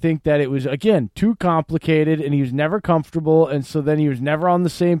receivers. I think that it was, again, too complicated, and he was never comfortable, and so then he was never on the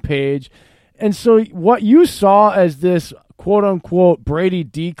same page. And so what you saw as this quote unquote Brady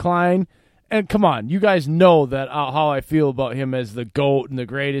decline. And come on, you guys know that how I feel about him as the GOAT and the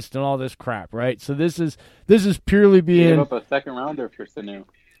greatest and all this crap, right? So this is purely being... Give up a second rounder for Sanu.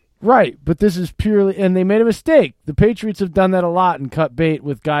 Right, but this is purely... And they made a mistake. The Patriots have done that a lot and cut bait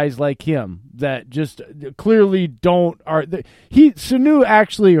with guys like him that just clearly don't... Sanu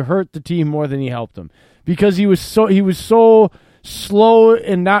actually hurt the team more than he helped them because he was so slow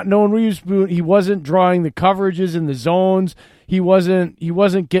and not knowing where he wasn't drawing the coverages in the zones. He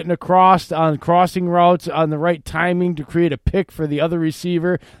wasn't getting across on crossing routes on the right timing to create a pick for the other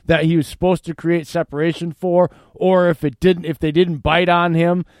receiver that he was supposed to create separation for, or if they didn't bite on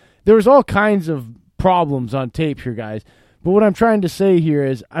him. There was all kinds of problems on tape here, guys. But what I'm trying to say here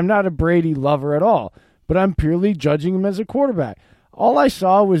is I'm not a Brady lover at all, but I'm purely judging him as a quarterback. All I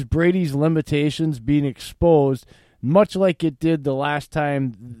saw was Brady's limitations being exposed, much like it did the last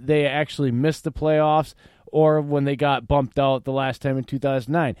time they actually missed the playoffs or when they got bumped out the last time in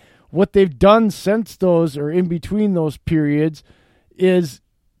 2009. What they've done since those or in between those periods is,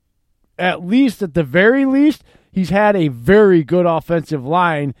 at the very least, he's had a very good offensive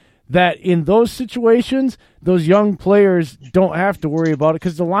line that in those situations, those young players don't have to worry about it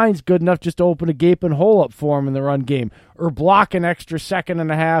because the line's good enough just to open a gaping hole up for him in the run game or block an extra second and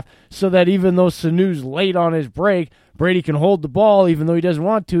a half so that even though Sanu's late on his break, Brady can hold the ball even though he doesn't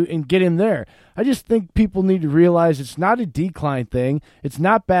want to and get him there. I just think people need to realize it's not a decline thing. It's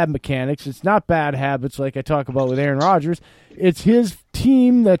not bad mechanics. It's not bad habits like I talk about with Aaron Rodgers. It's his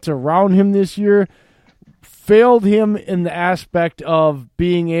team that's around him this year failed him in the aspect of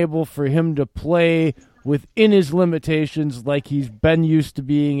being able for him to play within his limitations like he's been used to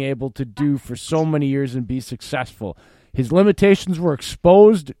being able to do for so many years and be successful. His limitations were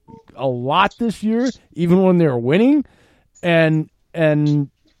exposed a lot this year, even when they were winning, and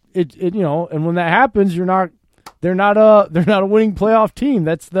it you know, and when that happens, they're not a winning playoff team.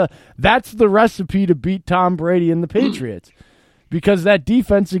 That's the recipe to beat Tom Brady and the Patriots, because that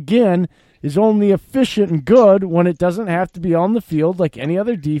defense again is only efficient and good when it doesn't have to be on the field like any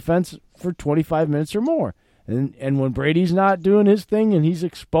other defense for 25 minutes or more. And when Brady's not doing his thing and he's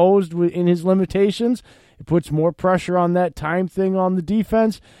exposed in his limitations, it puts more pressure on that time thing on the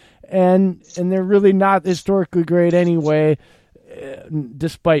defense. And they're really not historically great anyway,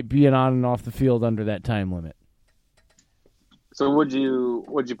 despite being on and off the field under that time limit. So would you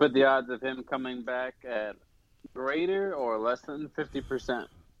put the odds of him coming back at greater or less than 50%?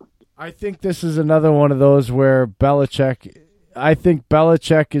 I think this is another one of those where Belichick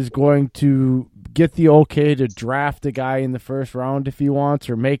is going to get the okay to draft a guy in the first round if he wants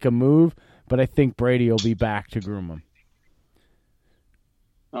or make a move, but I think Brady will be back to groom him.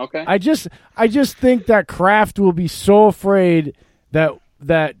 Okay. I just think that Kraft will be so afraid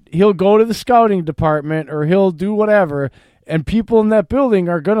that he'll go to the scouting department or he'll do whatever, and people in that building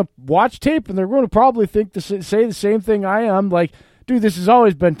are going to watch tape and they're going to probably say the same thing I am, like, dude, this has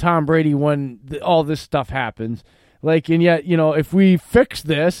always been Tom Brady when all this stuff happens. Like, and yet, you know, if we fix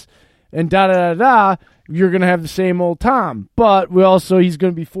this and da-da-da-da, you're going to have the same old Tom. But he's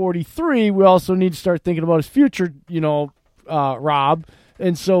going to be 43. We also need to start thinking about his future, you know, Rob.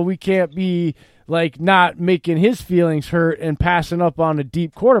 And so we can't be, like, not making his feelings hurt and passing up on a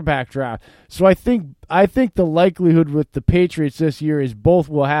deep quarterback draft. So I think the likelihood with the Patriots this year is both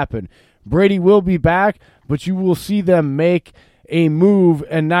will happen. Brady will be back, but you will see them make a move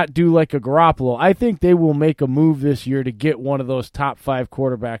and not do like a Garoppolo. I think they will make a move this year to get one of those top 5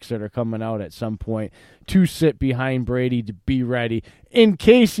 quarterbacks that are coming out at some point to sit behind Brady to be ready in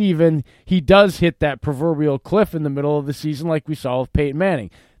case even he does hit that proverbial cliff in the middle of the season like we saw with Peyton Manning.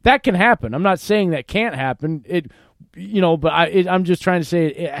 That can happen. I'm not saying that can't happen. I'm just trying to say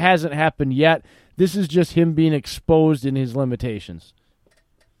it hasn't happened yet. This is just him being exposed in his limitations.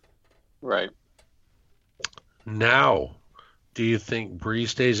 Right. Now, do you think Brees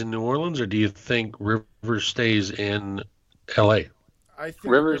stays in New Orleans or do you think Rivers stays in L.A.? I think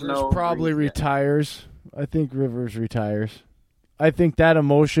Rivers probably retires. I think Rivers retires. I think that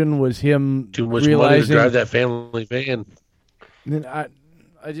emotion was him too much realizing money to drive that family van.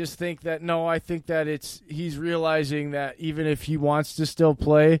 I just think that I think that he's realizing that even if he wants to still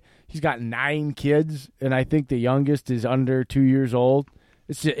play, he's got 9 kids, and I think the youngest is under 2 years old.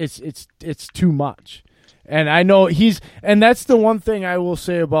 It's too much. And I know and that's the one thing I will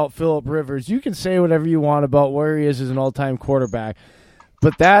say about Phillip Rivers. You can say whatever you want about where he is as an all-time quarterback,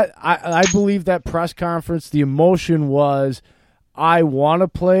 but that I believe that press conference, the emotion was, I want to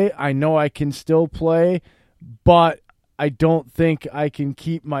play. I know I can still play, but I don't think I can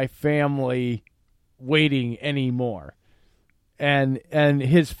keep my family waiting anymore. And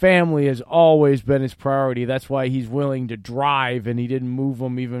his family has always been his priority. That's why he's willing to drive, and he didn't move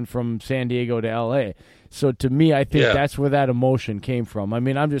them even from San Diego to L.A. So to me, I think that's where that emotion came from. I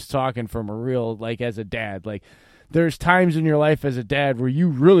mean, I'm just talking from a real, like, as a dad. Like, there's times in your life as a dad where you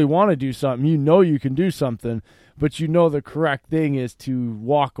really want to do something. You know you can do something, but you know the correct thing is to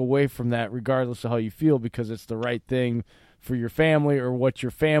walk away from that regardless of how you feel because it's the right thing for your family or what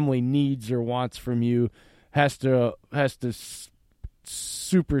your family needs or wants from you has to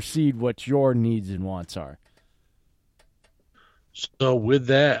supersede what your needs and wants are. So with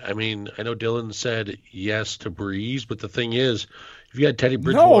that, I mean, I know Dylan said yes to Brees, but the thing is, if you had Teddy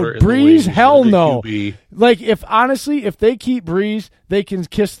Bridgewater, Brees, hell no. QB, like if they keep Brees, they can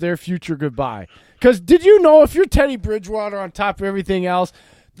kiss their future goodbye. Because did you know if you're Teddy Bridgewater on top of everything else,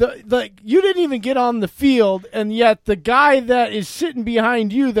 you didn't even get on the field, and yet the guy that is sitting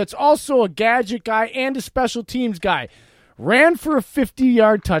behind you that's also a gadget guy and a special teams guy ran for a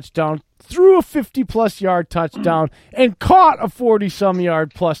 50-yard touchdown, threw a 50-plus yard touchdown, and caught a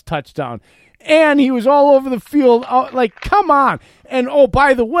 40-some-yard plus touchdown. And he was all over the field. Like, come on. And, oh,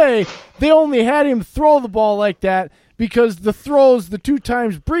 by the way, they only had him throw the ball like that because the 2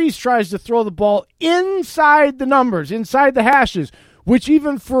 times Breeze tries to throw the ball inside the numbers, inside the hashes, which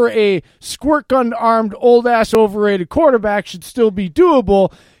even for a squirt gun-armed, old-ass, overrated quarterback should still be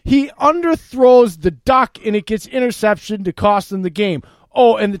doable. He underthrows the duck, and it gets interception to cost them the game.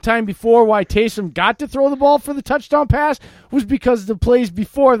 Oh, and the time before why Taysom got to throw the ball for the touchdown pass was because the plays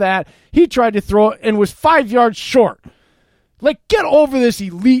before that, he tried to throw it and was 5 yards short. Like, get over this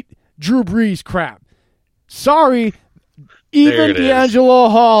elite Drew Brees crap. Sorry, even D'Angelo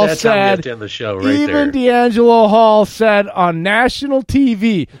Hall That's how we have said, to end the show right even there. D'Angelo Hall said on national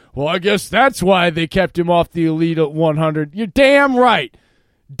TV, well, I guess that's why they kept him off the Elite 100. You're damn right.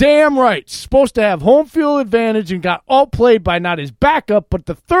 Damn right. Supposed to have home field advantage and got outplayed by not his backup, but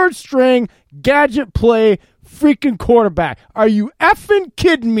the third string gadget play freaking quarterback. Are you effing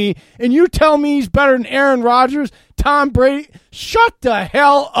kidding me? And you tell me he's better than Aaron Rodgers, Tom Brady? Shut the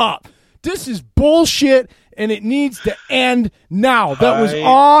hell up. This is bullshit, and it needs to end now. That was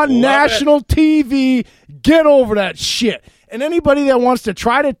on national TV. Get over that shit. And anybody that wants to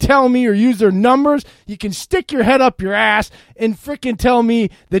try to tell me or use their numbers, you can stick your head up your ass and freaking tell me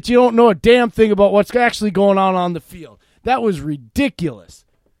that you don't know a damn thing about what's actually going on the field. That was ridiculous.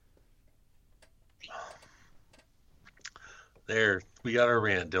 There, we got our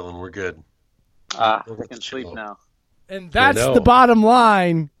rant, Dylan. We're good. I can sleep now. And that's the bottom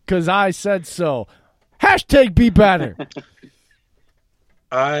line, because I said so. Hashtag be better.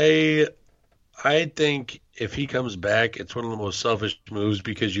 I think if he comes back, it's one of the most selfish moves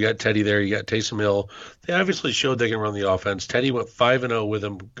because you got Teddy there, you got Taysom Hill. They obviously showed they can run the offense. Teddy went 5-0 with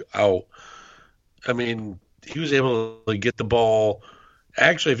him out. I mean, he was able to get the ball.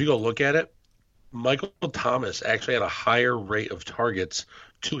 Actually, if you go look at it, Michael Thomas actually had a higher rate of targets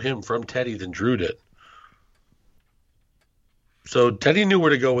to him from Teddy than Drew did. So Teddy knew where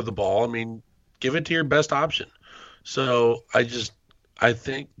to go with the ball. I mean, give it to your best option. So I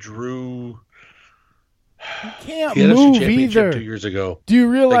think Drew... Can't he had move a championship either. 2 years ago. Do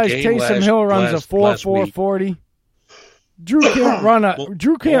you realize Taysom Hill runs a 4.40? Drew can't run a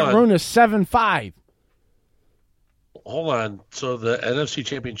Drew can't run a 7.5. Hold on. So the NFC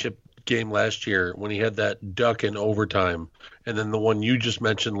Championship game last year, when he had that duck in overtime, and then the one you just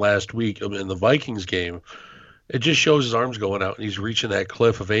mentioned last week in the Vikings game, it just shows his arms going out, and he's reaching that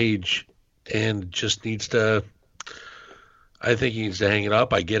cliff of age, and just needs to. I think he needs to hang it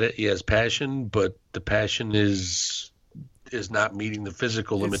up. I get it. He has passion, but the passion is not meeting the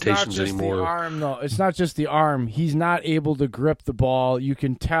physical limitations anymore. The arm, though. It's not just the arm. He's not able to grip the ball. You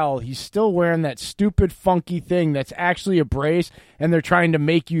can tell he's still wearing that stupid, funky thing that's actually a brace, and they're trying to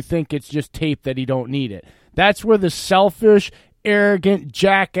make you think it's just tape that he don't need it. That's where the selfish, arrogant,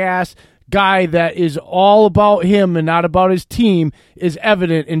 jackass guy that is all about him and not about his team is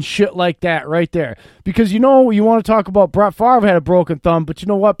evident in shit like that right there. Because you want to talk about Brett Favre had a broken thumb, but you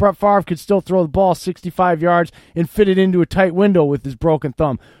know what? Brett Favre could still throw the ball 65 yards and fit it into a tight window with his broken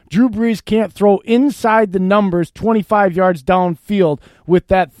thumb. Drew Brees can't throw inside the numbers 25 yards downfield with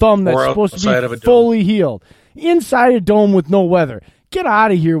that thumb that's supposed to be fully healed. Inside a dome with no weather. Get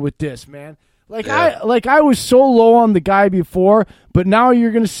out of here with this, man. I was so low on the guy before, but now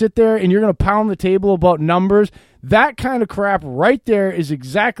you're going to sit there and you're going to pound the table about numbers. That kind of crap right there is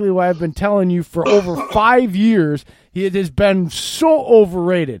exactly what I've been telling you for over 5 years. It has been so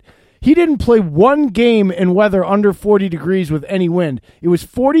overrated. He didn't play one game in weather under 40 degrees with any wind. It was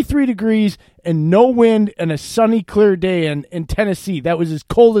 43 degrees and no wind and a sunny, clear day in Tennessee. That was his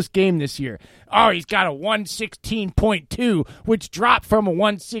coldest game this year. Oh, he's got a 116.2, which dropped from a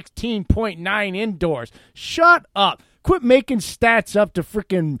 116.9 indoors. Shut up. Quit making stats up to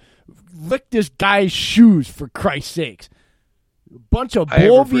freaking lick this guy's shoes, for Christ's sakes. A bunch of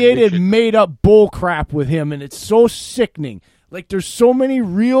bloviated, made-up bull crap with him, and it's so sickening. Like, there's so many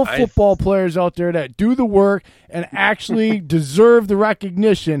real football players out there that do the work and actually deserve the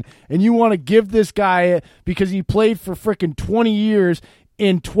recognition, and you want to give this guy it because he played for freaking 20 years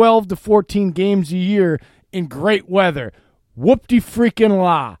in 12 to 14 games a year in great weather.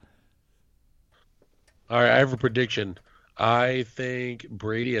 Whoop-de-freaking-la. All right, I have a prediction. I think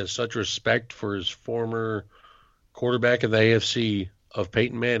Brady has such respect for his former quarterback in the AFC of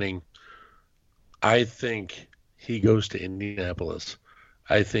Peyton Manning. I think he goes to Indianapolis.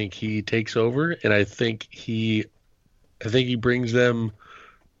 I think he takes over, and I think he brings them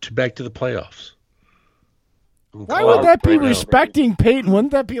back to the playoffs. Why would that be respecting Peyton?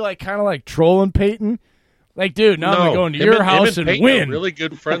 Wouldn't that be kind of like trolling Peyton? Like, dude, now I'm going to go into your house and Peyton win. Are really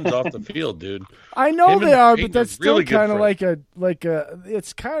good friends off the field, dude. I know they are, but that's still really kind of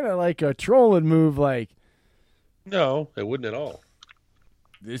it's kind of like a trolling move. Like, no, it wouldn't at all.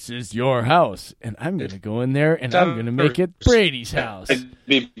 This is your house, and I'm going to go in there, and I'm going to make it Brady's house. It'd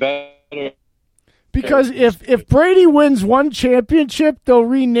be better. Because if Brady wins one championship, they'll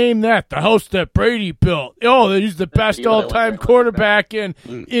rename that the house that Brady built. Oh, he's the best all-time quarterback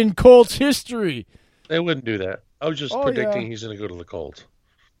in Colts history. They wouldn't do that. I was just predicting he's going to go to the Colts.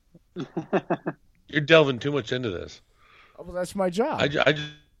 You're delving too much into this. Oh, well, that's my job. I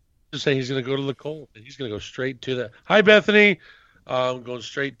just say he's going to go to the Colts. He's going to go straight to that. Hi, Bethany. Going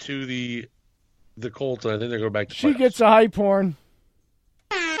straight to the Colts, and I think they're going back to She playoffs. gets a hype horn.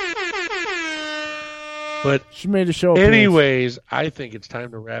 But she made a show. Anyways, I think it's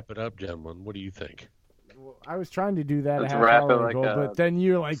time to wrap it up, gentlemen. What do you think? I was trying to do that Let's a half wrap hour it ago, like but then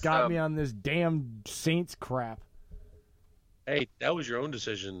you got me on this damn Saints crap. Hey, that was your own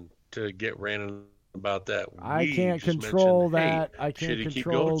decision to get ranting about that. I can't control that. I can't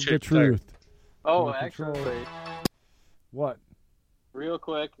control the truth. Oh, actually, what? Real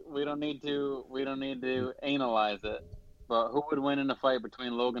quick, we don't need to analyze it. But who would win in a fight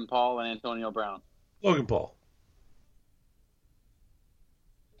between Logan Paul and Antonio Brown? Logan Paul.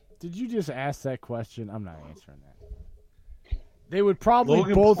 Did you just ask that question? I'm not answering that. They would probably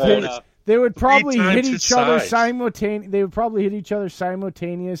Logan both Paul hit. is They would probably 3 hit times each his other size. simultaneously. They would probably hit each other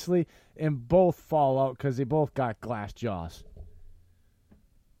simultaneously and both fall out because they both got glass jaws.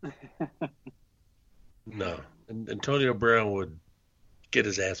 No. And Antonio Brown would get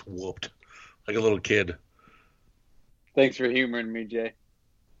his ass whooped like a little kid. Thanks for humoring me, Jay.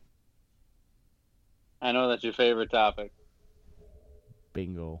 I know that's your favorite topic.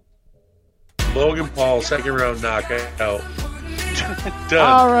 Bingo. Logan Paul, second round knockout. Done.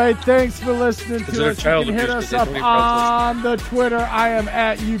 All right, thanks for listening Consider to us. You child can hit abuse, us but up they don't on the Twitter. I am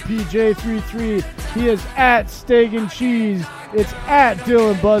at UPJ33. He is at Steak and Cheese. It's at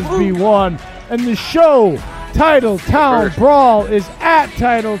Dylan Busby1. And the show, Titletown Brawl, is at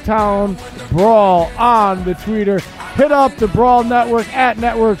Titletown Brawl on the Twitter. Hit up the Brawl Network at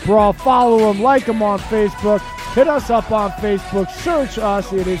Network Brawl. Follow them, like them on Facebook. Hit us up on Facebook. Search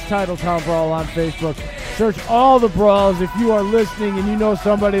us. It is Titletown Brawl on Facebook. Search all the brawls. If you are listening and you know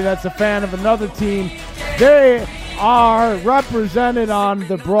somebody that's a fan of another team, they are represented on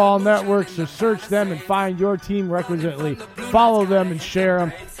the Brawl Network. So search them and find your team requisitely. Follow them and share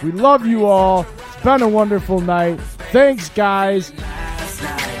them. We love you all. It's been a wonderful night. Thanks, guys.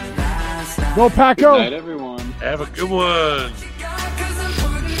 Go Paco. Good night, everyone. Have a good one.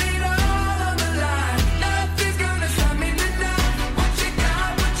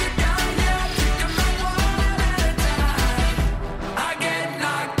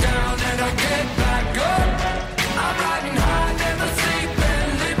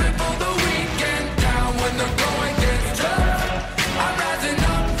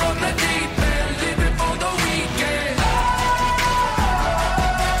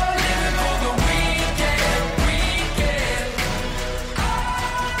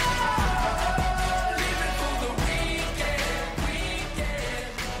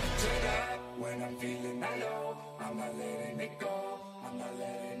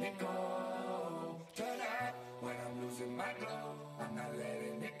 When I'm losing my glow, I'm not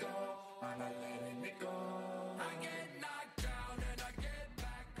letting it go. I'm not letting it go.